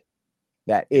celebrated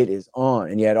that it is on.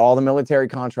 And you had all the military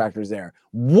contractors there.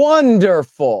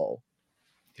 Wonderful.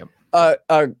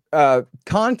 A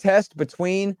contest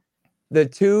between the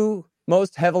two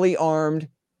most heavily armed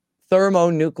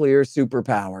thermonuclear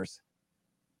superpowers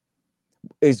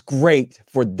is great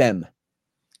for them.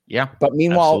 Yeah. But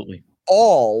meanwhile, absolutely.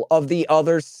 All of the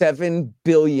other 7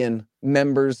 billion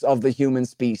members of the human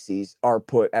species are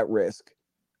put at risk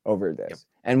over this. Yep.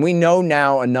 And we know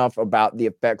now enough about the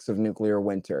effects of nuclear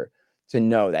winter to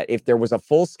know that if there was a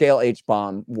full-scale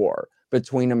H-bomb war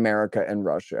between America and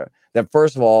Russia, that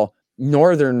first of all,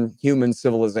 northern human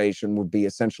civilization would be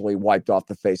essentially wiped off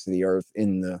the face of the earth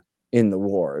in the in the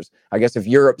wars. I guess if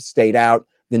Europe stayed out,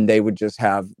 then they would just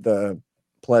have the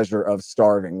pleasure of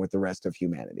starving with the rest of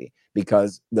humanity,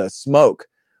 because the smoke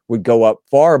would go up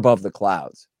far above the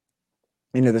clouds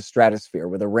into the stratosphere,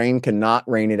 where the rain cannot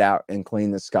rain it out and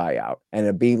clean the sky out. And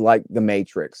it'd be like the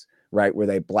Matrix, right, where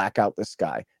they black out the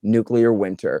sky, nuclear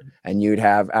winter. And you'd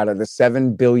have, out of the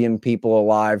 7 billion people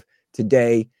alive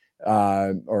today,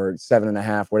 or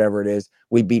 7.5, whatever it is,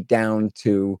 we'd be down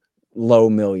to low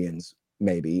millions,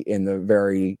 maybe, in the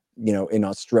very, in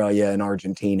Australia and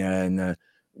Argentina and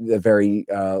the very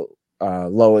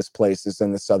lowest places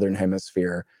in the southern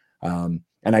hemisphere.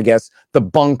 And I guess the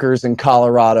bunkers in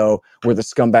Colorado, where the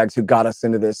scumbags who got us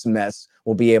into this mess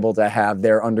will be able to have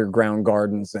their underground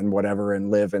gardens and whatever,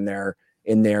 and live in their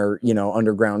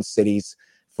underground cities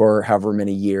for however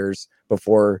many years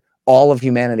before all of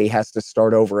humanity has to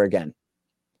start over again,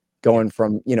 going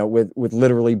from, with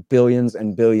literally billions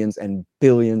and billions and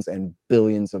billions and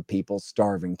billions of people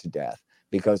starving to death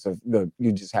because of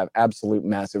you just have absolute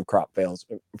massive crop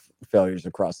failures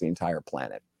across the entire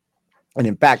planet. And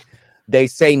in fact, they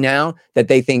say now that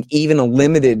they think even a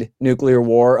limited nuclear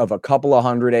war of a couple of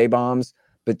hundred A-bombs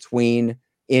between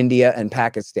India and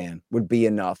Pakistan would be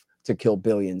enough to kill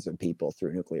billions of people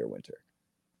through nuclear winter.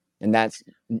 And that's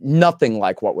nothing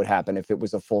like what would happen if it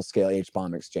was a full-scale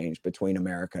H-bomb exchange between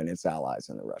America and its allies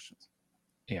and the Russians.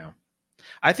 Yeah.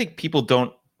 I think people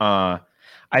don't, I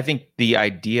think the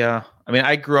idea,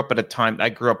 I grew up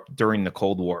during the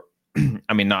Cold War.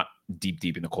 Not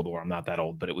deep in the Cold War. I'm not that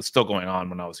old, but it was still going on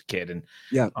when I was a kid. And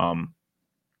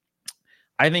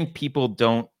I think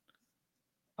a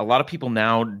lot of people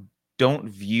now don't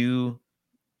view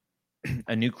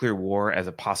a nuclear war as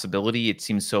a possibility. It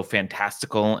seems so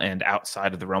fantastical and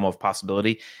outside of the realm of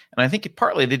possibility. And I think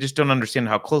partly they just don't understand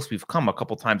how close we've come a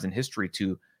couple times in history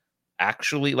to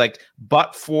actually,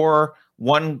 but for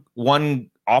one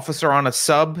officer on a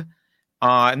sub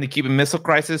in the Cuban Missile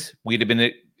Crisis, we'd have been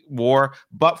at war.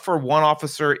 But for one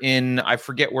officer in, I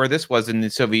forget where this was, in the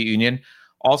Soviet Union,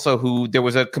 also, who there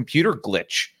was a computer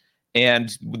glitch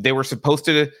and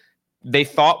they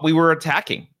thought we were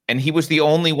attacking. And he was the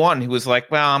only one who was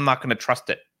like, well, I'm not going to trust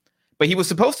it. But he was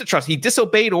supposed to trust. He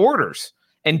disobeyed orders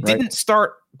and didn't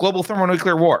start global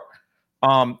thermonuclear war.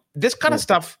 This kind of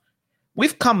stuff,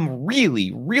 we've come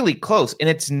really, really close. And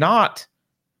it's not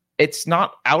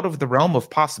out of the realm of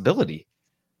possibility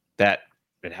that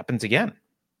it happens again.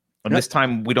 And this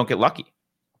time we don't get lucky.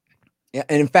 Yeah,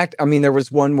 and in fact, there was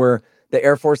one where the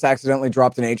Air Force accidentally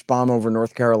dropped an H-bomb over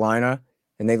North Carolina,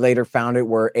 and they later found it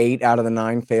where 8 out of the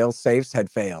 9 fail-safes had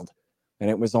failed.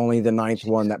 And it was only the 9th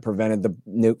one that prevented the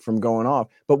nuke from going off.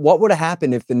 But what would have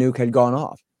happened if the nuke had gone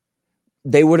off?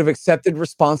 They would have accepted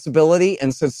responsibility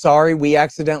and said, sorry, we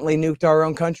accidentally nuked our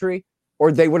own country,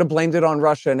 or they would have blamed it on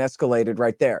Russia and escalated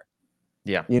right there.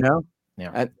 Yeah. Yeah.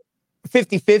 At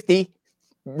 50-50.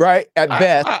 Right, at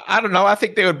best. I don't know. I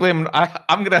think they would blame.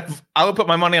 I would put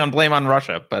my money on blame on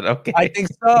Russia, but okay. I think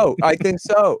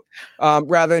so.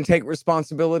 Rather than take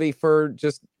responsibility for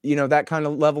just that kind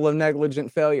of level of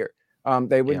negligent failure,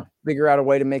 they would figure out a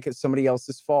way to make it somebody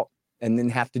else's fault and then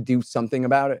have to do something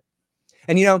about it.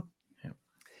 And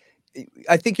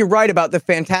I think you're right about the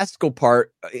fantastical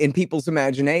part in people's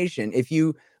imagination. If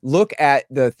you look at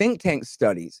the think tank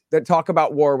studies that talk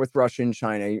about war with Russia and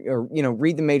China, or,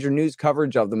 read the major news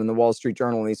coverage of them in the Wall Street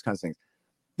Journal and these kinds of things,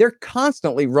 they're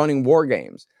constantly running war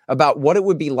games about what it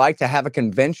would be like to have a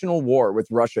conventional war with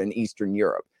Russia and Eastern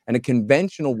Europe and a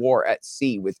conventional war at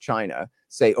sea with China,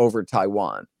 say over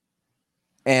Taiwan.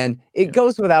 And it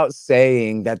goes without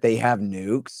saying that they have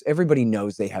nukes. Everybody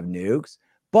knows they have nukes,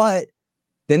 but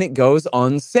then it goes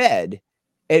unsaid.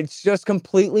 It's just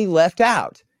completely left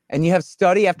out. And you have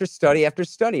study after study after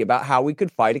study about how we could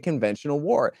fight a conventional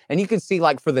war. And you can see,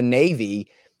 for the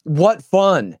Navy, what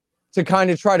fun to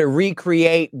kind of try to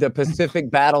recreate the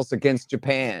Pacific battles against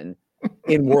Japan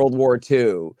in World War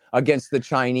II, against the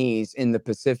Chinese in the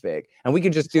Pacific. And we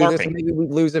could just do this, and maybe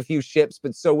we'd lose a few ships,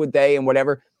 but so would they, and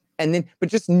whatever. But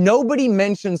just nobody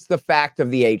mentions the fact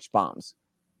of the H-bombs.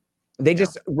 They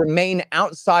just remain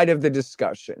outside of the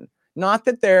discussion. Not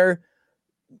that they're,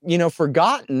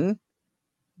 forgotten,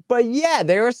 but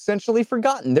they're essentially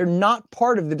forgotten. They're not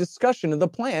part of the discussion of the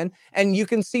plan, and you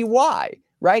can see why,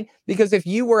 right? Because if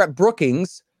you were at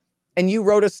Brookings and you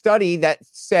wrote a study that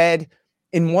said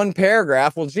in one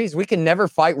paragraph, well, geez, we can never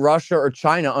fight Russia or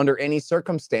China under any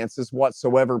circumstances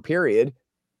whatsoever, period.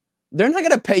 They're not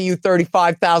going to pay you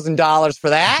 $35,000 for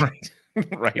that.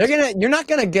 Right. You're not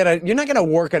gonna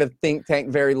work at a think tank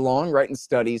very long writing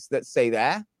studies that say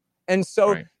that. And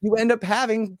so you end up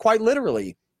having, quite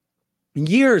literally,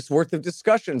 years worth of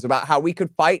discussions about how we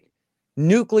could fight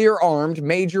nuclear-armed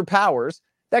major powers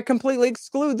that completely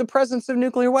exclude the presence of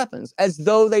nuclear weapons, as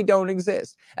though they don't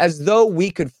exist, as though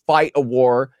we could fight a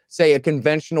war, say a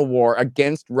conventional war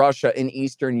against Russia in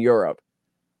Eastern Europe,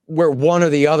 where one or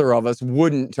the other of us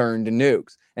wouldn't turn to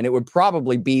nukes. And it would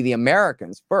probably be the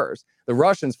Americans first. The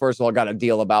Russians, first of all, got a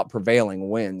deal about prevailing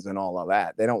winds and all of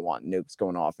that. They don't want nukes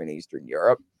going off in Eastern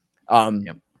Europe,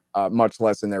 much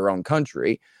less in their own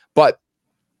country. But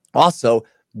also,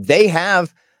 they're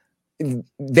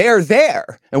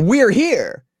there and we're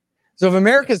here. So if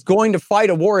America's going to fight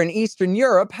a war in Eastern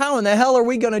Europe, how in the hell are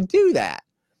we going to do that?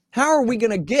 How are we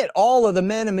going to get all of the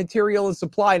men and material and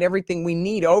supply and everything we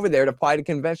need over there to fight a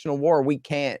conventional war? We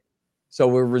can't. So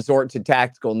we resort to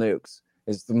tactical nukes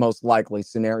is the most likely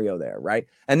scenario there, right?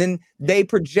 And then they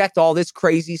project all this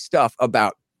crazy stuff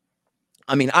about,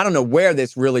 I mean, I don't know where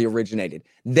this really originated.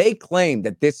 They claim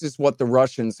that this is what the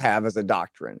Russians have as a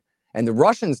doctrine, and the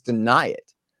Russians deny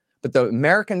it. But the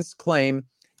Americans claim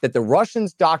that the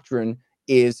Russians' doctrine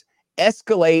is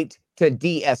escalate to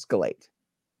de-escalate.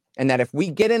 And that if we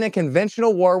get in a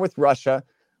conventional war with Russia,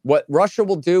 what Russia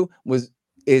will do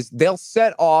is they'll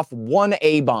set off one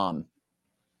A-bomb,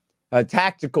 a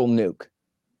tactical nuke,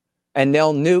 and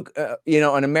they'll nuke,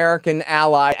 an American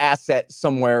ally asset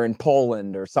somewhere in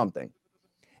Poland or something.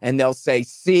 And they'll say,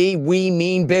 see, we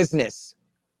mean business.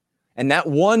 And that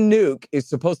one nuke is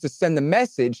supposed to send the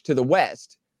message to the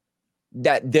West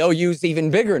that they'll use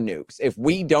even bigger nukes if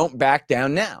we don't back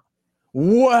down now.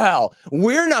 Well,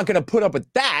 we're not going to put up with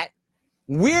that.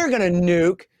 We're going to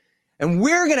nuke, and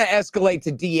we're going to escalate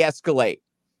to de-escalate.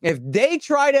 If they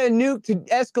try to nuke to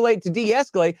escalate to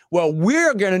de-escalate, well,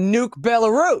 we're going to nuke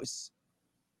Belarus.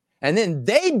 And then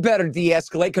they better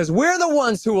de-escalate because we're the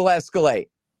ones who will escalate.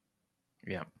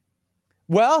 Yeah.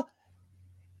 Well,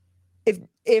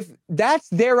 if that's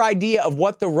their idea of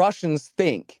what the Russians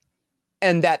think,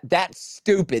 and that's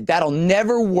stupid, that'll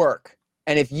never work.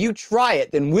 And if you try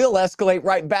it, then we'll escalate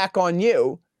right back on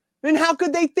you. Then how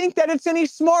could they think that it's any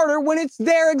smarter when it's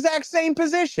their exact same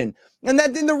position? And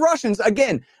that then the Russians,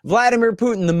 again, Vladimir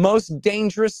Putin, the most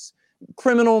dangerous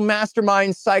criminal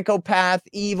mastermind, psychopath,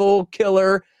 evil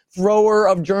killer, thrower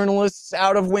of journalists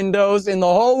out of windows in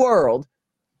the whole world,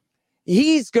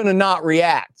 he's going to not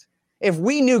react. If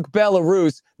we nuke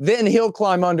Belarus, then he'll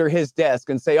climb under his desk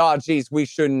and say, oh, geez, we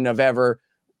shouldn't have ever,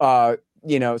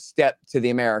 stepped to the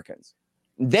Americans.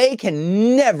 They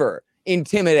can never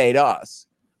intimidate us,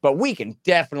 but we can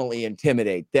definitely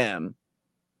intimidate them.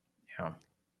 Yeah.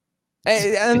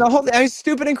 And the whole thing is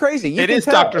stupid and crazy. It is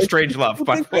Dr. Strangelove,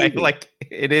 by the way. Like,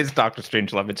 it is Dr.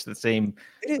 Strangelove. It's the same.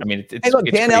 I mean, it's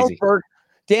Dan crazy.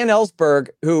 Dan Ellsberg,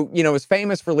 who, is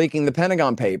famous for leaking the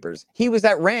Pentagon Papers, he was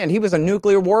at RAND. He was a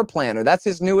nuclear war planner. That's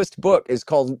his newest book, is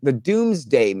called The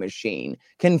Doomsday Machine,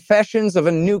 Confessions of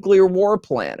a Nuclear War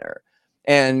Planner.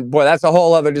 And, boy, that's a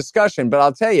whole other discussion. But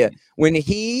I'll tell you, when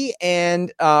he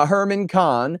and Herman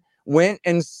Kahn went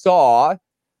and saw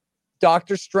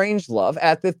Dr. Strangelove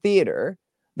at the theater,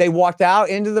 they walked out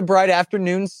into the bright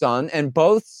afternoon sun and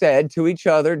both said to each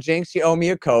other, Jinx, you owe me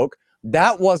a Coke.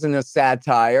 That wasn't a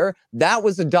satire. That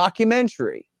was a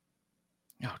documentary.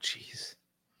 Oh, jeez.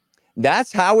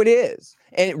 That's how it is.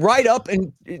 And right up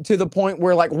to the point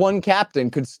where, like, one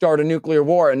captain could start a nuclear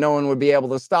war and no one would be able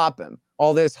to stop him.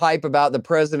 All this hype about the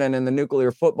president and the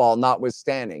nuclear football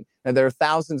notwithstanding. And there are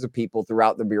thousands of people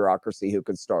throughout the bureaucracy who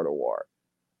could start a war.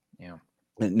 Yeah.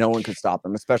 And no one could stop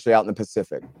them, especially out in the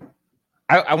Pacific.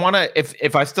 I want to,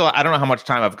 if I still, I don't know how much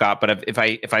time I've got, but if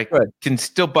I can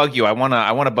still bug you, I want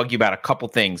to bug you about a couple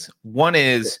things. One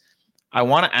is I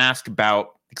want to ask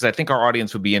about, because I think our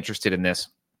audience would be interested in this.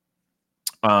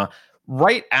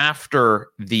 Right after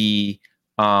the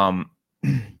I'll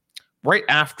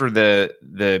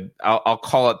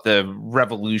call it the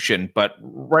revolution, but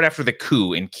right after the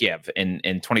coup in Kiev in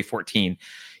 2014,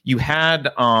 you had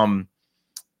the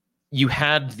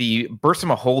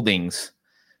Burisma Holdings.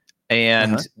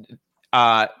 And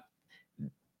I've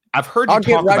heard you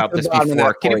talk about this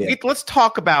before. Let's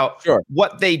talk about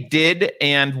what they did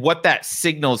and what that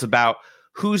signals about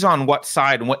who's on what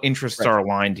side and what interests are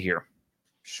aligned here.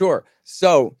 Sure.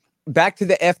 So back to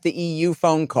the FDEU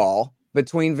phone call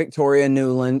between Victoria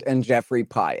Nuland and Jeffrey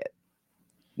Pyatt.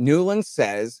 Nuland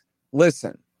says,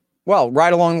 listen, well,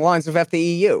 right along the lines of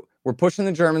FDEU, we're pushing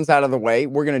the Germans out of the way.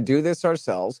 We're going to do this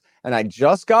ourselves. And I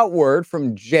just got word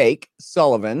from Jake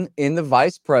Sullivan in the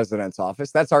vice president's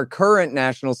office. That's our current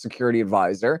national security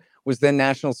advisor, was then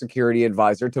national security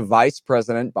advisor to Vice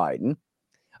President Biden.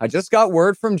 I just got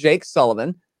word from Jake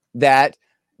Sullivan that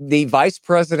the vice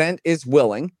president is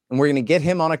willing, and we're going to get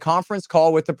him on a conference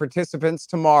call with the participants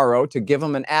tomorrow to give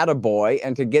him an attaboy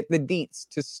and to get the deets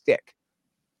to stick.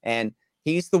 And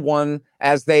He's the one,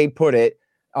 as they put it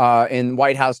in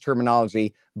White House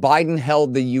terminology, Biden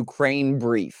held the Ukraine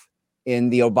brief in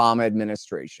the Obama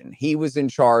administration. He was in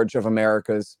charge of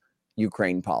America's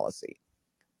Ukraine policy.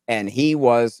 And he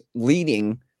was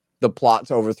leading the plot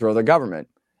to overthrow the government.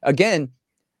 Again,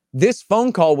 this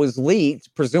phone call was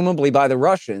leaked, presumably by the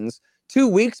Russians, 2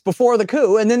 weeks before the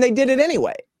coup, and then they did it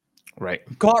anyway. Right.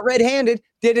 Caught red-handed,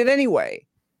 did it anyway.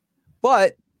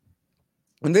 But,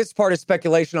 and this part is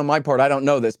speculation on my part, I don't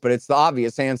know this, but it's the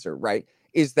obvious answer, right?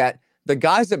 Is that the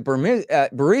guys at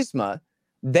Burisma,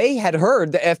 they had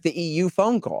heard the FDEU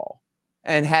phone call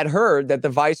and had heard that the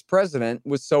vice president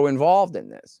was so involved in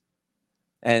this.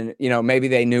 And, maybe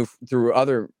they knew through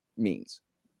other means.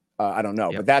 I don't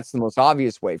know, but that's the most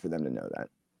obvious way for them to know that.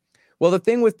 Well, the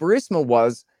thing with Burisma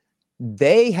was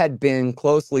they had been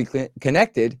closely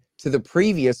connected to the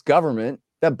previous government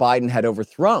that Biden had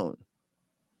overthrown.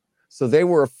 So they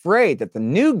were afraid that the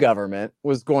new government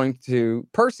was going to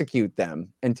persecute them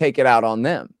and take it out on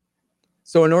them.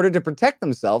 So in order to protect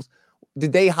themselves,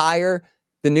 did they hire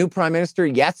the new Prime Minister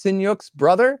Yatsenyuk's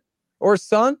brother or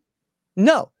son?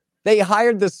 No. They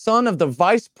hired the son of the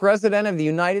vice president of the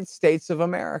United States of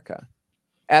America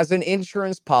as an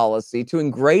insurance policy to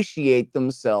ingratiate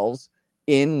themselves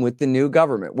in with the new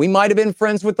government. We might have been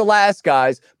friends with the last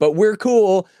guys, but we're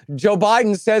cool. Joe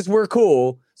Biden says we're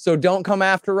cool, so don't come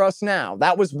after us now.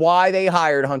 That was why they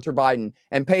hired Hunter Biden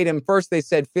and paid him. First, they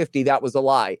said 50. That was a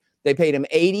lie. They paid him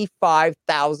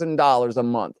 $85,000 a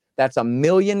month. That's $1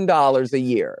 million a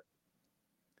year,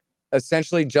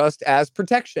 essentially just as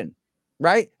protection.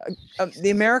 Right?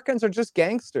 The Americans are just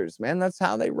gangsters, man. That's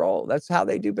how they roll. That's how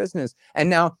they do business.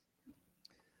 And now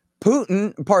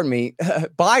Biden,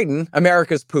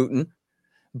 America's Putin,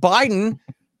 Biden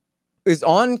is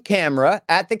on camera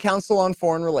at the Council on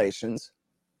Foreign Relations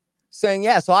saying,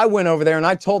 yeah, so I went over there and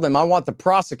I told them I want the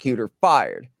prosecutor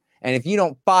fired. And if you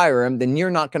don't fire him, then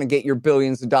you're not going to get your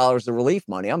billions of dollars of relief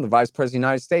money. I'm the vice president of the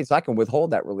United States. I can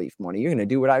withhold that relief money. You're going to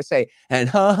do what I say.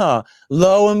 And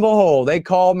lo and behold, they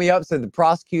called me up, said the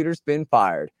prosecutor's been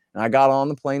fired. And I got on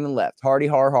the plane and left. Hardy,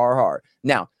 har, har, har.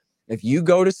 Now, if you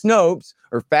go to Snopes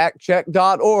or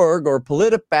factcheck.org or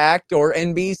PolitiFact or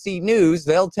NBC News,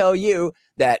 they'll tell you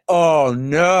that, oh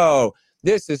no,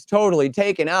 this is totally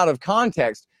taken out of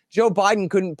context. Joe Biden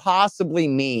couldn't possibly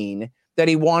mean that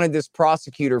he wanted this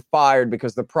prosecutor fired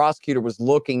because the prosecutor was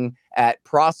looking at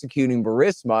prosecuting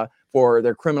Burisma for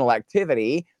their criminal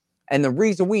activity. And the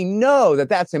reason we know that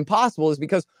that's impossible is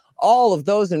because all of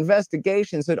those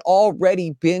investigations had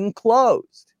already been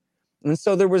closed. And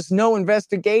so there was no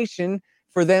investigation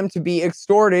for them to be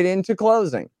extorted into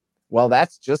closing. Well,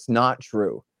 that's just not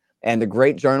true. And the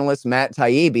great journalist Matt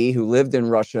Taibbi, who lived in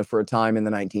Russia for a time in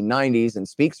the 1990s and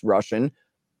speaks Russian,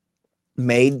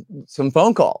 made some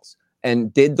phone calls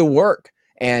and did the work.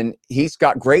 And he's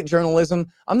got great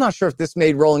journalism. I'm not sure if this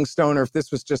made Rolling Stone or if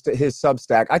this was just his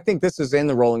Substack. I think this is in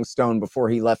the Rolling Stone before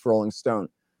he left Rolling Stone.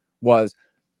 Was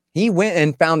he went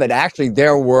and found that actually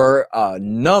there were a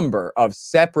number of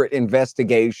separate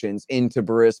investigations into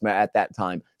Burisma at that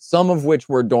time, some of which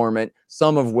were dormant,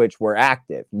 some of which were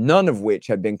active, none of which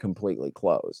had been completely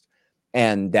closed.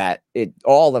 And that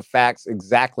all the facts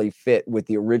exactly fit with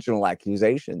the original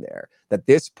accusation there, that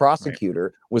this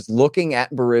prosecutor was looking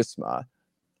at Burisma,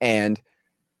 and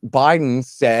Biden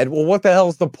said, well, what the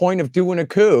hell's the point of doing a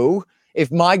coup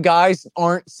if my guys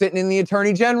aren't sitting in the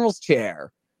attorney general's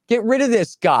chair? Get rid of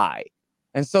this guy.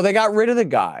 And so they got rid of the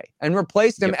guy and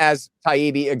replaced him, as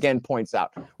Taibbi again points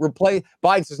out.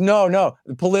 Biden says, no,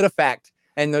 the PolitiFact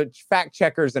and the fact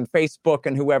checkers and Facebook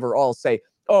and whoever all say,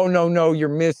 oh, no, you're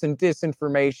missing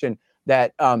disinformation,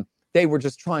 that they were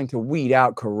just trying to weed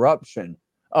out corruption.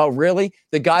 Oh, really?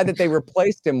 The guy that they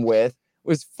replaced him with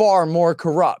was far more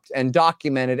corrupt and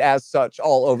documented as such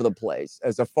all over the place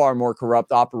as a far more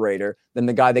corrupt operator than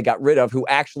the guy they got rid of, who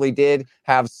actually did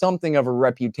have something of a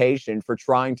reputation for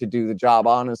trying to do the job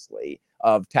honestly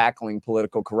of tackling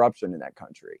political corruption in that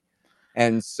country.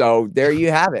 And so there you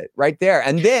have it right there.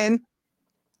 And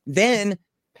then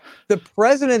the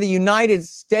president of the United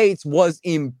States was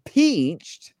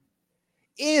impeached.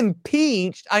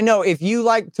 I know if you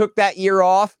took that year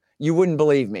off, you wouldn't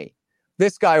believe me.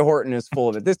 This guy Horton is full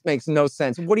of it. This makes no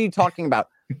sense. What are you talking about?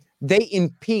 They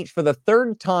impeached for the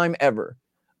third time ever.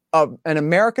 An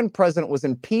American president was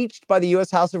impeached by the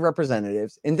U.S. House of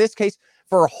Representatives, in this case,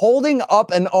 for holding up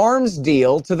an arms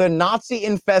deal to the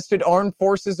Nazi-infested armed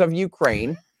forces of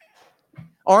Ukraine.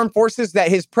 Armed forces that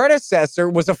his predecessor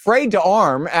was afraid to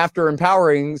arm after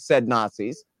empowering said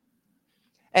Nazis.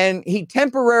 And he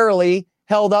temporarily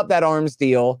held up that arms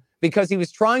deal because he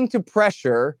was trying to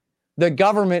pressure the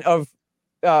government of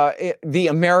the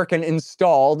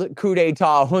American-installed coup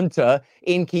d'etat junta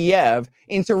in Kiev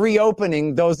into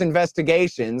reopening those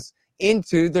investigations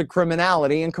into the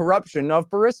criminality and corruption of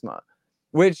Burisma,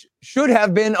 which should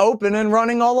have been open and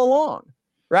running all along,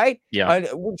 right? Yeah.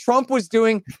 Trump was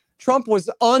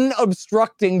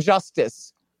unobstructing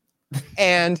justice.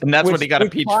 And that's what he got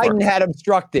impeached for. Biden had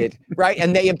obstructed, right?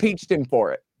 And they impeached him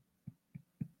for it.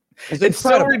 It's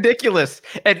so ridiculous.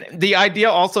 And the idea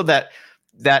also that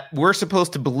we're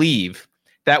supposed to believe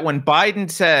that when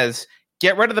Biden says,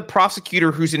 get rid of the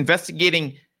prosecutor who's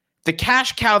investigating the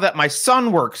cash cow that my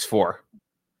son works for,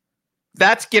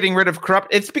 that's getting rid of corrupt.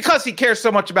 It's because he cares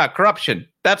so much about corruption.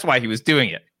 That's why he was doing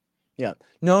it. Yeah.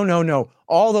 No.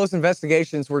 All those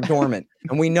investigations were dormant.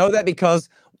 And we know that because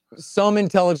some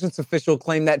intelligence official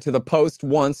claimed that to the Post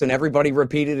once, and everybody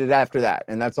repeated it after that.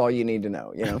 And that's all you need to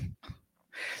know, you know?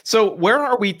 So where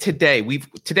are we today?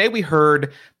 Today we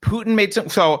heard Putin made some.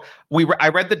 So I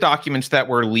read the documents that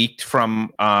were leaked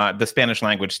from the Spanish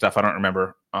language stuff. I don't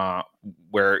remember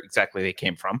where exactly they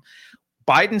came from.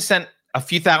 Biden sent a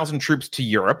few thousand troops to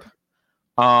Europe.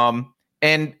 And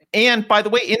by the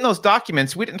way, in those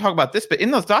documents, we didn't talk about this, but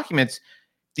in those documents,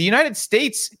 the United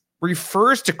States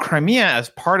refers to Crimea as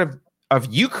part of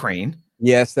Ukraine.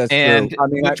 Yes, that's true. I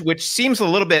mean, which seems a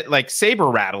little bit like saber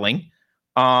rattling.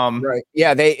 Right.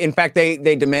 Yeah. They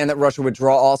demand that Russia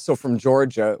withdraw also from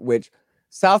Georgia, which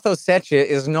South Ossetia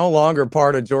is no longer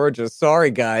part of Georgia.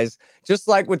 Sorry, guys. Just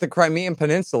like with the Crimean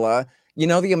Peninsula, you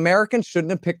know, the Americans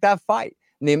shouldn't have picked that fight.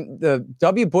 The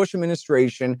W. Bush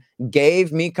administration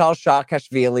gave Mikhail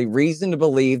Saakashvili reason to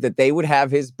believe that they would have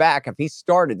his back if he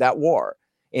started that war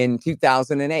in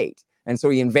 2008. And so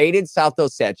he invaded South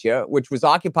Ossetia, which was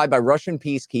occupied by Russian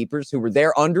peacekeepers who were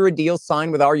there under a deal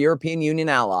signed with our European Union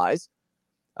allies.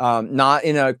 Not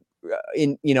in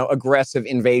aggressive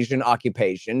invasion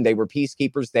occupation. They were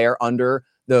peacekeepers there under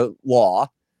the law,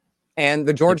 and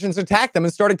the Georgians attacked them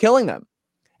and started killing them.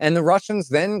 And the Russians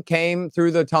then came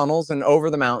through the tunnels and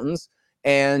over the mountains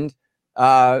and,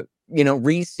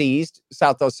 re-seized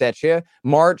South Ossetia,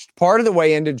 marched part of the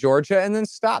way into Georgia, and then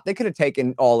stopped. They could have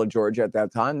taken all of Georgia at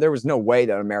that time. There was no way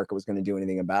that America was going to do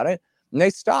anything about it. And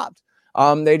they stopped.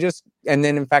 And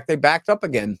then in fact, they backed up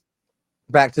again,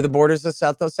 back to the borders of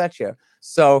South Ossetia.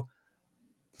 So,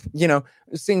 it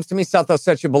seems to me South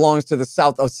Ossetia belongs to the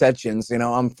South Ossetians.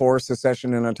 I'm for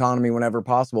secession and autonomy whenever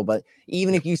possible. But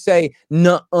even if you say,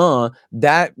 nuh-uh,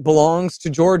 that belongs to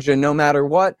Georgia no matter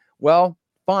what, well,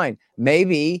 fine.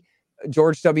 Maybe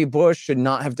George W. Bush should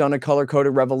not have done a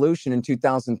color-coded revolution in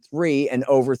 2003 and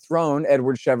overthrown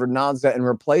Eduard Shevardnadze and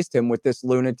replaced him with this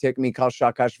lunatic Mikhail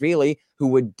Saakashvili who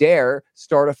would dare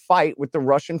start a fight with the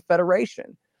Russian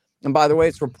Federation. And by the way,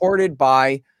 it's reported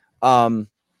by Ron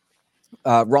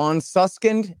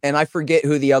Suskind, and I forget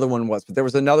who the other one was, but there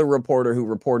was another reporter who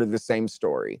reported the same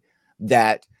story,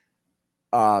 that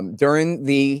during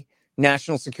the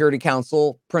National Security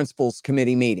Council Principals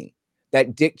Committee meeting,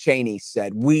 that Dick Cheney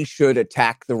said we should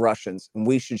attack the Russians and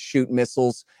we should shoot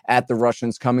missiles at the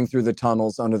Russians coming through the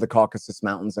tunnels under the Caucasus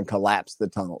Mountains and collapse the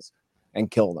tunnels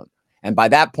and kill them. And by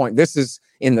that point, this is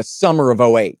in the summer of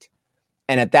 2008.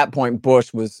 And at that point,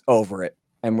 Bush was over it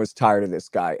and was tired of this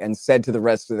guy and said to the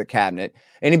rest of the cabinet,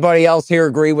 anybody else here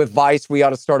agree with Vice? We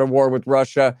ought to start a war with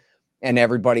Russia. And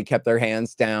everybody kept their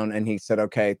hands down. And he said,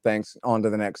 okay, thanks. On to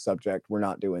the next subject. We're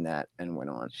not doing that. And went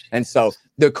on. And so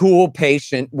the cool,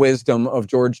 patient wisdom of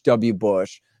George W.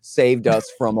 Bush saved us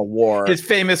from a war. His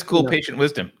famous cool, patient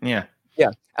wisdom. Yeah. Yeah.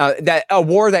 That a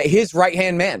war that his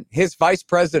right-hand man, his vice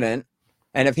president,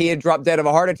 and if he had dropped dead of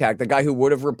a heart attack, the guy who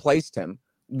would have replaced him,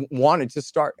 wanted to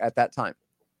start at that time.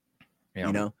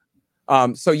 Yeah.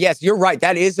 So yes, you're right.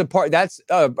 That is that's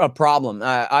a problem.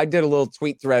 I did a little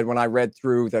tweet thread when I read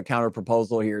through the counter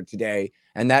proposal here today,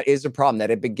 and that is a problem, that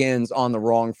it begins on the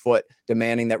wrong foot,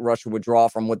 demanding that Russia withdraw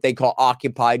from what they call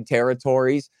occupied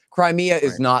territories. Crimea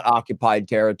is not occupied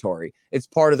territory. It's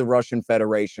part of the Russian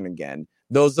Federation again.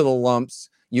 Those are the lumps.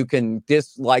 You can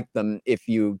dislike them if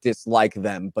you dislike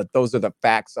them, but those are the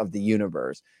facts of the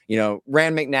universe.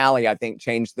 Rand McNally, I think,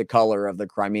 changed the color of the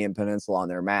Crimean Peninsula on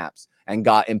their maps and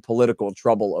got in political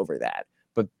trouble over that.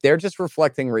 But they're just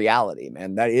reflecting reality,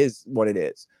 man. That is what it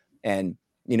is. And,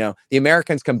 the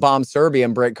Americans can bomb Serbia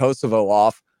and break Kosovo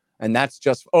off, and that's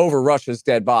just over Russia's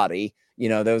dead body.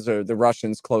 Those are the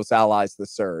Russians' close allies, the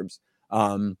Serbs.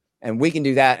 And we can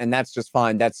do that, and that's just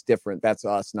fine. That's different. That's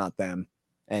us, not them.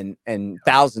 And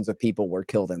thousands of people were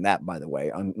killed in that, by the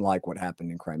way, unlike what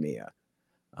happened in Crimea.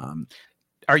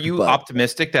 Are you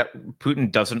optimistic that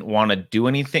Putin doesn't want to do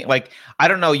anything? Like, I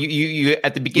don't know. You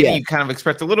at the beginning, you kind of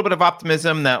expressed a little bit of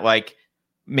optimism that, like,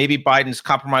 maybe Biden's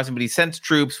compromising, but he sends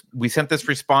troops. We sent this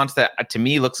response that to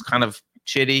me looks kind of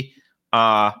shitty.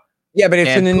 Yeah, but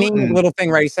it's an anemic little thing,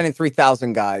 right? He's sending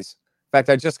 3,000 guys. In fact,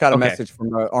 I just got a message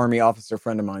from an Army officer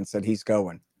friend of mine said he's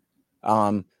going.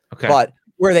 But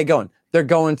where are they going? They're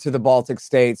going to the Baltic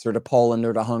states or to Poland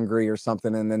or to Hungary or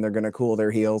something, and then they're going to cool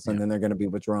their heels, and then they're going to be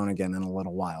withdrawn again in a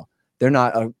little while. They're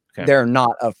not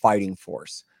a fighting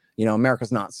force. You know,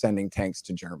 America's not sending tanks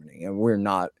to Germany, and we're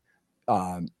not,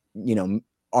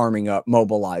 arming up,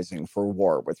 mobilizing for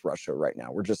war with Russia right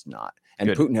now. We're just not.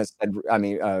 And Putin has said,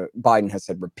 Biden has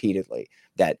said repeatedly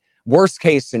that worst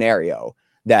case scenario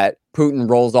that Putin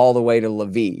rolls all the way to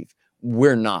Lviv,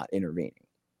 we're not intervening.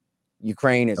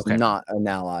 Ukraine is not an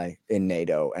ally in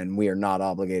NATO, and we are not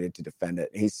obligated to defend it.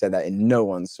 He said that in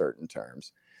no uncertain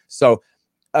terms. So,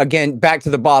 again, back to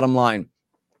the bottom line.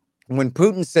 When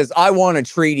Putin says, I want a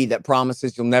treaty that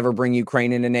promises you'll never bring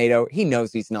Ukraine into NATO, he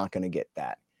knows he's not going to get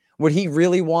that. What he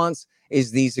really wants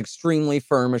is these extremely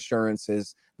firm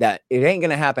assurances that it ain't going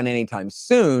to happen anytime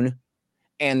soon,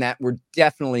 and that we're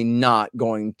definitely not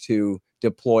going to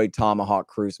deploy Tomahawk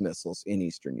cruise missiles in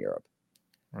Eastern Europe.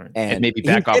 Right. And maybe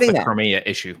back off the Crimea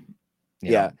issue.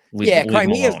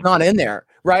 Crimea is not in there,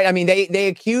 right? I mean, they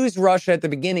accuse Russia at the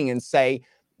beginning and say,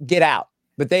 get out.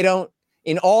 But they don't,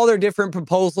 in all their different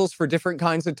proposals for different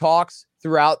kinds of talks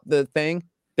throughout the thing,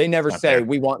 they never say,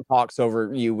 we want talks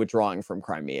over you withdrawing from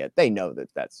Crimea. They know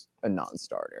that that's a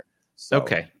non-starter. So,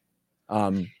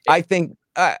 I think,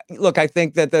 I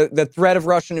think that the threat of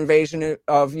Russian invasion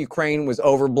of Ukraine was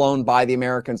overblown by the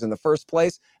Americans in the first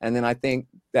place. And then I think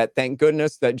that, thank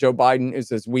goodness, that Joe Biden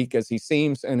is as weak as he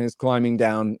seems and is climbing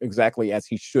down exactly as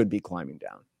he should be climbing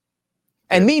down.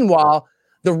 And meanwhile,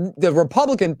 the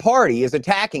Republican Party is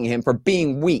attacking him for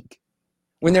being weak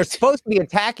when they're supposed to be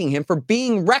attacking him for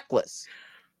being reckless.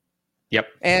 Yep.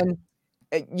 And,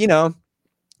 the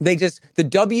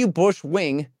W. Bush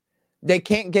wing, they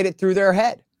can't get it through their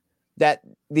head that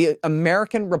the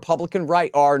American Republican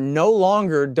right are no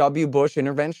longer W. Bush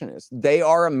interventionists. They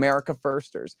are America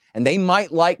firsters. And they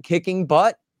might like kicking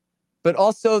butt, but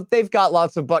also they've got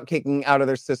lots of butt kicking out of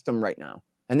their system right now.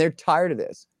 And they're tired of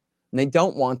this. And they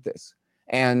don't want this.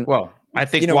 And I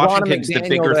think Washington's the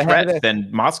bigger threat than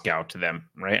Moscow to them,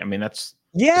 right? I mean, that's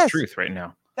the truth right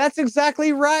now. That's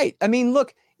exactly right. I mean,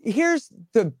 look, here's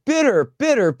the bitter,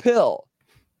 bitter pill.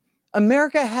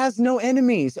 America has no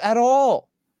enemies at all.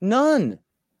 None.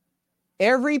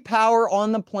 Every power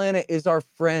on the planet is our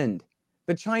friend.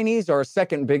 The Chinese are our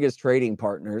second biggest trading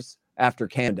partners after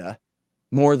Canada,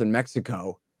 more than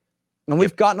Mexico. And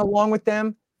we've gotten along with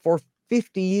them for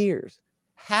 50 years,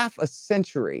 half a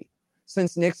century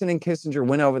since Nixon and Kissinger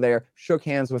went over there, shook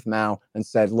hands with Mao and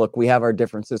said, look, we have our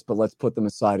differences, but let's put them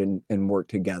aside and work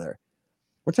together.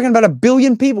 We're talking about 1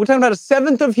 billion people. We're talking about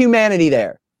 1/7 of humanity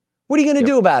there. What are you going to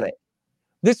do about it?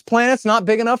 This planet's not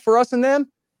big enough for us and them?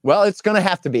 Well, it's going to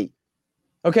have to be.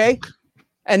 Okay?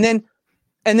 And then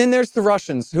there's the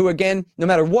Russians who, again, no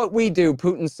matter what we do,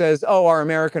 Putin says, oh, our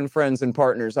American friends and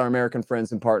partners, our American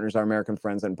friends and partners, our American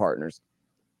friends and partners.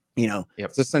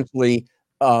 It's essentially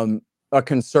a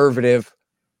conservative,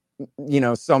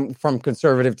 some from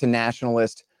conservative to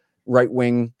nationalist,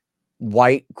 right-wing,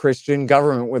 white Christian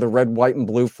government with a red, white, and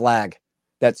blue flag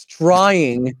that's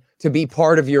trying to be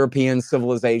part of European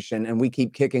civilization, and we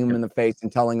keep kicking them in the face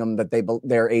and telling them that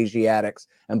they're Asiatics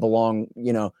and belong,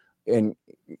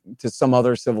 to some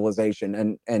other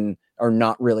civilization and are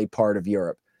not really part of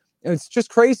Europe. And it's just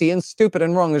crazy and stupid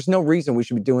and wrong. There's no reason we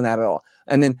should be doing that at all.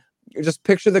 And then just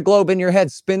picture the globe in your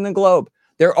head, spin the globe.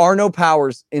 There are no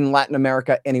powers in Latin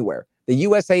America anywhere. The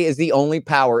USA is the only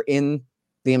power in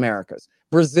the Americas.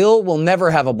 Brazil will never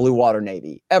have a blue water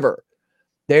navy, ever.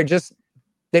 They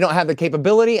don't have the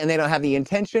capability and they don't have the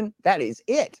intention. That is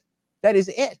it. That is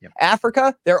it. Yep.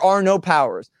 Africa, there are no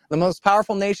powers. The most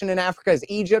powerful nation in Africa is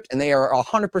Egypt, and they are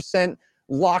 100%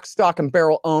 lock, stock, and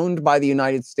barrel owned by the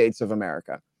United States of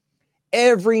America.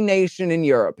 Every nation in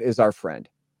Europe is our friend.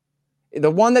 The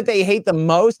one that they hate the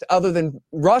most, other than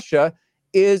Russia,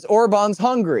 is Orban's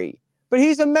Hungary. But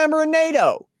he's a member of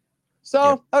NATO.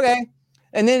 So, okay.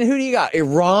 And then who do you got?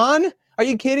 Iran? Are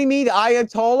you kidding me? The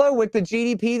Ayatollah with the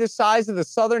GDP the size of the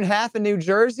southern half of New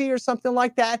Jersey or something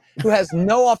like that, who has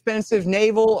no offensive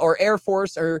naval or air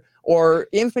force or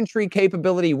infantry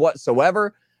capability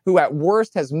whatsoever, who at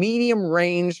worst has medium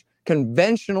range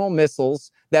conventional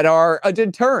missiles that are a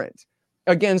deterrent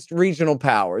against regional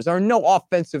powers, are no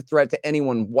offensive threat to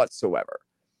anyone whatsoever.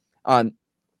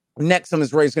 Next, some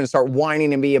Israelis going to start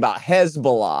whining to me about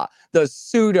Hezbollah, the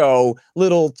pseudo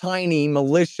little tiny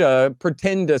militia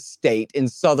pretend state in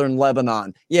southern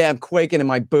Lebanon. Yeah, I'm quaking in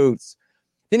my boots.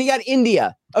 Then you got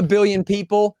India, 1 billion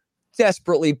people.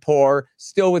 desperately poor,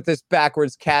 still with this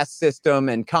backwards caste system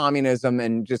and communism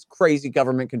and just crazy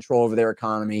government control over their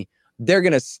economy. They're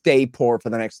going to stay poor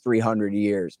for the next 300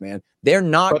 years, man. They're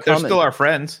not But they're still our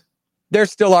friends. They're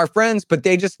still our friends, but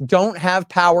they just don't have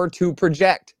power to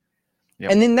project.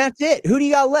 Yep. And then that's it. Who do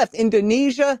you got left?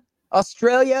 Indonesia,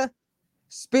 Australia,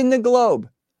 spin the globe.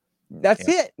 That's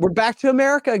it. We're back to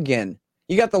America again.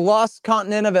 You got the lost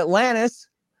continent of Atlantis,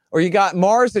 or you got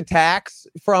Mars attacks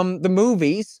from the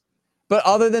movies. But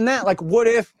other than that, like, what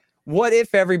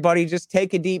if everybody just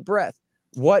take a deep breath?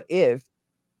 What if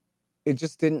it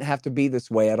just didn't have to be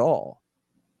this way at all?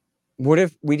 What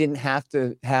if we didn't have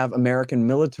to have American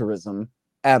militarism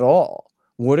at all?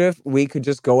 What if we could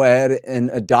just go ahead and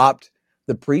adopt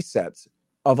the precepts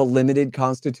of a limited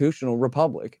constitutional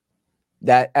republic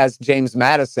that, as James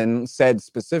Madison said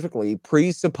specifically,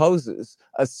 presupposes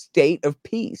a state of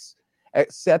peace,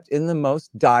 except in the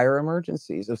most dire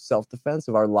emergencies of self-defense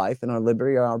of our life and our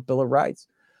liberty, our Bill of Rights?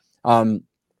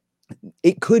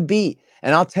 It could be.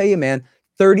 And I'll tell you, man,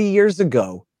 30 years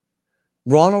ago,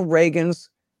 Ronald Reagan's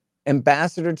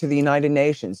ambassador to the United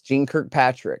Nations, Jean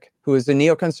Kirkpatrick, who is a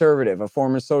neoconservative, a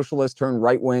former socialist turned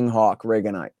right-wing hawk,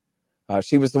 Reaganite.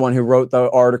 She was the one who wrote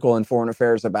the article in Foreign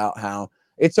Affairs about how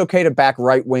it's okay to back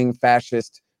right-wing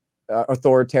fascist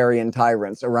authoritarian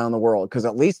tyrants around the world because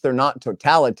at least they're not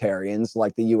totalitarians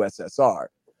like the USSR,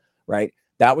 right?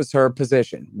 That was her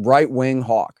position, right-wing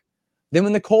hawk. Then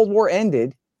when the Cold War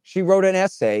ended, she wrote an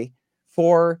essay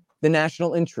for the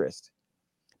National Interest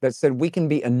that said we can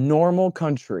be a normal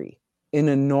country in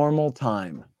a normal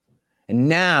time. And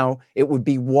now it would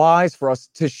be wise for us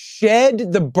to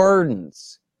shed the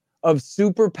burdens of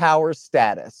superpower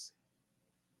status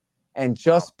and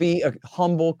just be a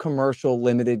humble, commercial,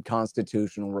 limited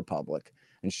constitutional republic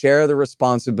and share the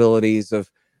responsibilities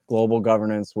of global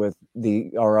governance with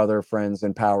our other friends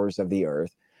and powers of the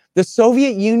earth. The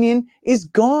Soviet Union is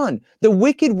gone. The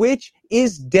Wicked Witch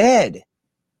is dead.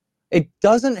 It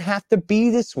doesn't have to be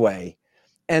this way.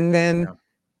 And then,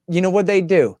 you know what they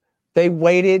do? They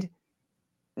waited.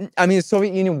 I mean, the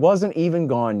Soviet Union wasn't even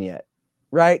gone yet,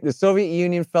 right? The Soviet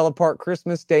Union fell apart.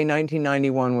 Christmas Day,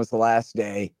 1991 was the last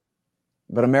day.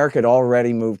 But America had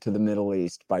already moved to the Middle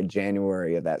East by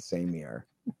January of that same year.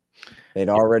 They'd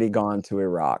already gone to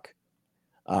Iraq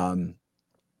and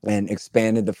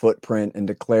expanded the footprint and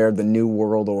declared the New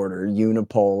World Order,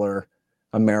 unipolar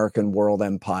American world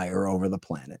empire over the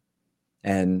planet.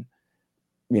 And,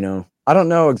 you know, I don't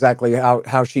know exactly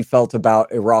how she felt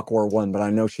about Iraq War I, but I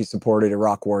know she supported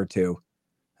Iraq War II.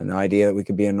 And the idea that we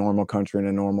could be a normal country in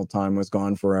a normal time was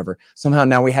gone forever. Somehow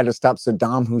now we had to stop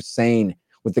Saddam Hussein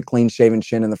with the clean-shaven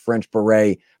chin and the French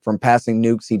beret from passing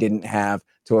nukes he didn't have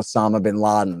to Osama bin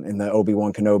Laden in the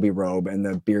Obi-Wan Kenobi robe and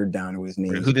the beard down to his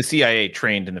knees. Who the CIA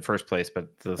trained in the first place, but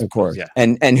of course, yeah.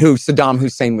 And who Saddam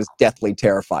Hussein was deathly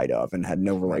terrified of and had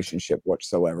no relationship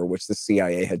whatsoever, which the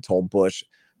CIA had told Bush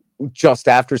just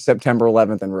after September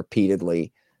 11th and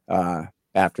repeatedly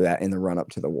after that in the run-up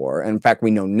to the war. And in fact, we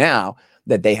know now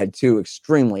that they had two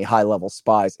extremely high-level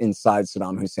spies inside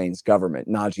Saddam Hussein's government,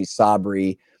 Naji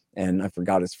Sabri, and I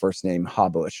forgot his first name,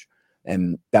 Habush.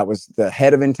 And that was the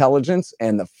head of intelligence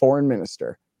and the foreign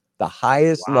minister, the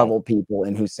highest level people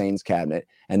in Hussein's cabinet.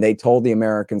 And they told the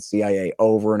American CIA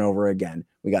over and over again,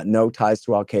 we got no ties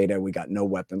to Al-Qaeda. We got no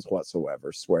weapons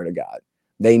whatsoever. Swear to God.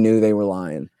 They knew they were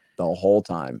lying the whole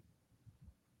time.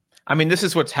 I mean, this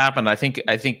is what's happened. I think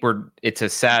it's a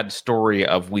sad story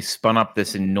of we spun up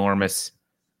this enormous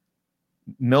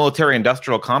military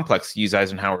industrial complex, to use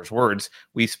Eisenhower's words.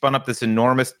 We spun up this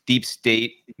enormous deep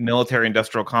state military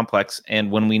industrial complex,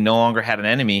 and when we no longer had an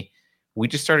enemy, we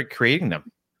just started creating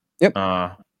them. Yep.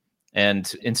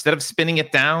 And instead of spinning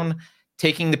it down,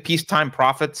 taking the peacetime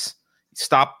profits,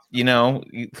 stop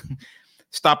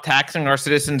taxing our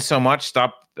citizens so much,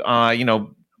 stop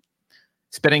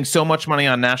spending so much money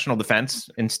on national defense.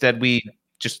 Instead, we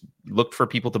just looked for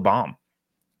people to bomb.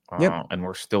 And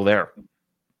we're still there.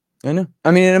 I know. I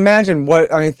mean, remember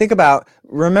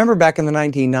back in the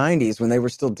 1990s when they were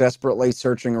still desperately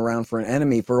searching around for an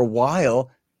enemy. For a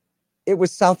while, it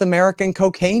was South American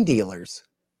cocaine dealers.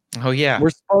 Oh, yeah.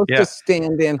 We're supposed to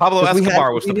stand in. Pablo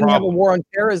Escobar was the problem. We didn't have a war on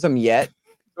terrorism yet,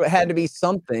 so it had to be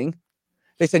something.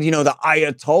 They said, the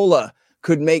Ayatollah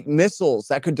could make missiles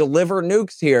that could deliver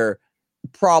nukes here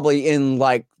probably in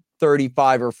like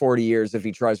 35 or 40 years if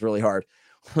he tries really hard.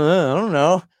 I don't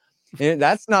know.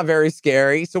 That's not very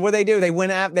scary. So what they do,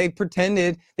 they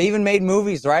pretended, they even made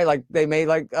movies, right? Like they made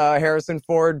Harrison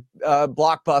Ford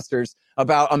blockbusters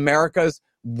about America's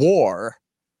war,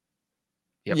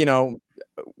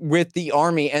 with the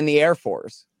Army and the Air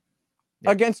Force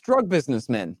against drug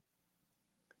businessmen.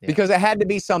 because it had to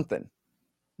be something,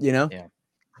 Yeah.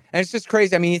 And it's just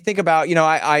crazy. I mean, you think about,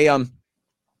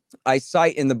 I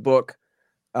cite in the book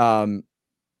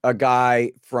a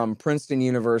guy from Princeton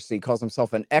University, calls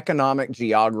himself an economic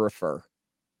geographer,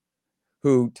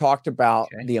 who talked about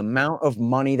the amount of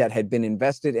money that had been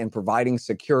invested in providing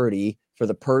security for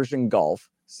the Persian Gulf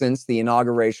since the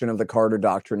inauguration of the Carter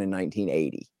Doctrine in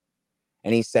 1980.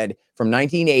 And he said from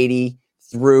 1980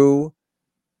 through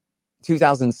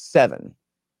 2007,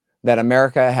 that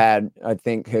America had, I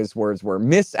think his words were,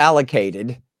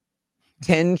 misallocated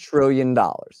 $10 trillion.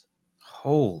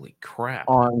 Holy crap.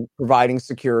 On providing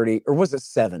security. Or was it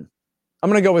 7? I'm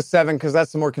going to go with 7 because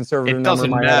that's the more conservative number. It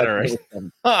doesn't matter.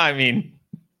 I mean.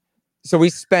 So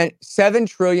we spent $7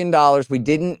 trillion we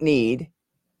didn't need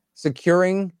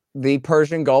securing the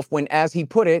Persian Gulf when, as he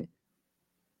put it,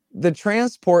 the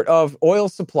transport of oil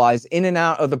supplies in and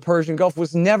out of the Persian Gulf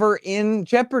was never in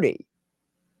jeopardy.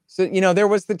 So, there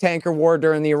was the tanker war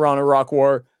during the Iran-Iraq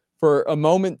war for a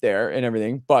moment there and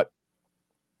everything. But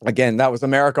again, that was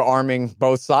America arming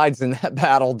both sides in that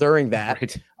battle during that.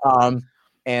 Right.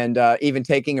 And even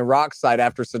taking Iraq's side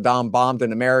after Saddam bombed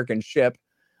an American ship.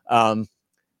 But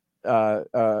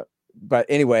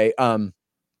anyway,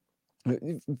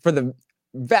 for the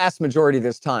vast majority of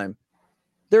this time,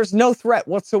 there's no threat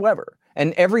whatsoever.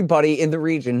 And everybody in the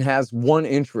region has one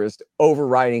interest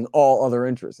overriding all other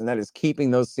interests, and that is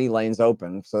keeping those sea lanes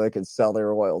open so they could sell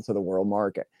their oil to the world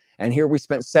market. And here we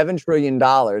spent $7 trillion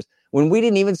when we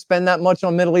didn't even spend that much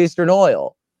on Middle Eastern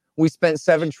oil. We spent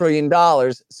 $7 trillion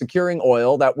securing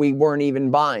oil that we weren't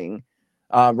even buying.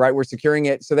 Right? We're securing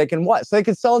it so they can what? So they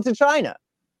can sell it to China.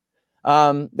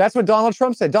 That's what Donald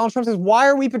Trump said. Donald Trump says, why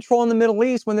are we patrolling the Middle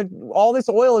East when all this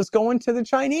oil is going to the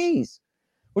Chinese?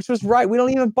 Which was right. We don't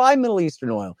even buy Middle Eastern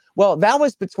oil. Well, that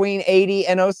was between 80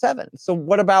 and 07. So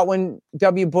what about when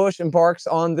W. Bush embarks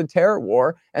on the terror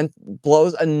war and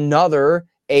blows another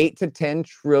 $8 to $10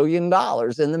 trillion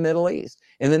in the Middle East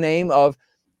in the name of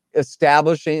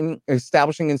establishing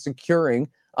and securing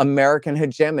American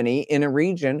hegemony in a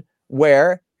region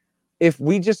where if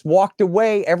we just walked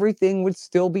away, everything would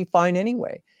still be fine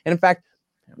anyway. And in fact,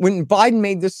 when Biden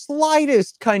made the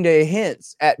slightest kind of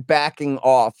hints at backing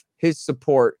off his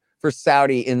support for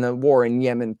Saudi in the war in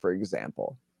Yemen, for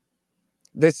example,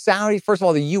 the Saudi, first of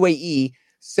all, the UAE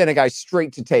sent a guy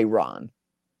straight to Tehran.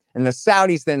 And the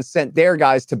Saudis then sent their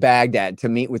guys to Baghdad to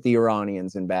meet with the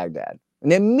Iranians in Baghdad.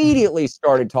 And they immediately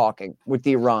started talking with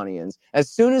the Iranians as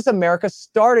soon as America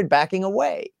started backing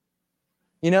away.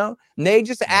 And they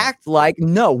just act like,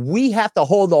 no, we have to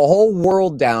hold the whole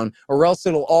world down or else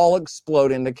it'll all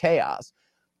explode into chaos.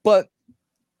 But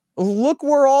look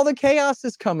where all the chaos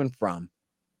is coming from.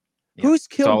 Yeah, who's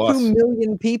killed 2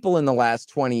 million people in the last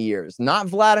 20 years? Not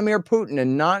Vladimir Putin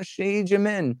and not Xi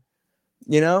Jinping.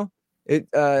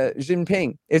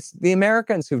 Jinping. It's the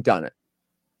Americans who've done it.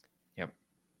 Yep.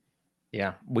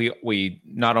 Yeah. We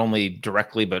not only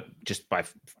directly, but just by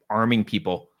arming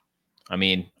people. I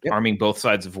mean, arming both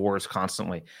sides of wars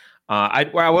constantly. I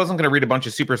wasn't going to read a bunch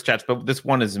of super chats, but this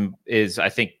one is I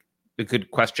think a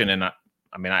good question, and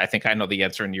I think I know the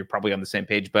answer, and you're probably on the same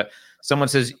page. But someone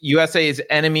says USA's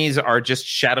enemies are just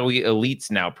shadowy elites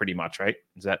now, pretty much, right?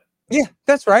 Is that? Yeah,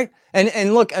 that's right.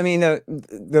 And look, I mean,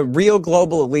 the real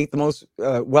global elite, the most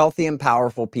wealthy and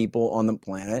powerful people on the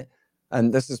planet,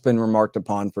 and this has been remarked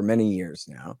upon for many years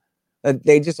now,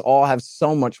 they just all have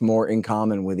so much more in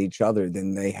common with each other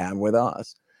than they have with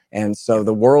us. And so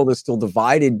the world is still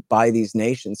divided by these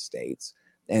nation states,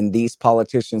 and these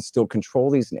politicians still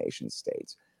control these nation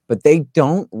states. But they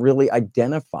don't really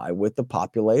identify with the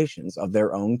populations of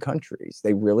their own countries.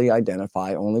 They really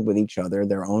identify only with each other,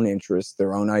 their own interests,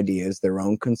 their own ideas, their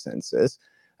own consensus.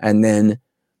 And then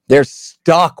they're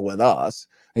stuck with us.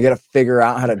 They got to figure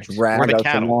out how to drag us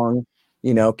along,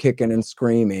 kicking and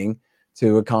screaming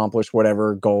to accomplish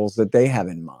whatever goals that they have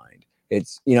in mind.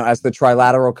 It's, as the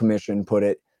Trilateral Commission put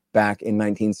it back in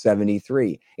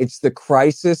 1973, it's the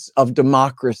crisis of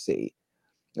democracy.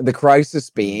 The crisis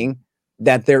being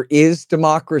that there is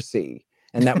democracy,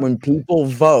 and that when people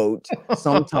vote,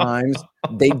 sometimes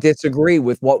they disagree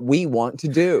with what we want to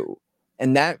do.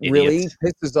 And that really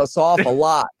pisses us off a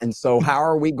lot. And so how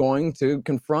are we going to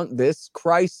confront this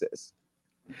crisis?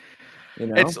 We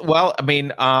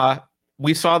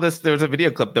saw this. There was a video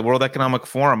clip, the World Economic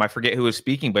Forum. I forget who was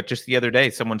speaking, but just the other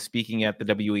day, someone speaking at the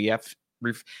WEF,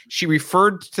 she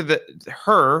referred to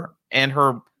her and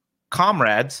her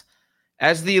comrades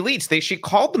as the elites. She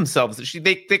called themselves.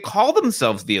 They call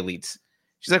themselves the elites.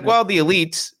 She's like, well, the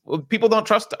elites, people don't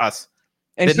trust us.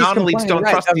 And the non-elites don't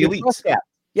trust the elites.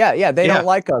 Yeah. They don't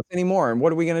like us anymore. And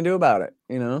what are we going to do about it?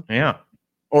 Yeah.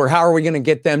 Or how are we going to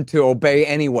get them to obey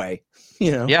anyway?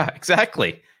 Yeah,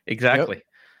 exactly. Yep.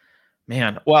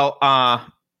 Man. Well,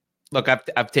 look,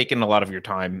 I've taken a lot of your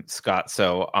time, Scott.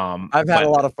 So I've had a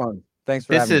lot of fun. Thanks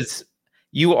for having me.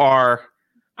 You are.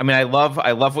 I mean, I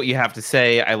love what you have to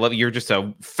say. You're just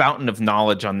a fountain of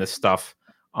knowledge on this stuff.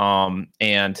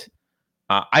 And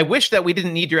I wish that we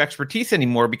didn't need your expertise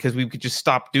anymore, because we could just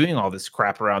stop doing all this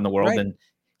crap around the world, and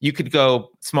you could go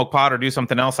smoke pot or do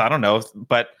something else. I don't know.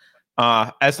 But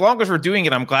as long as we're doing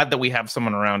it, I'm glad that we have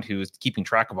someone around who's keeping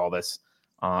track of all this.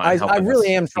 I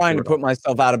really am trying to put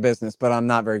myself out of business, but I'm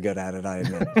not very good at it, I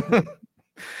admit.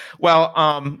 Well,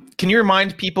 can you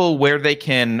remind people where they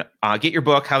can get your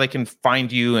book, how they can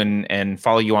find you and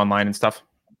follow you online and stuff?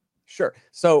 Sure.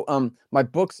 So my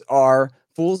books are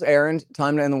Fool's Errand,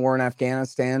 Time to End the War in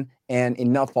Afghanistan, and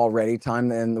Enough Already, Time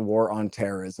to End the War on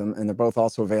Terrorism. And they're both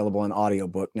also available in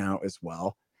audiobook now as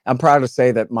well. I'm proud to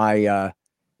say that my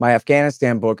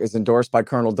Afghanistan book is endorsed by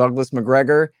Colonel Douglas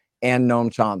McGregor and Noam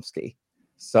Chomsky.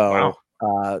 So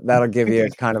that'll give you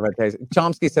kind of a taste.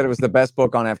 Chomsky said it was the best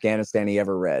book on Afghanistan he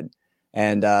ever read.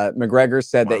 And McGregor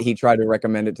said that he tried to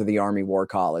recommend it to the Army War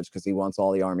College because he wants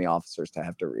all the Army officers to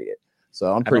have to read it.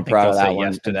 So I'm pretty proud of that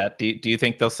one. Yes to that. Do you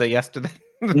think they'll say yes to that?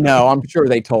 No, I'm sure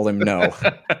they told him no.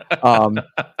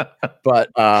 But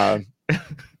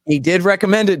he did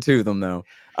recommend it to them, though.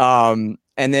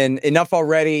 And then Enough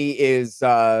Already is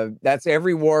that's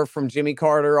every war from Jimmy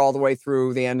Carter all the way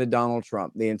through the end of Donald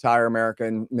Trump, the entire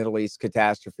American Middle East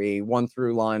catastrophe, one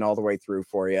through line all the way through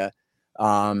for you.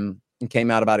 It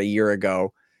came out about a year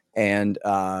ago. And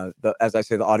as I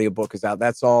say, the audiobook is out.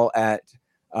 That's all at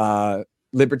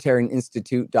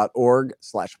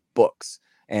libertarianinstitute.org/books.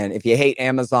 And if you hate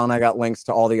Amazon, I got links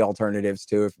to all the alternatives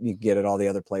too, if you can get it all the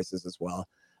other places as well.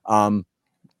 And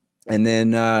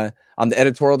then I'm the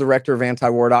editorial director of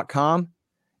antiwar.com.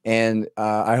 And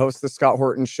I host the Scott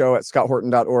Horton show at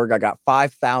scotthorton.org. I got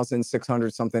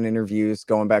 5,600 something interviews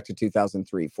going back to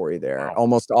 2003 for you there. Wow.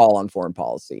 Almost all on foreign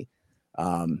policy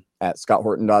at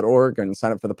scotthorton.org, and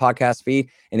sign up for the podcast feed.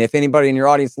 And if anybody in your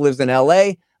audience lives in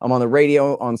LA, I'm on the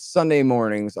radio on Sunday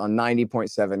mornings on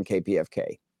 90.7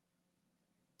 KPFK.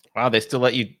 Wow, they still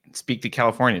let you speak to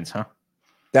Californians, huh?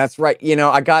 That's right. You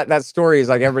know, I got that story is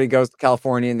like everybody goes to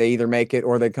California and they either make it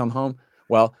or they come home.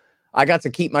 Well, I got to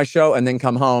keep my show and then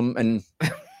come home and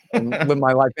live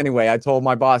my life anyway. I told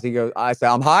my boss, I said,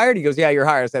 I'm hired. He goes, yeah, you're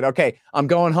hired. I said, okay, I'm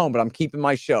going home, but I'm keeping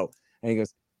my show. And he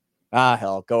goes,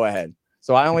 hell, go ahead.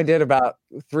 So I only did about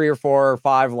 3 or 4 or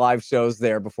 5 live shows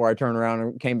there before I turned around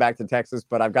and came back to Texas,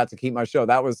 but I've got to keep my show.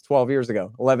 That was 11 years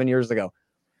ago.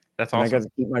 That's awesome. And I got to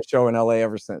keep my show in LA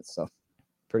ever since. So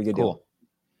pretty good deal.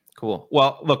 Cool.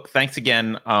 Well, look, thanks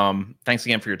again. Thanks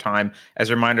again for your time. As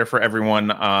a reminder for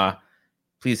everyone,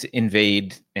 please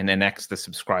invade and annex the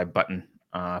subscribe button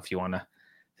if you want to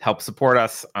help support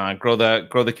us, grow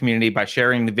the community by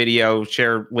sharing the video,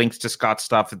 share links to Scott's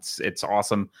stuff. It's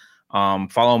awesome.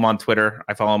 Follow him on Twitter.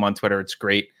 I follow him on Twitter. It's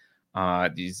great.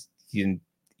 You can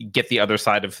get the other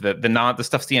side of the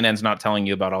stuff CNN's not telling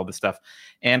you about all this stuff.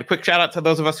 And a quick shout out to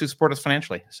those of us who support us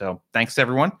financially. So thanks to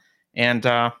everyone. And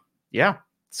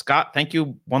Scott, thank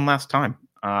you one last time.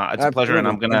 It's Absolutely. A pleasure, and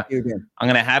I'm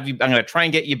gonna try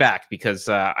and get you back because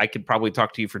I could probably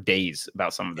talk to you for days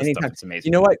about some of this stuff. It's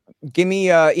amazing. You know what? Give me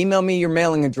email me your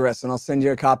mailing address, and I'll send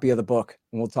you a copy of the book,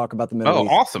 and we'll talk about the Middle East.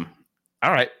 Oh, awesome!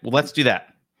 All right, well, let's do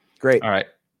that. Great. All right,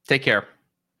 take care.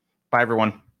 Bye,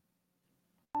 everyone.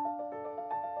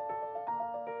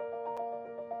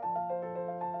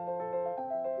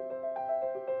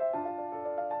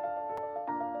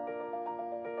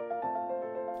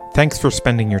 Thanks for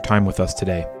spending your time with us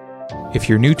today. If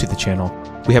you're new to the channel,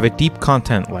 we have a deep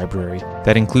content library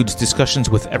that includes discussions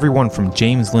with everyone from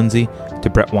James Lindsay to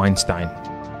Brett Weinstein.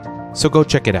 So go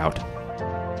check it out.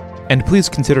 And please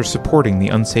consider supporting the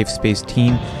Unsafe Space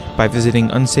team by visiting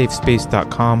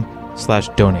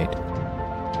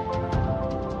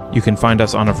unsafespace.com/donate. You can find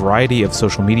us on a variety of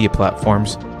social media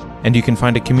platforms, and you can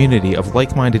find a community of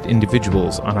like-minded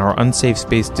individuals on our Unsafe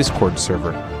Space Discord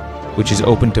server, which is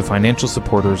open to financial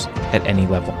supporters at any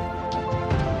level.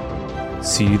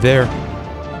 See you there.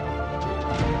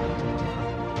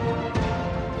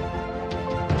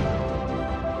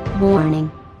 Warning.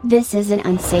 This is an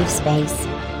unsafe space.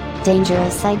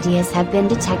 Dangerous ideas have been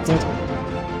detected.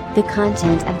 The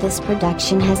content of this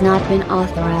production has not been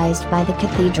authorized by the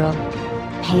Cathedral.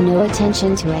 Pay no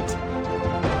attention to it.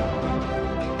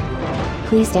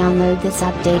 Please download this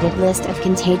updated list of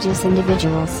contagious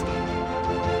individuals.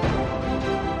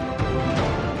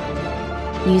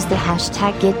 Use the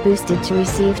hashtag GetBoosted to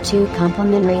receive 2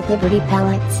 complimentary Liberty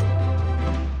pellets.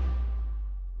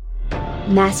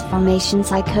 Mass formation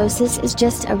psychosis is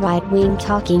just a right-wing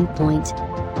talking point.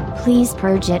 Please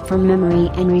purge it from memory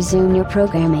and resume your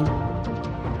programming.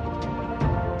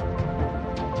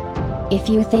 If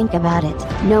you think about it,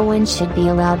 no one should be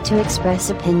allowed to express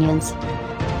opinions.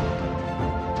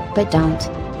 But don't.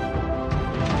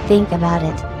 Think about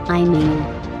it, I mean.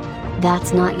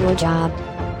 That's not your job.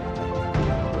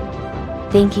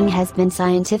 Thinking has been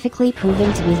scientifically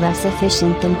proven to be less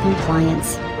efficient than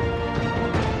compliance.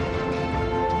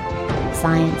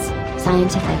 Science,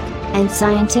 scientific, and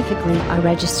scientifically are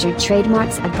registered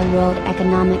trademarks of the World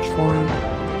Economic Forum.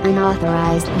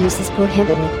 Unauthorized use is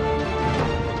prohibited.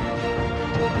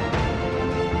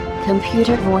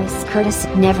 Computer voice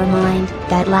courtesy. Never mind,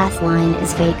 that last line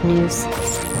is fake news.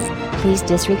 Please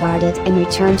disregard it and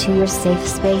return to your safe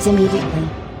space immediately.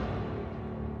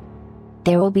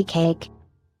 There will be cake.